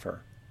Eldar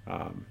offer.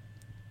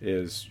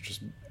 Is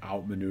just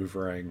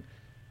outmaneuvering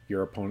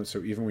your opponent.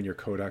 So even when your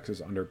codex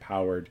is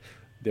underpowered,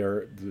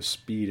 the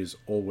speed is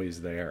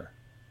always there.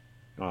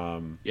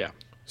 Yeah,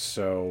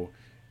 So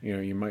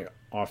you might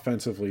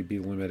offensively be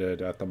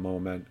limited at the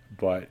moment,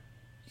 but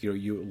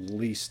you at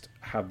least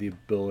have the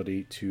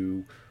ability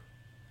to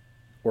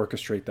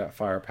orchestrate that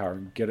firepower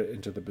and get it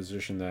into the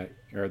position that,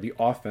 or the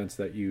offense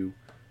that you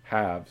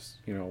have,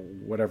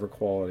 whatever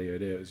quality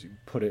it is, you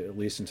put it at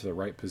least into the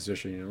right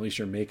position, and at least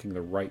you're making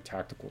the right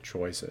tactical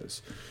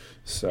choices.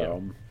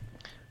 So,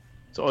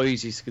 So I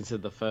usually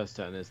consider the first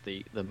turn as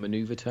the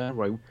maneuver turn,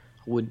 where I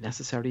wouldn't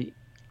necessarily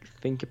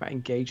think about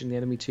engaging the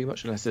enemy too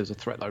much unless there was a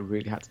threat that I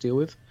really had to deal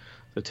with.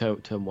 So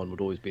turn one would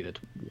always be the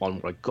one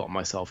where I got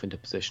myself into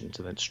position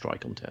to then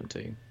strike on turn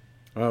two.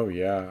 Oh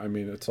yeah, I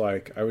mean, it's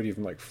like I would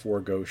even like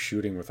forego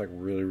shooting with like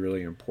really,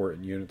 really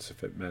important units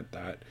if it meant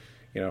that,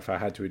 if I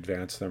had to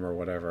advance them or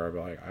whatever. I'd be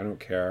like, I don't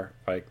care,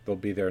 like they'll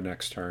be there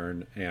next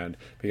turn, and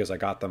because I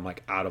got them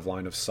like out of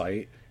line of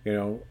sight,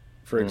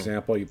 for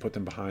example, you put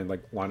them behind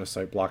like line of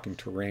sight blocking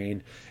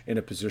terrain in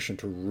a position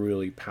to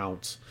really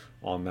pounce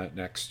on that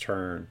next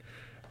turn.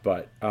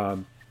 But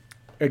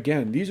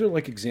again, these are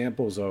like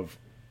examples of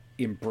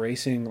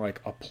embracing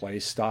like a play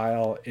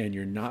style, and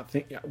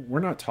we're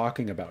not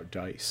talking about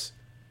dice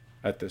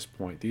at this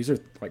point. These are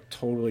like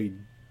totally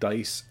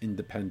dice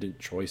independent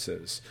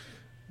choices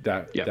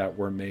that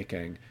we're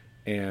making,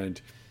 and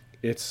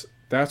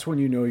that's when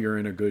you're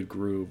in a good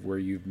groove, where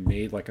you've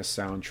made like a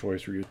sound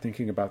choice, where you're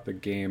thinking about the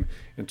game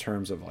in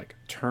terms of like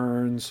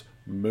turns,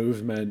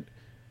 movement,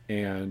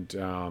 and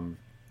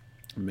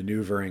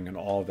maneuvering and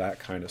all of that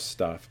kind of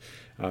stuff,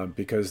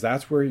 because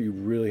that's where you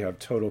really have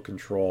total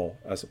control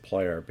as a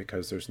player,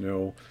 because there's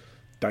no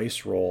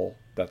dice roll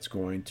that's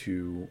going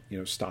to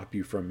stop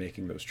you from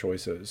making those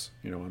choices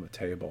on the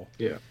table.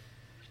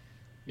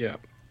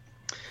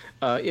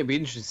 It'd be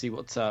interesting to see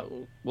what the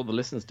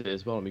listeners do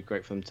as well. It'd be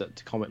great for them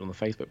to comment on the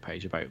Facebook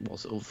page about what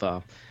sort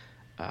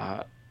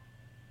of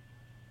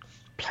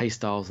play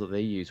styles that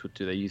they use.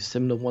 Do they use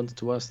similar ones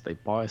to us? Do they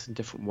bias in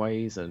different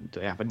ways? And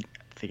do they have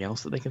anything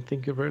else that they can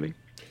think of, really?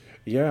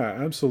 Yeah,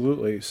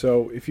 absolutely.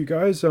 So if you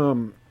guys go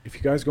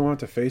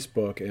onto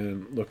Facebook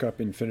and look up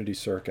Infinity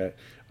Circuit,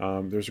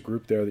 there's a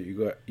group there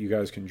that you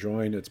guys can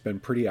join. It's been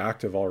pretty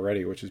active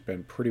already, which has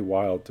been pretty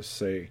wild to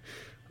see.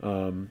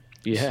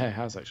 It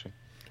has actually.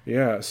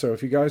 Yeah, so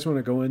if you guys want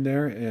to go in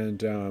there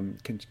and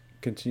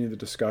continue the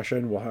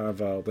discussion, we'll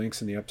have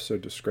links in the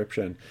episode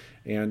description,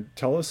 and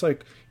tell us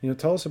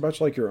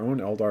about like your own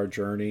Eldar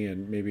journey,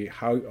 and maybe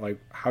how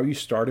you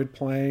started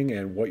playing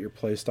and what your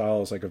play style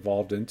has like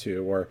evolved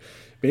into, or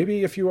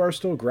maybe if you are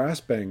still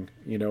grasping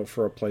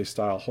for a play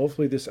style.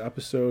 Hopefully this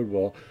episode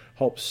will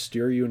help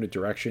steer you in a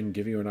direction,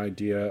 give you an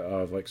idea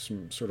of like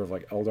some sort of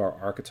like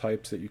Eldar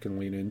archetypes that you can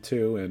lean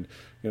into, and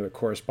the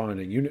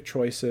corresponding unit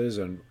choices,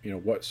 and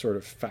what sort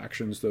of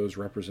factions those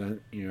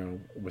represent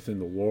within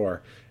the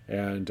lore,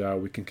 and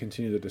we can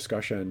continue the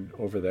discussion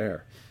over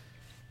there.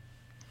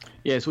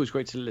 Yeah, it's always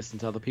great to listen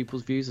to other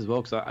people's views as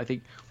well, because I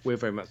think we're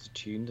very much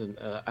attuned and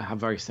have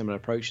very similar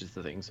approaches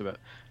to things. But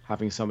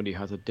having somebody who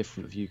has a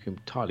different view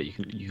entirely,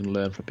 you can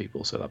learn from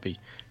people. So that'd be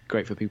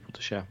great for people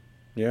to share.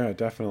 Yeah,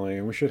 definitely.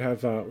 And we should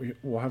have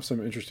we'll have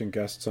some interesting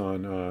guests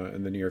on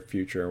in the near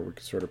future. We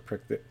can sort of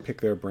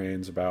pick their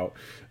brains about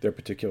their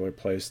particular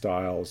play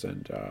styles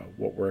and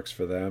what works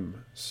for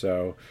them.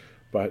 So,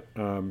 but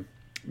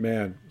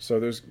man, so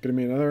there's going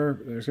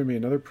to be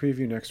another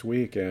preview next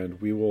week,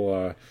 and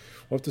we'll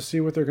have to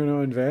see what they're going to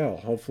unveil.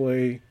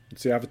 Hopefully,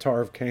 it's the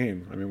Avatar of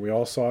Cain. I mean, we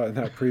all saw it in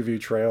that preview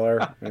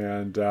trailer,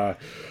 and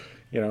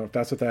if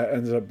that's what that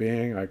ends up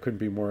being, I couldn't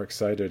be more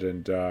excited.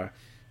 And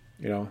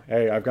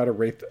hey, I've got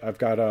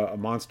a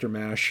monster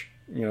mash.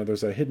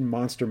 There's a hidden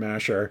monster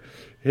masher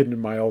hidden in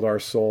my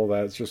Eldar soul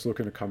that's just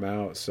looking to come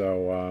out.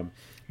 So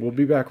we'll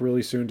be back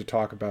really soon to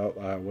talk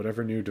about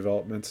whatever new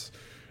developments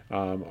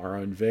are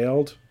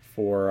unveiled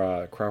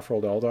for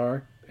Craftworld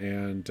Eldar,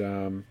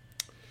 and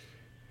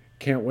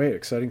can't wait.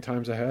 Exciting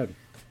times ahead.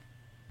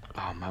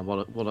 Oh man,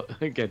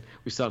 again,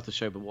 we started the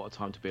show, but what a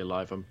time to be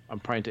alive. I'm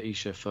praying to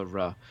Isha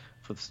for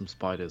some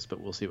spiders, but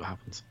we'll see what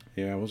happens.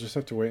 Yeah, we'll just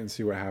have to wait and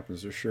see what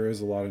happens. There sure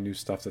is a lot of new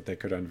stuff that they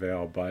could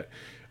unveil, but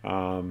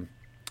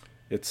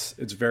it's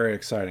very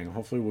exciting.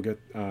 Hopefully we'll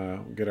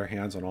get our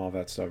hands on all of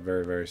that stuff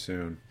very, very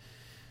soon.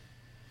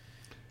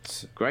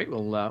 Great.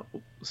 We'll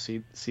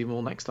see you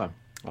all next time.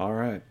 All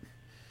right.